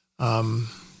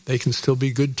 They can still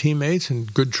be good teammates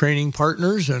and good training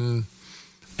partners and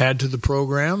add to the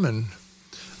program. And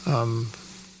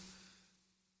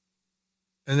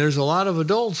there's a lot of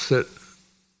adults that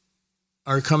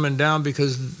are coming down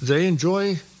because they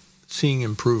enjoy seeing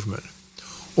improvement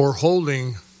or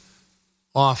holding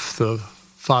off the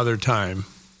father time.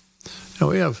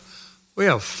 We have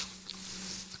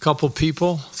a couple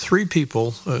people, three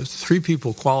people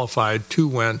qualified. 2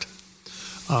 went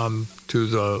to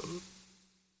the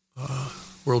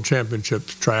World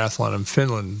Championships triathlon in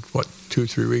Finland,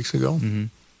 2-3 weeks ago. Mm-hmm.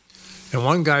 And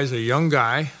one guy's a young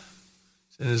guy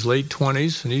in his late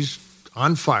 20s, and he's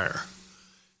on fire.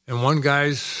 And one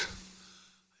guy's,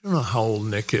 I don't know how old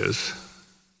Nick is.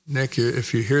 Nick,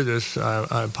 if you hear this,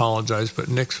 I apologize, but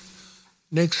Nick's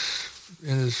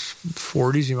in his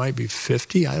 40s. He might be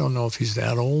 50. I don't know if he's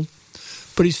that old.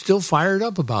 But he's still fired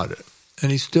up about it.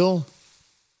 And he's still,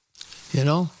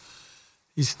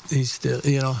 he's still,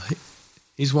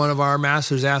 he's one of our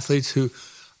masters athletes who,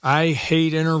 I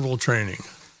hate interval training.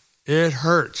 It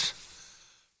hurts.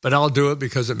 But I'll do it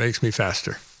because it makes me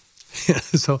faster.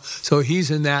 So he's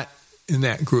in that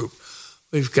group.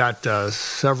 We've got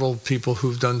several people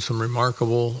who've done some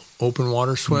remarkable open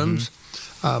water swims.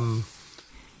 Mm-hmm.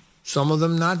 Some of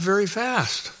them not very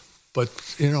fast, but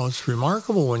it's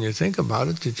remarkable when you think about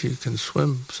it that you can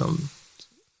swim. Some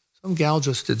gal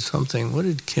just did something. What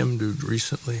did Kim do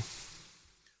recently?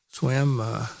 Swam.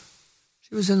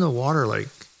 She was in the water like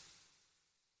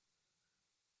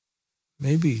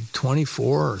maybe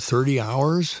 24 or 30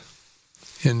 hours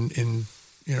in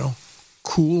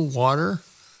cool water.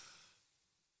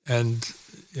 And,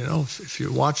 if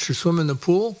you watch her swim in the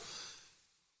pool,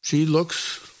 she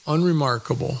looks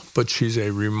unremarkable, but she's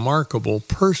a remarkable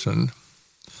person,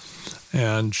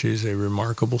 and she's a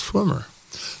remarkable swimmer.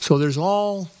 So there's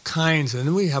all kinds,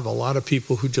 and we have a lot of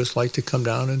people who just like to come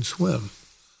down and swim.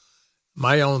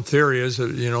 My own theory is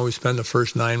that, we spend the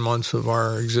first 9 months of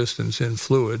our existence in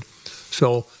fluid,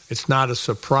 so it's not a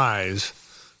surprise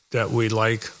that we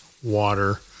like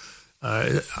water.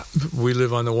 We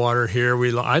live on the water here.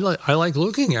 I like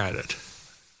looking at it.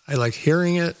 I like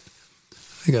hearing it.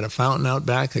 I got a fountain out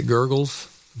back that gurgles.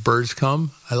 Birds come.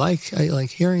 I like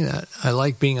hearing that. I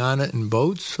like being on it in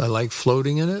boats. I like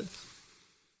floating in it.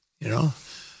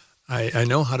 I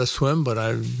know how to swim, but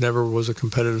I never was a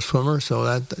competitive swimmer, so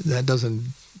that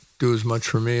doesn't do as much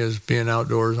for me as being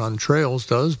outdoors on trails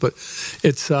does. But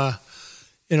it's I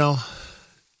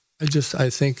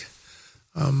think.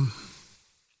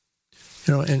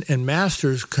 And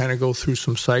masters kind of go through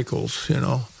some cycles,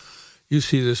 You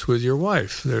see this with your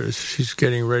wife. She's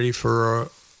getting ready for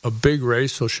a big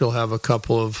race, so she'll have a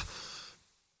couple of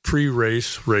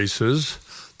pre-race races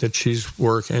that she'll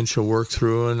work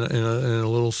through in a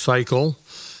little cycle,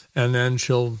 and then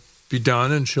she'll be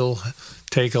done, and she'll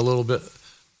take a little bit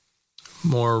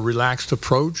more relaxed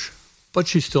approach, but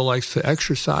she still likes to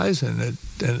exercise, and it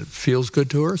feels good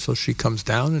to her, so she comes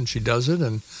down and she does it,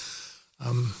 and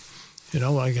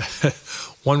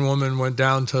one woman went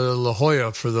down to La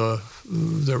Jolla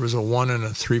there was a 1 and a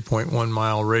 3.1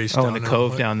 mile race. Oh, in the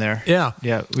cove down there. Yeah.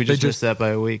 Yeah. We just missed that by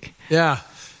a week. Yeah.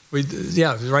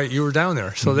 Right. You were down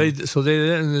there. So mm-hmm. they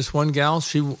did, and this one gal,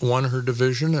 she won her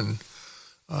division, and,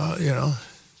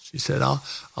 she said,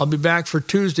 I'll be back for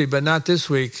Tuesday, but not this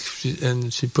week.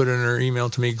 And she put in her email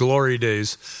to me, glory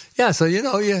days. Yeah. So, you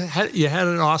had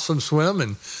an awesome swim,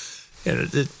 and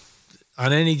it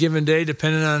on any given day,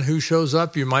 depending on who shows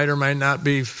up, you might or might not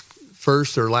be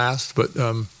first or last. But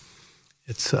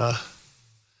it's I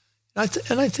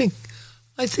think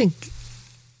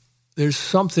there's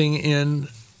something in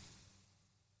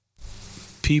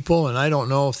people, and I don't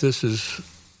know if this is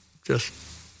just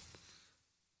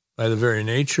by the very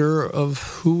nature of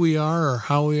who we are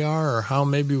or how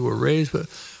maybe we're raised, but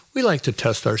we like to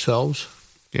test ourselves.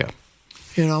 Yeah.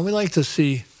 We like to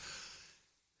see,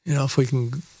 if we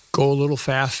can go a little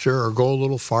faster or go a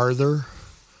little farther.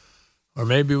 Or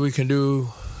maybe we can do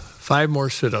 5 more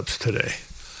sit-ups today,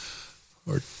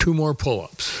 or 2 more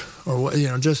pull-ups, or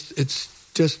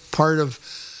it's just part of.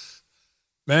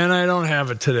 Man, I don't have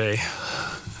it today.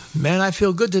 Man, I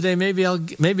feel good today. Maybe I'll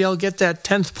get that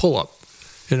 10th pull-up.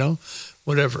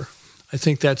 Whatever. I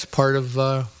think that's part of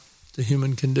the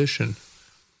human condition.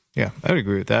 Yeah, I would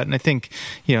agree with that. And I think,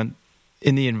 in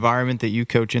the environment that you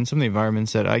coach in, some of the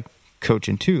environments that I coach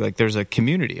in too, like there's a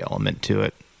community element to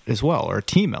it as well, or a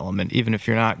team element, even if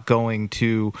you're not going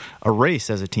to a race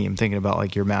as a team, thinking about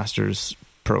like your master's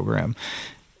program.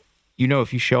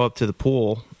 If you show up to the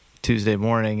pool Tuesday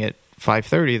morning at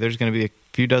 5:30, there's going to be a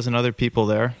few dozen other people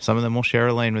there. Some of them will share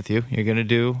a lane with you. You're going to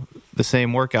do the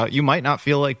same workout. You might not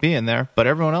feel like being there, but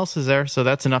everyone else is there, so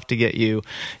that's enough to get you,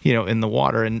 in the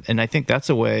water. And I think that's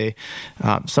a way,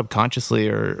 subconsciously,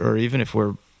 or even if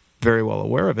we're very well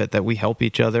aware of it, that we help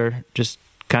each other just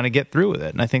kind of get through with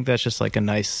it. And I think that's just like a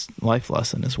nice life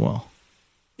lesson as well.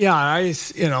 Yeah,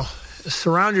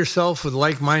 surround yourself with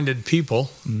like-minded people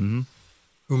who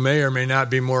may or may not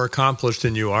be more accomplished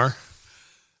than you are.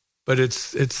 But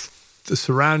it's the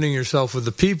surrounding yourself with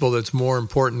the people that's more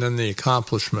important than the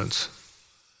accomplishments.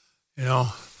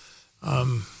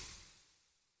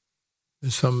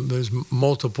 There's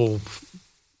multiple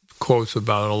quotes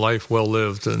about a life well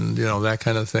lived, and that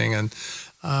kind of thing. And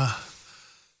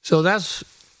so that's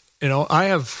I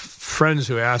have friends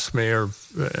who ask me,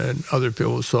 and other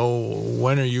people, so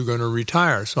when are you going to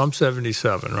retire? So I'm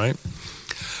 77, right?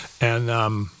 And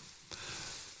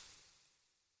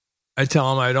I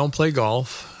tell them I don't play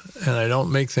golf and I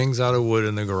don't make things out of wood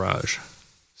in the garage.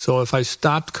 So if I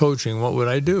stopped coaching, what would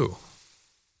I do?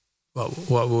 What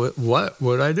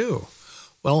would I do?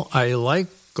 Well, I like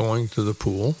going to the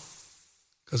pool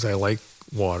because I like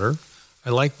water. I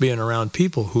like being around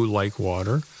people who like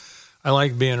water. I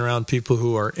like being around people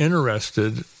who are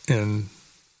interested in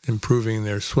improving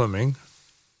their swimming.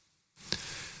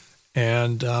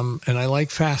 And I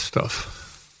like fast stuff.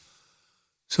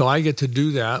 So I get to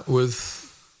do that with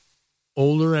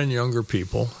older and younger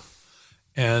people.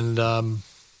 And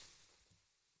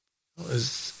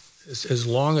as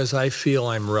long as I feel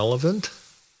I'm relevant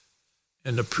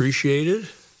and appreciated,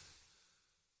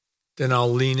 then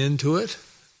I'll lean into it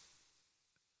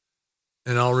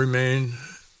and I'll remain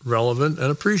relevant and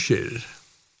appreciated.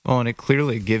 Well, and it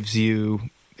clearly gives you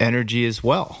energy as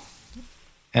well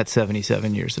at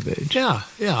 77 years of age. Yeah.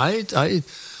 I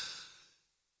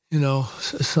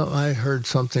heard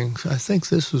something, I think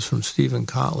this was from Stephen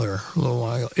Kotler a little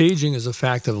while ago. Aging is a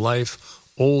fact of life.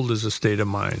 Old is a state of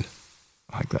mind.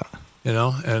 I like that.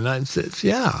 And it's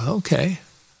okay.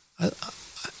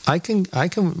 I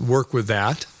can work with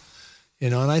that.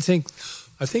 And I think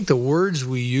the words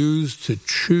we use to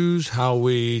choose how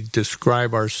we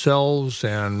describe ourselves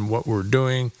and what we're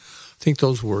doing, I think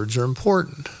those words are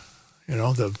important.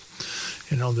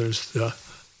 There's the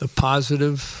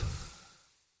positive,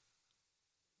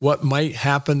 what might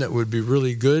happen that would be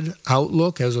really good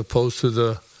outlook, as opposed to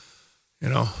the,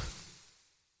 man,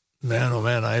 oh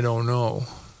man, I don't know.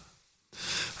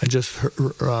 I just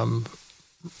heard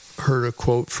a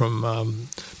quote from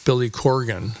Billy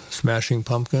Corgan, Smashing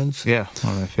Pumpkins. Yeah,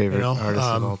 one of my favorite artists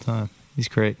of all time. He's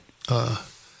great.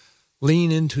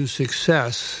 Lean into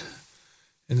success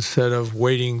instead of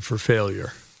waiting for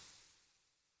failure.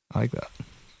 I like that.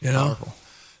 Powerful.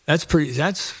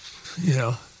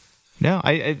 No,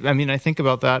 I mean, I think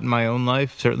about that in my own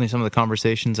life. Certainly some of the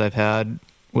conversations I've had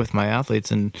with my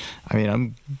athletes, and I mean,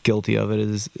 I'm guilty of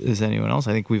it as anyone else.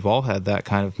 I think we've all had that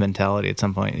kind of mentality at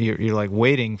some point. You're like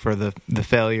waiting for the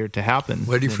failure to happen.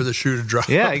 Waiting for the shoe to drop.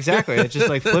 Yeah, exactly. It's just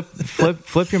like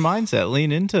flip your mindset,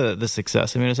 lean into the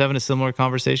success. I mean, I was having a similar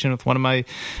conversation with one of my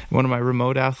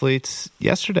remote athletes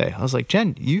yesterday. I was like,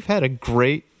 Jen, you've had a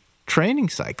great training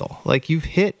cycle. Like, you've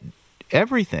hit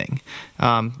everything.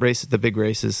 The big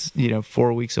race is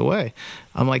 4 weeks away.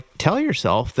 I'm like, tell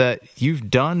yourself that you've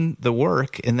done the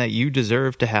work and that you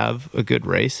deserve to have a good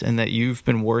race, and that you've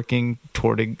been working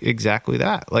toward exactly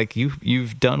that. Like,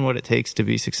 you've done what it takes to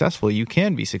be successful. You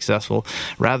can be successful,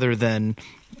 rather than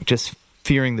just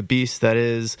fearing the beast that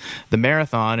is the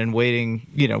marathon and waiting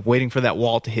for that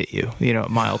wall to hit you,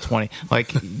 at mile 20.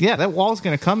 Like, yeah, that wall's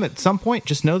going to come at some point.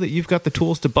 Just know that you've got the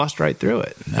tools to bust right through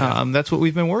it. Yeah. That's what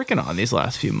we've been working on these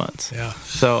last few months. Yeah.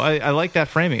 So I like that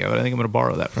framing of it. I think I'm going to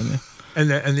borrow that from you. And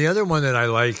the other one that I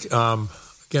like,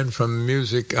 again, from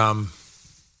music, drummer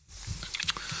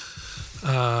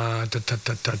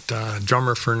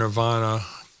for Nirvana.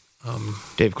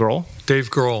 Dave Grohl?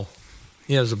 Dave Grohl.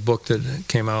 He has a book that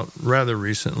came out rather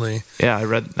recently. Yeah, I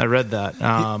read that.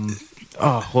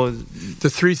 Oh, well,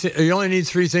 you only need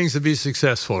three things to be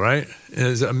successful, right?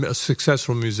 As a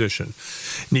successful musician,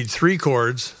 you need 3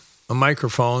 chords, a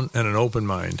microphone, and an open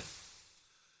mind.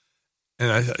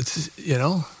 And it's,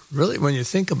 really, when you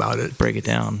think about it, break it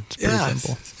down. It's pretty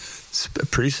simple. It's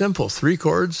pretty simple. 3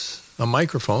 chords, a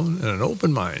microphone, and an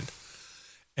open mind.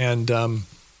 And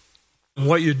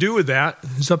what you do with that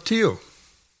is up to you.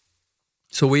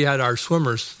 So we had our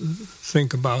swimmers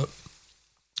think about,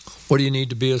 what do you need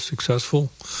to be a successful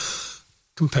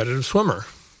competitive swimmer?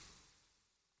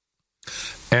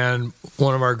 And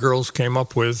one of our girls came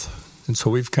up with, and so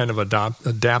we've kind of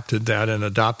adapted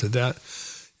that.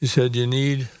 He said, you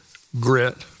need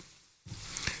grit,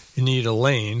 you need a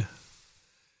lane,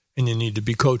 and you need to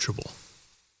be coachable.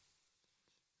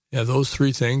 Yeah, those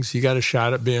 3 things, you got a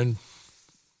shot at being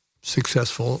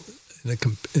successful in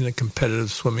a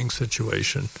competitive swimming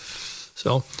situation.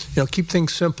 So, keep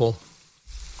things simple.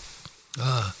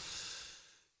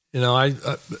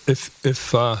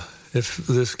 If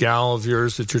this gal of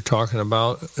yours that you're talking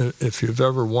about, if you've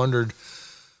ever wondered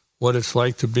what it's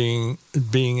like to being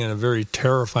in a very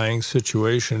terrifying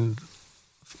situation,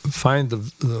 find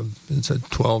it's a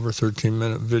 12 or 13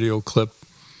 minute video clip,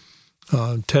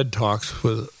 TED Talks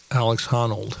with Alex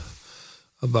Honnold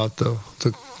about the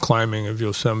climbing of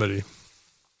Yosemite,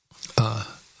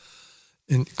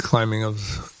 in climbing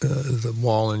of the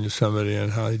wall in Yosemite,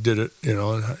 and how he did it,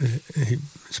 and he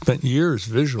spent years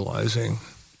visualizing,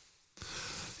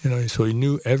 so he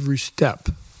knew every step,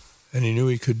 and he knew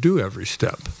he could do every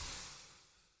step.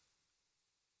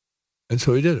 And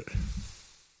so he did it.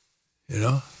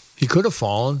 He could have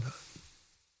fallen,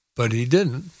 but he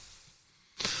didn't.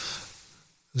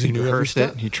 He rehearsed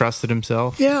it. He trusted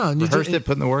himself. Yeah, and rehearsed it,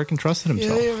 put in the work, and trusted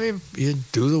himself. Yeah, you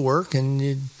do the work, and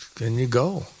you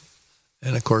go.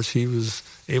 And of course, he was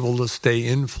able to stay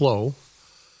in flow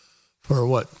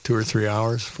for 2 or 3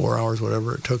 hours, 4 hours,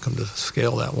 whatever it took him to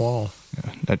scale that wall.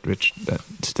 Yeah, that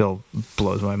still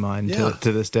blows my mind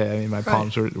to this day. I mean, my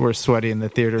palms were sweaty in the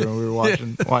theater when we were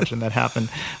watching that happen.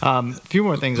 A few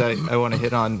more things I want to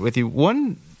hit on with you.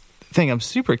 One thing I'm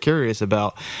super curious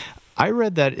about, I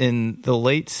read that in the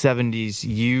late 70s,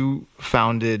 you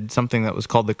founded something that was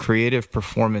called the Creative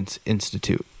Performance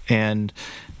Institute. And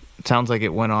it sounds like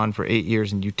it went on for 8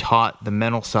 years, and you taught the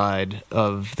mental side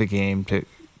of the game to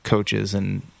coaches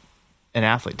and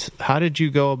athletes. How did you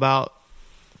go about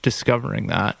discovering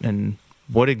that, and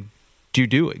what did you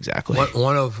do exactly?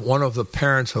 One of the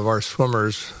parents of our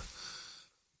swimmers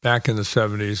back in the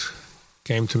 70s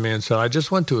came to me and said, I just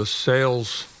went to a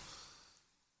sales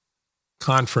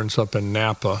conference up in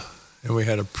Napa, and we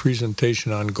had a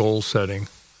presentation on goal setting,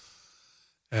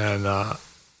 and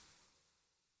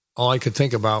all I could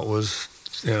think about was,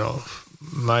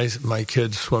 my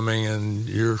kids swimming and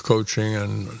your coaching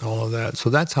and all of that. So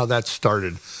that's how that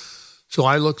started. So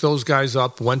I looked those guys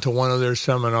up, went to one of their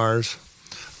seminars.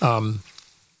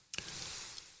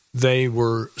 They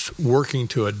were working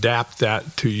to adapt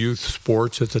that to youth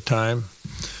sports at the time.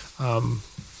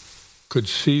 Could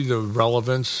see the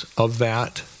relevance of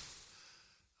that.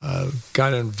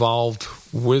 Got involved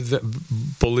with it,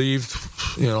 believed,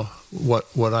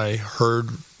 what I heard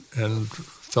and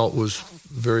felt was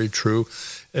very true.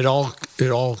 It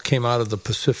all came out of the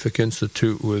Pacific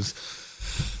Institute with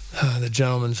the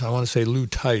gentleman, I want to say Lou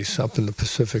Tice, up in the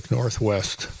Pacific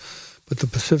Northwest. But the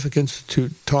Pacific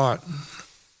Institute taught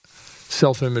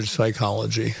self-image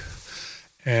psychology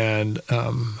and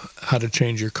how to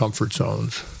change your comfort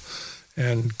zones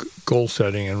and goal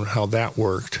setting and how that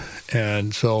worked.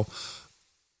 And so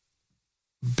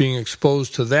being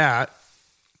exposed to that,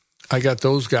 I got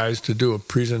those guys to do a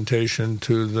presentation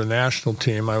to the national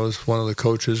team. I was one of the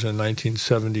coaches in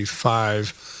 1975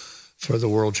 for the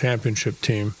World Championship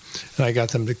team, and I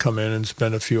got them to come in and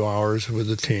spend a few hours with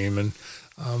the team. And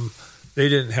they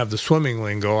didn't have the swimming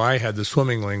lingo. I had the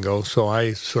swimming lingo, so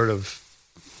I sort of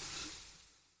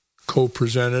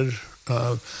co-presented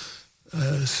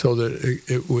so that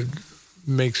it would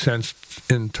make sense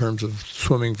in terms of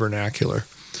swimming vernacular.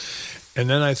 And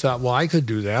then I thought, well, I could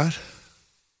do that.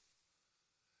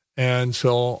 And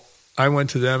so I went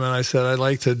to them and I said, I'd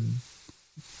like to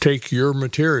take your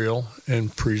material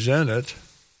and present it.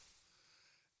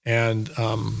 And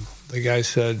the guy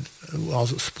said, well, I'll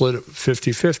split it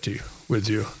 50-50 with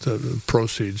you, the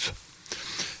proceeds.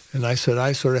 And I said,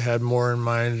 I sort of had more in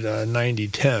mind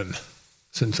 90-10,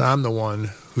 since I'm the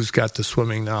one who's got the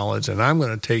swimming knowledge, and I'm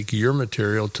going to take your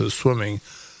material to swimming,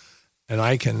 and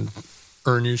I can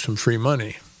earn you some free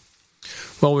money.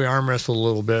 Well, we arm wrestled a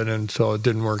little bit, and so it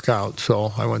didn't work out.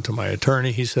 So I went to my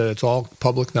attorney. He said, it's all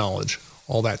public knowledge,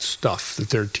 all that stuff that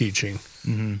they're teaching.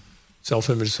 Mm-hmm.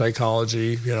 self-image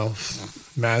psychology,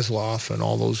 Maslow and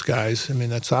all those guys. I mean,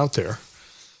 that's out there.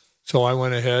 So I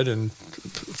went ahead and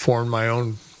formed my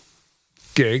own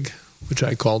gig, which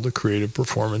I called the Creative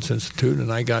Performance Institute,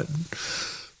 and I got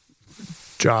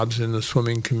jobs in the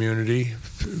swimming community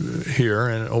here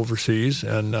and overseas,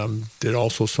 and did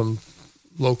also some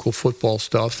local football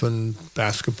stuff and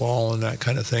basketball and that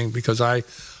kind of thing, because I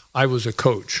was a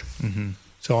coach. Mm-hmm.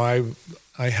 So I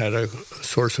had a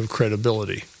source of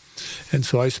credibility. And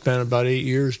so I spent about 8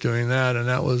 years doing that, and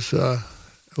that was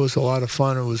it was a lot of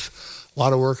fun. It was a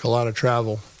lot of work, a lot of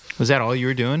travel. Was that all you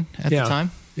were doing at the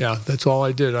time? Yeah, that's all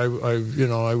I did. I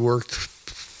worked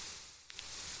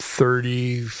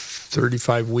 30,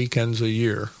 35 weekends a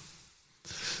year.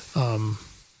 And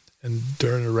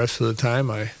during the rest of the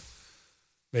time, I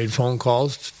made phone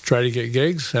calls to try to get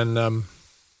gigs and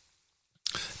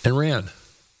ran.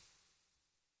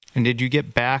 And did you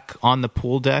get back on the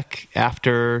pool deck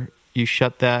after you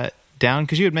shut that down?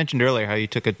 Because you had mentioned earlier how you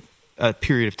took a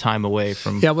period of time away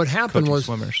from what happened was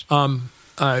swimmers.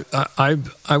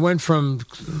 I went from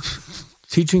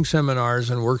teaching seminars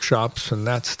and workshops and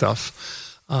that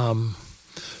stuff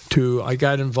to I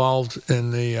got involved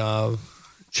in the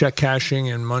check cashing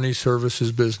and money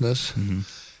services business. Mm-hmm.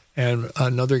 And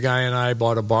another guy and I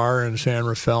bought a bar in San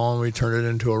Rafael, and we turned it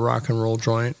into a rock and roll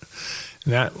joint.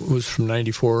 And that was from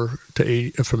 84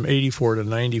 to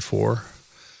 94.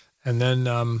 And then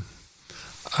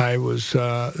I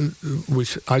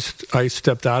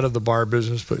stepped out of the bar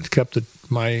business, but kept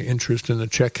my interest in the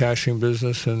check cashing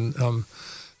business, and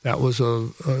that was a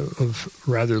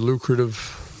rather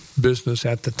lucrative business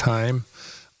at the time.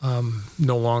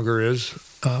 No longer is.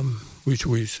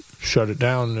 We shut it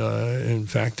down. In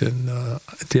fact, at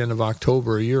the end of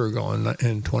October a year ago in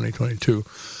 2022.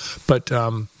 But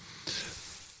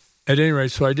at any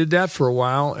rate, so I did that for a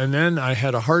while, and then I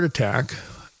had a heart attack,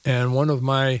 and one of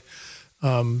my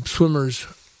swimmers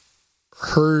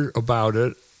heard about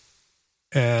it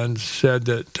and said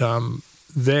that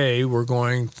they,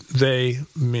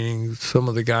 meaning some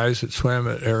of the guys that swam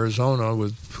at Arizona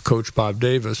with Coach Bob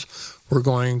Davis, were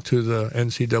going to the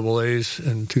NCAAs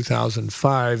in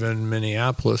 2005 in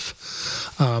Minneapolis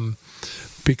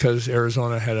because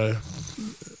Arizona had a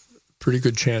pretty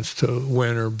good chance to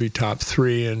win or be top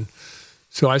 3. And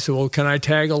so I said, well, can I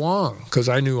tag along? Because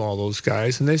I knew all those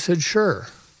guys. And they said, sure.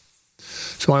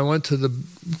 So I went to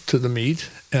the meet,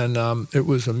 and it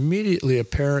was immediately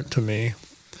apparent to me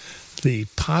the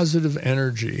positive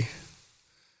energy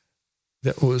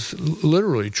that was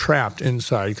literally trapped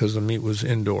inside because the meet was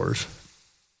indoors.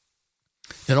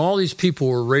 And all these people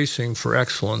were racing for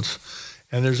excellence,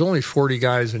 and there's only 40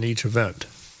 guys in each event.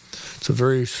 It's a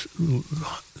very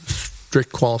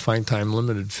strict qualifying time,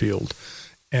 limited field.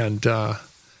 And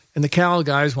the Cal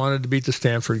guys wanted to beat the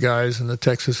Stanford guys, and the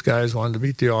Texas guys wanted to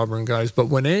beat the Auburn guys. But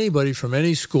when anybody from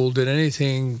any school did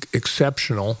anything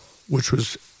exceptional, which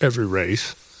was every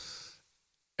race,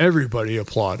 everybody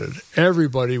applauded.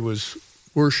 Everybody was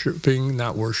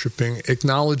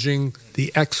acknowledging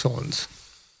the excellence.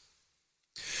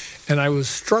 And I was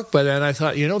struck by that, and I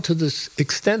thought, to this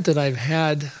extent that I've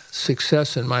had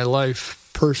success in my life,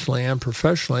 personally and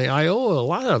professionally, I owe a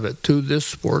lot of it to this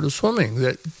sport of swimming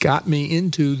that got me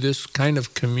into this kind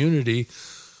of community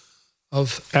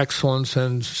of excellence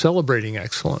and celebrating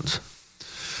excellence.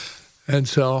 And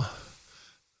so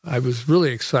I was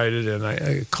really excited, and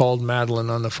I called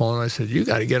Madeline on the phone, and I said, you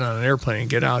got to get on an airplane and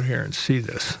get out here and see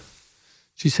this.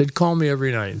 She said, call me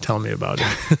every night and tell me about it,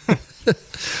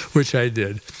 which I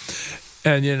did.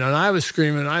 And, and I was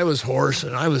screaming, I was hoarse,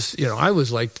 and I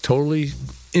was like totally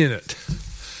in it.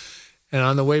 And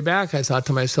on the way back, I thought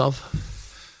to myself,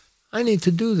 I need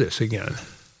to do this again.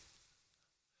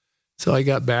 So I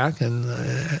got back and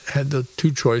I had the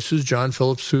two choices, John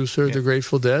Philip Sousa or the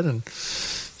Grateful Dead. And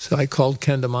so I called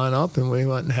Ken DeMond up, and we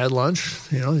went and had lunch.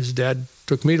 His dad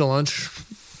took me to lunch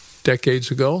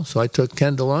decades ago. So I took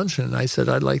Ken to lunch, and I said,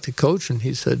 I'd like to coach. And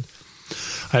he said,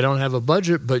 I don't have a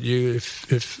budget, but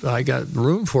if I got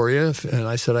room for you. And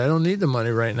I said, I don't need the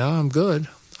money right now. I'm good.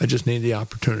 I just need the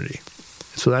opportunity.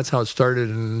 So that's how it started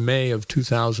in May of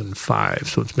 2005.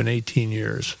 So it's been 18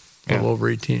 years, a little over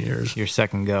 18 years. Your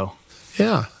second go.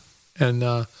 Yeah. And,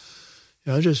 I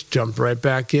just jumped right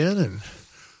back in and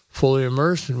fully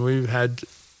immersed. And we've had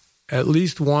at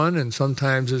least one and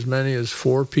sometimes as many as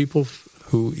 4 people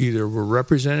who either were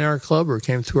representing our club or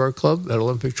came through our club at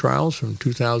Olympic trials from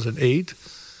 2008,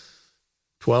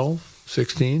 12,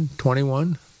 16,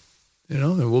 21.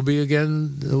 And we'll be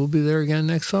there again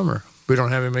next summer. We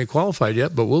don't have anybody qualified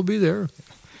yet, but we'll be there.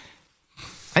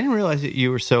 I didn't realize that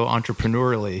you were so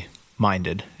entrepreneurially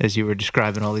minded as you were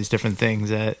describing all these different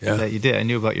things that you did. I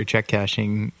knew about your check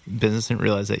cashing business, didn't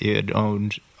realize that you had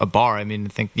owned a bar. I mean, I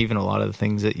think even a lot of the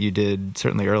things that you did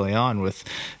certainly early on with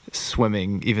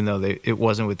swimming, even though it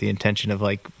wasn't with the intention of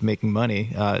like making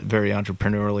money, very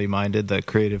entrepreneurially minded, the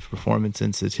Creative Performance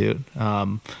Institute.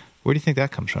 Where do you think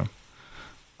that comes from?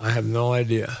 I have no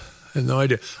idea.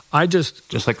 I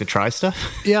just like to try stuff.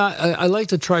 Yeah, I like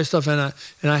to try stuff, and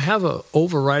I have a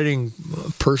overriding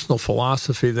personal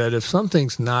philosophy that if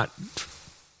something's not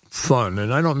fun,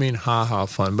 and I don't mean ha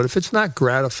fun, but if it's not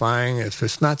gratifying, if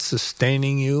it's not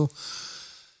sustaining you,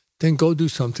 then go do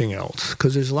something else.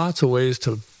 Because there's lots of ways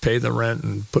to pay the rent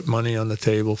and put money on the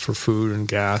table for food and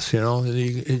gas.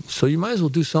 So you might as well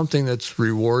do something that's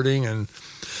rewarding and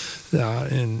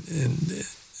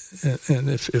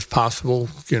if possible,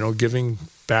 giving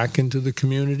back into the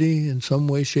community in some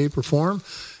way, shape, or form.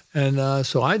 And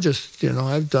so I just,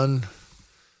 I've done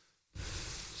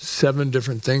 7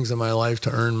 different things in my life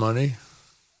to earn money.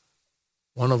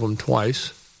 One of them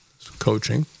twice,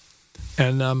 coaching.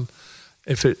 And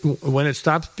when it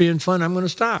stops being fun, I'm going to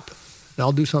stop. And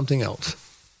I'll do something else.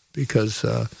 Because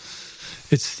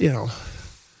it's,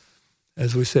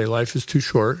 as we say, life is too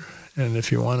short. And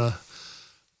if you want to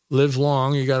live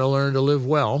long, you got to learn to live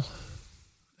well.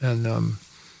 And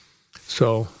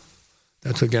so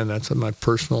that's my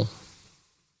personal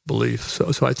belief.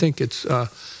 So I think it's, I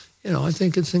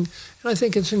think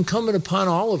it's incumbent upon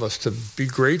all of us to be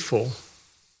grateful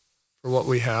for what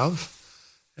we have.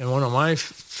 And one of my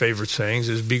favorite sayings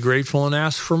is be grateful and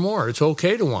ask for more. It's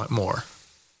okay to want more.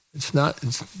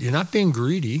 You're not being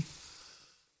greedy.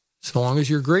 So long as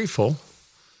you're grateful,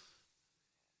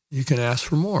 you can ask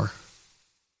for more.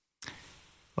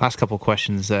 Last couple of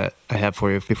questions that I have for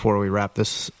you before we wrap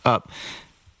this up.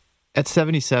 At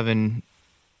 77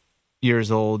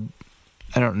 years old,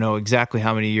 I don't know exactly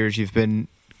how many years you've been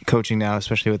coaching now,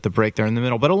 especially with the break there in the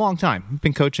middle, but a long time. You've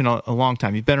been coaching a long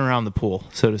time. You've been around the pool,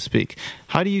 so to speak.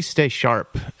 How do you stay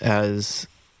sharp as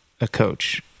a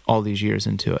coach all these years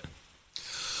into it?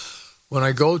 When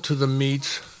I go to the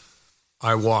meets,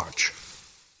 I watch.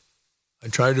 I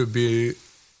try to be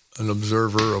an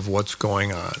observer of what's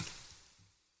going on.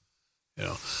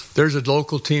 There's a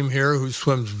local team here who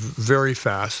swims very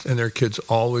fast, and their kids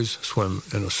always swim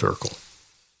in a circle.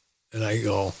 And I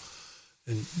go,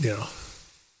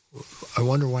 I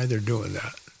wonder why they're doing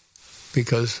that.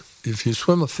 Because if you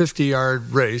swim a 50-yard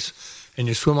race and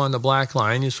you swim on the black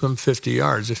line, you swim 50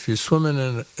 yards. If you're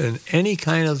swimming in any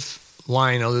kind of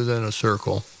line other than a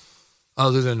circle,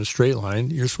 other than a straight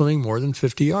line, you're swimming more than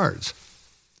 50 yards.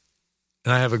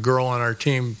 And I have a girl on our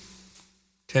team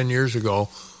 10 years ago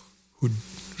who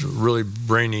was really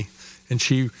brainy, and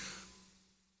she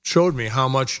showed me how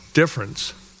much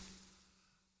difference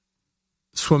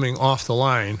swimming off the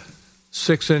line,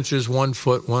 6 inches, 1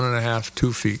 foot, 1.5,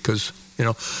 2 feet,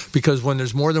 because when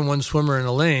there's more than one swimmer in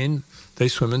a lane, they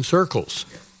swim in circles.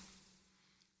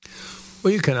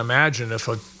 Well, you can imagine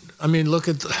look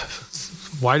at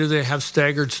why do they have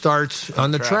staggered starts on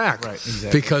the track? Right,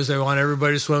 exactly. Because they want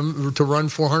everybody to run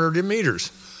 400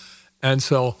 meters. And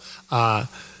so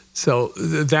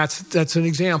that's an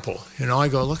example. I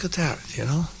go, look at that.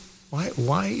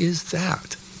 Why is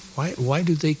that? Why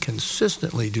do they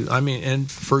consistently do? And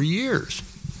for years.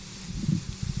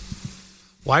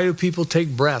 Why do people take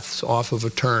breaths off of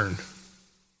a turn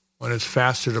when it's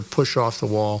faster to push off the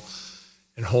wall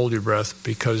and hold your breath?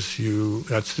 Because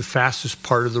that's the fastest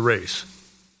part of the race,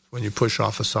 when you push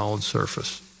off a solid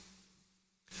surface.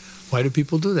 Why do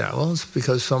people do that? Well, it's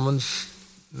because someone's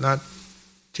not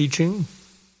teaching,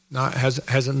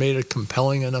 hasn't made a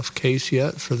compelling enough case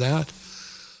yet for that.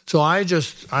 So I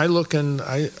look and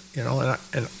I'm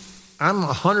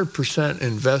 100%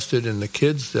 invested in the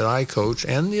kids that I coach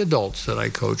and the adults that I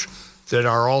coach that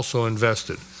are also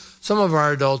invested. Some of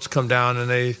our adults come down and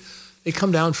they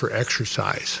come down for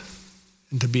exercise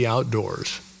and to be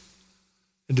outdoors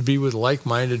and to be with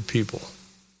like-minded people.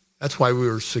 That's why we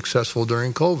were successful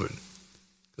during COVID,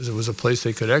 because it was a place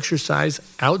they could exercise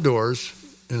outdoors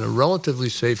in a relatively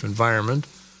safe environment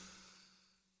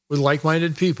with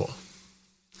like-minded people.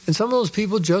 And some of those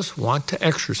people just want to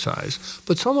exercise,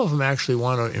 but some of them actually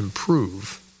want to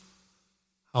improve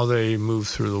how they move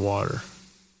through the water.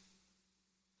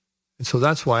 And so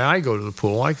that's why I go to the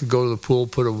pool. I could go to the pool,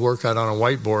 put a workout on a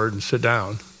whiteboard, and sit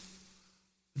down.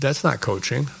 That's not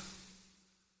coaching.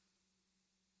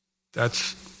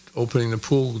 That's opening the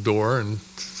pool door and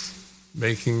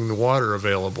making the water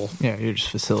available. Yeah, you're just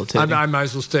facilitating. I might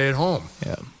as well stay at home.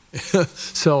 Yeah.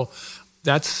 So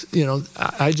that's,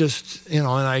 I just, and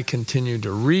I continue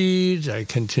to read. I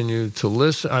continue to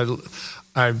listen.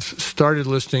 I've started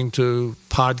listening to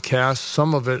podcasts.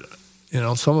 Some of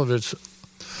it's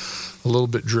a little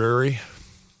bit dreary.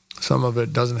 Some of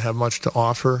it doesn't have much to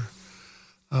offer.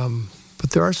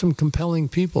 But there are some compelling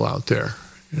people out there,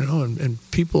 and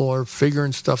people are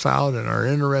figuring stuff out and are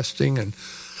interesting. And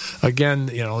again,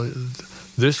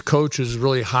 this coach is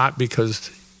really hot because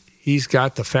he's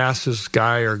got the fastest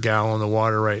guy or gal in the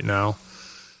water right now.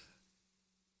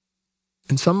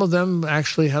 And some of them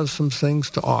actually have some things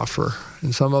to offer.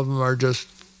 And some of them are just,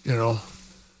 that's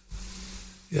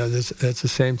the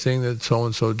same thing that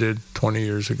so-and-so did 20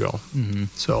 years ago. Mm-hmm.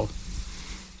 So,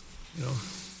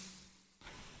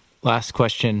 Last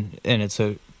question, and it's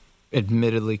a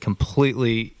admittedly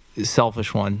completely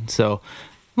selfish one. So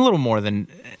a little more than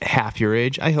half your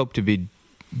age. I hope to be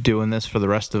doing this for the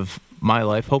rest of my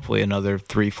life, hopefully another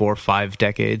 3, 4, 5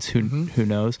 decades. Who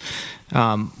knows?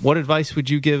 What advice would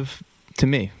you give to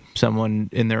me, someone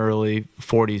in their early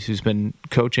 40s who's been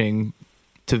coaching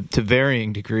to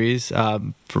varying degrees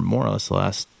for more or less the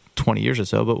last 20 years or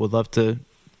so, but would love to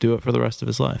do it for the rest of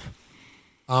his life?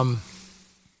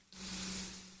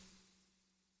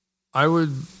 I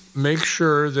would make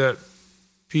sure that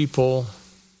people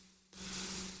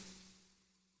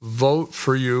vote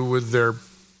for you with their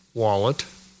wallet.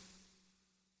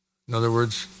 In other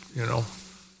words,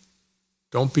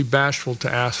 don't be bashful to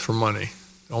ask for money.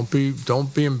 Don't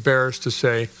be embarrassed to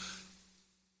say,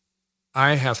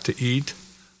 I have to eat.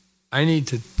 I need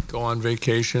to go on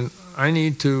vacation. I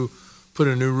need to put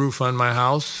a new roof on my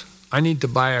house. I need to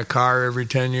buy a car every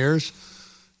 10 years.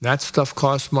 That stuff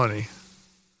costs money.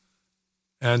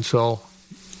 And so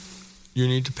you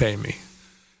need to pay me.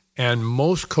 And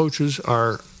most coaches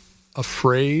are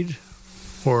afraid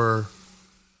or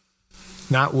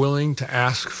not willing to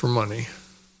ask for money.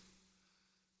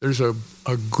 There's a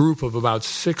group of about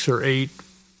 6 or 8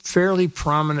 fairly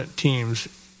prominent teams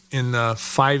in the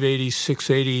 580,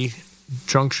 680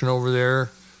 junction over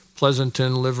there,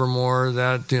 Pleasanton, Livermore,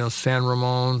 San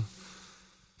Ramon.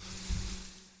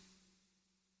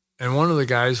 And one of the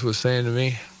guys was saying to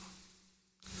me,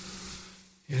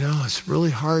 it's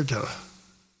really hard to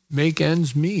make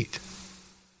ends meet.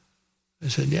 I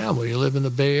said, yeah, well, you live in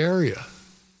the Bay Area.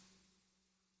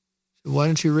 So why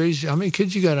don't you how many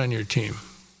kids you got on your team?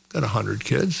 Got 100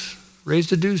 kids. Raise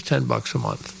the dues $10 a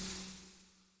month.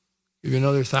 Give you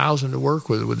another 1,000 to work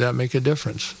with. Would that make a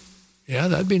difference? Yeah,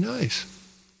 that'd be nice.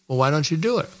 Well, why don't you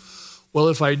do it? Well,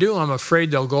 if I do, I'm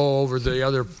afraid they'll go over the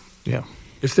other. Yeah.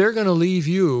 If they're going to leave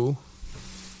you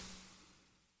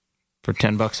for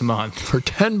 $10 a month. For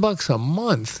 $10 a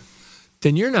month,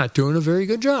 then you're not doing a very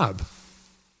good job.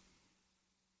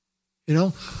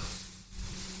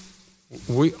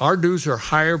 Our dues are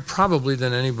higher probably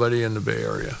than anybody in the Bay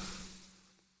Area.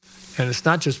 And it's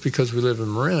not just because we live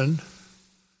in Marin,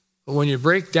 but when you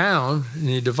break down and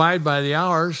you divide by the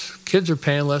hours, kids are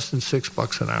paying less than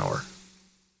 $6 an hour.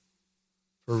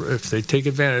 If they take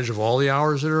advantage of all the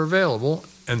hours that are available,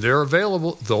 and they're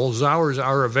available, those hours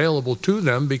are available to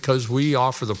them because we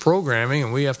offer the programming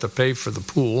and we have to pay for the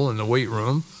pool and the weight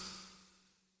room.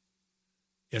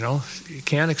 You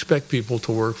can't expect people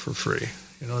to work for free.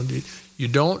 You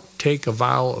don't take a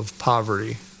vow of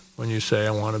poverty when you say,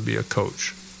 I want to be a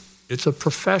coach. It's a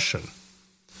profession.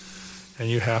 And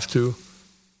you have to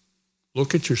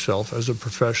look at yourself as a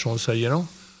professional and say,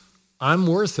 I'm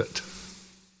worth it.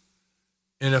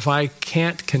 And if I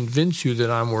can't convince you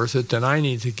that I'm worth it, then I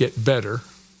need to get better.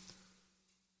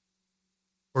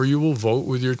 Or you will vote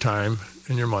with your time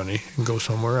and your money and go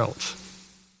somewhere else.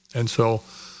 And so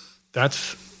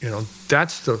there's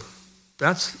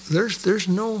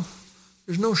no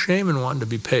shame in wanting to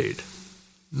be paid.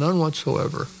 None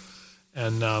whatsoever.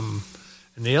 And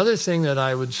the other thing that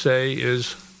I would say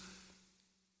is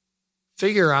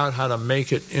figure out how to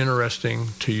make it interesting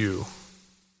to you.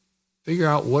 Figure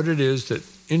out what it is that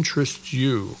interests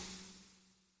you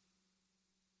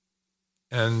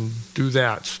and do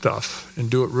that stuff and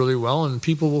do it really well, and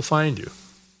people will find you.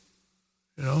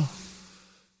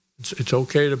 It's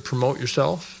okay to promote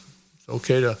yourself. It's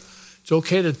okay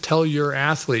to tell your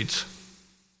athletes,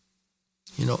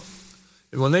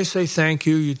 when they say thank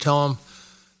you, you tell them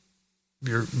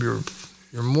you're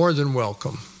more than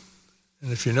welcome.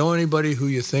 And if you know anybody who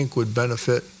you think would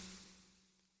benefit,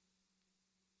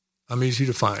 I'm easy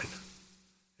to find.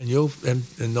 And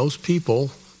those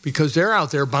people, because they're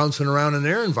out there bouncing around in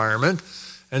their environment,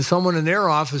 and someone in their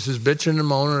office is bitching and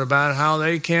moaning about how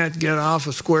they can't get off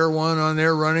of square one on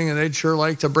their running, and they'd sure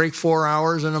like to break 4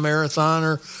 hours in a marathon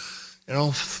or,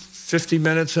 50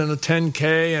 minutes in a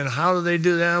 10K, and how do they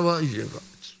do that? Well, you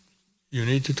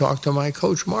need to talk to my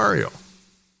coach, Mario.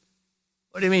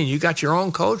 What do you mean? You got your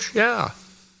own coach? Yeah.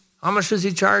 How much does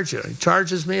he charge you? He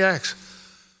charges me X.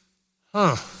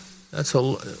 Huh, that's a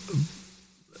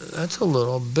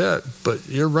little bit, but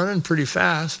you're running pretty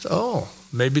fast. Oh,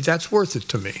 maybe that's worth it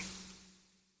to me.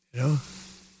 You know?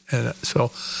 And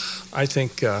so I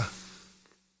think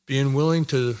being willing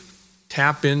to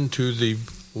tap into the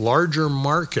larger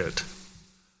market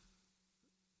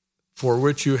for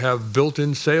which you have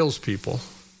built-in salespeople,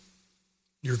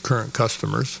 your current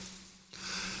customers,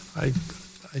 I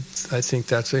think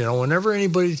that's, whenever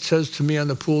anybody says to me on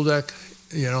the pool deck,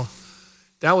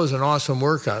 that was an awesome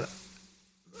workout,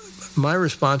 my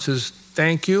response is,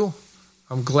 thank you.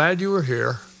 I'm glad you were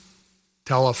here.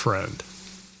 Tell a friend.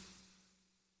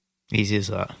 Easy as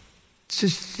that. It's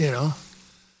just,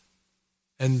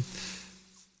 and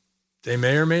they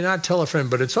may or may not tell a friend,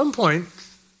 but at some point,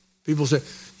 people say,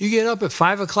 you get up at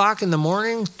 5 o'clock in the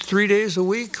morning, 3 days a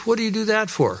week? What do you do that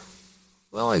for?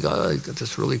 Well, I got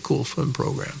this really cool swim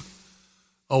program.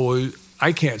 Oh, well,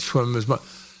 I can't swim as much.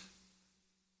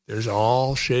 There's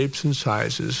all shapes and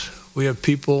sizes. We have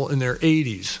people in their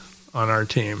 80s on our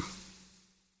team.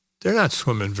 They're not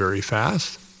swimming very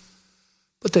fast,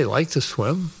 but they like to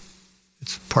swim.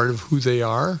 It's part of who they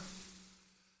are.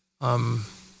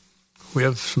 We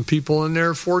have some people in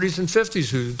their 40s and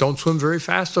 50s who don't swim very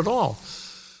fast at all,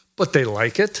 but they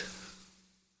like it.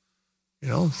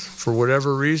 For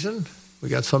whatever reason. We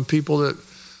got some people that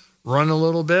run a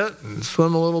little bit and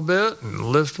swim a little bit and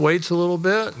lift weights a little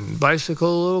bit and bicycle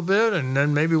a little bit, and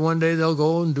then maybe one day they'll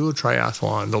go and do a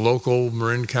triathlon, the local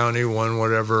Marin County one,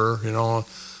 whatever, a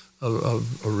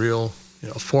real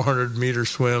 400-meter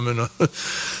swim and a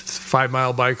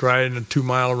 5-mile bike ride and a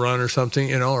 2-mile run or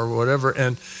something, or whatever.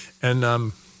 And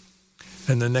the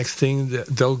next thing,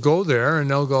 they'll go there and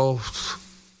they'll go,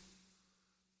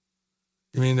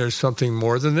 you mean there's something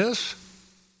more than this?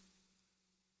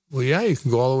 Well, yeah, you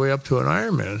can go all the way up to an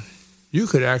Ironman. You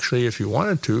could actually, if you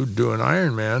wanted to, do an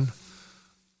Ironman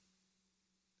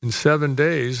in 7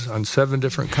 days on 7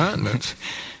 different continents.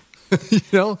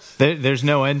 There's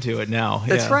no end to it now.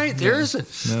 That's right. There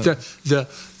isn't. No.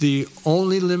 The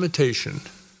only limitation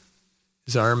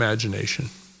is our imagination.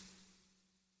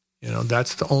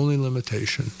 That's the only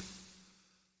limitation.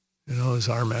 Is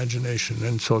our imagination.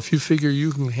 And so if you figure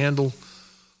you can handle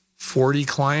 40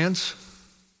 clients,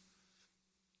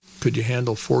 could you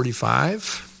handle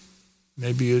 45?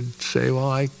 Maybe you'd say, well,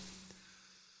 I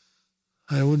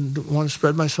wouldn't want to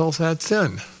spread myself that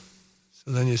thin. So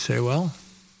then you say, well,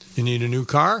 you need a new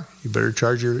car, you better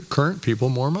charge your current people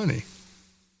more money.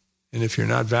 And if you're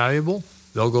not valuable,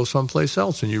 they'll go someplace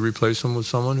else and you replace them with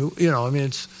someone who,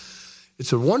 it's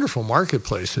a wonderful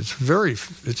marketplace. It's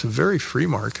a very free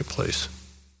marketplace.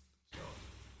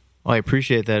 Well, I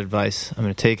appreciate that advice. I'm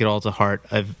going to take it all to heart.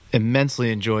 I've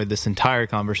immensely enjoyed this entire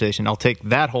conversation. I'll take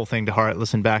that whole thing to heart,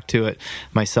 listen back to it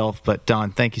myself. But Don,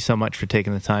 thank you so much for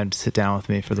taking the time to sit down with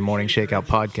me for the Morning Shakeout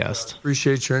podcast.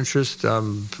 Appreciate your interest.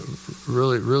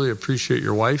 Really, really appreciate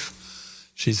your wife.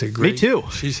 She's a great... Me too.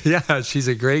 She's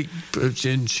a great...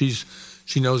 And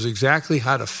she knows exactly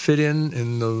how to fit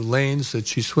in the lanes that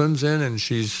she swims in, and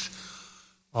she's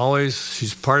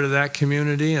part of that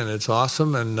community, and it's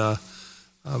awesome. And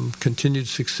continued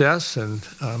success, and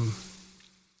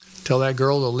tell that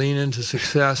girl to lean into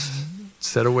success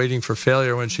instead of waiting for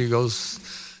failure. When she goes,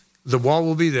 the wall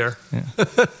will be there. Yeah.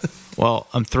 Well,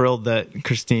 I'm thrilled that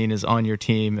Christine is on your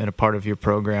team and a part of your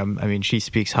program. I mean, she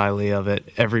speaks highly of it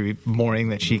every morning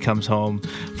that she comes home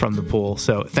from the pool.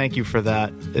 So thank you for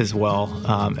that as well.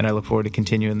 And I look forward to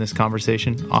continuing this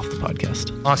conversation off the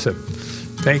podcast. Awesome.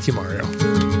 Thank you, Mario.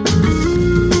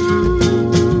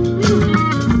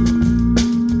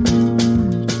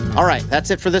 All right, that's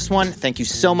it for this one. Thank you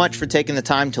so much for taking the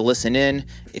time to listen in.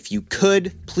 If you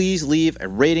could, please leave a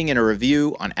rating and a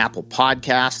review on Apple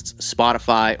Podcasts,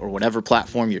 Spotify, or whatever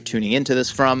platform you're tuning into this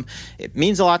from. It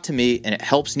means a lot to me, and it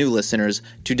helps new listeners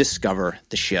to discover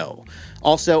the show.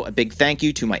 Also, a big thank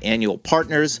you to my annual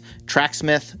partners,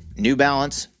 Tracksmith, New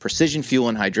Balance, Precision Fuel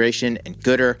and Hydration, and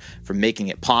Gooder for making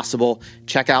it possible.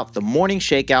 Check out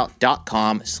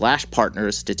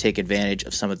themorningshakeout.com/partners to take advantage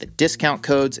of some of the discount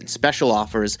codes and special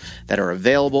offers that are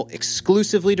available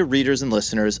exclusively to readers and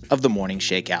listeners of The Morning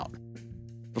Shakeout.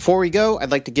 Before we go,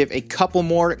 I'd like to give a couple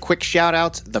more quick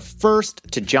shout-outs. The first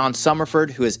to John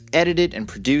Summerford, who has edited and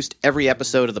produced every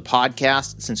episode of the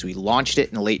podcast since we launched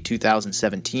it in late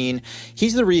 2017.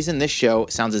 He's the reason this show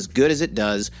sounds as good as it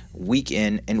does week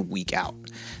in and week out.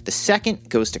 The second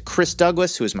goes to Chris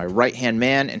Douglas, who is my right-hand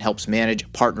man and helps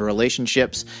manage partner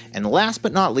relationships. And last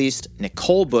but not least,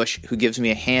 Nicole Bush, who gives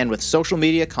me a hand with social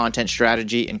media content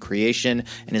strategy and creation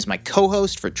and is my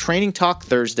co-host for Training Talk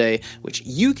Thursday, which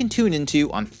you can tune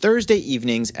into on Thursday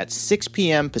evenings at 6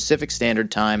 p.m. Pacific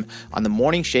Standard Time on the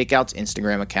Morning Shakeout's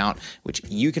Instagram account, which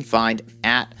you can find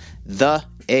at the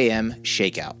AM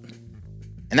Shakeout.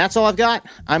 And that's all I've got.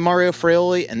 I'm Mario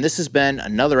Fraioli, and this has been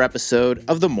another episode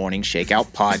of the Morning Shakeout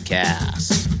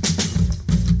Podcast.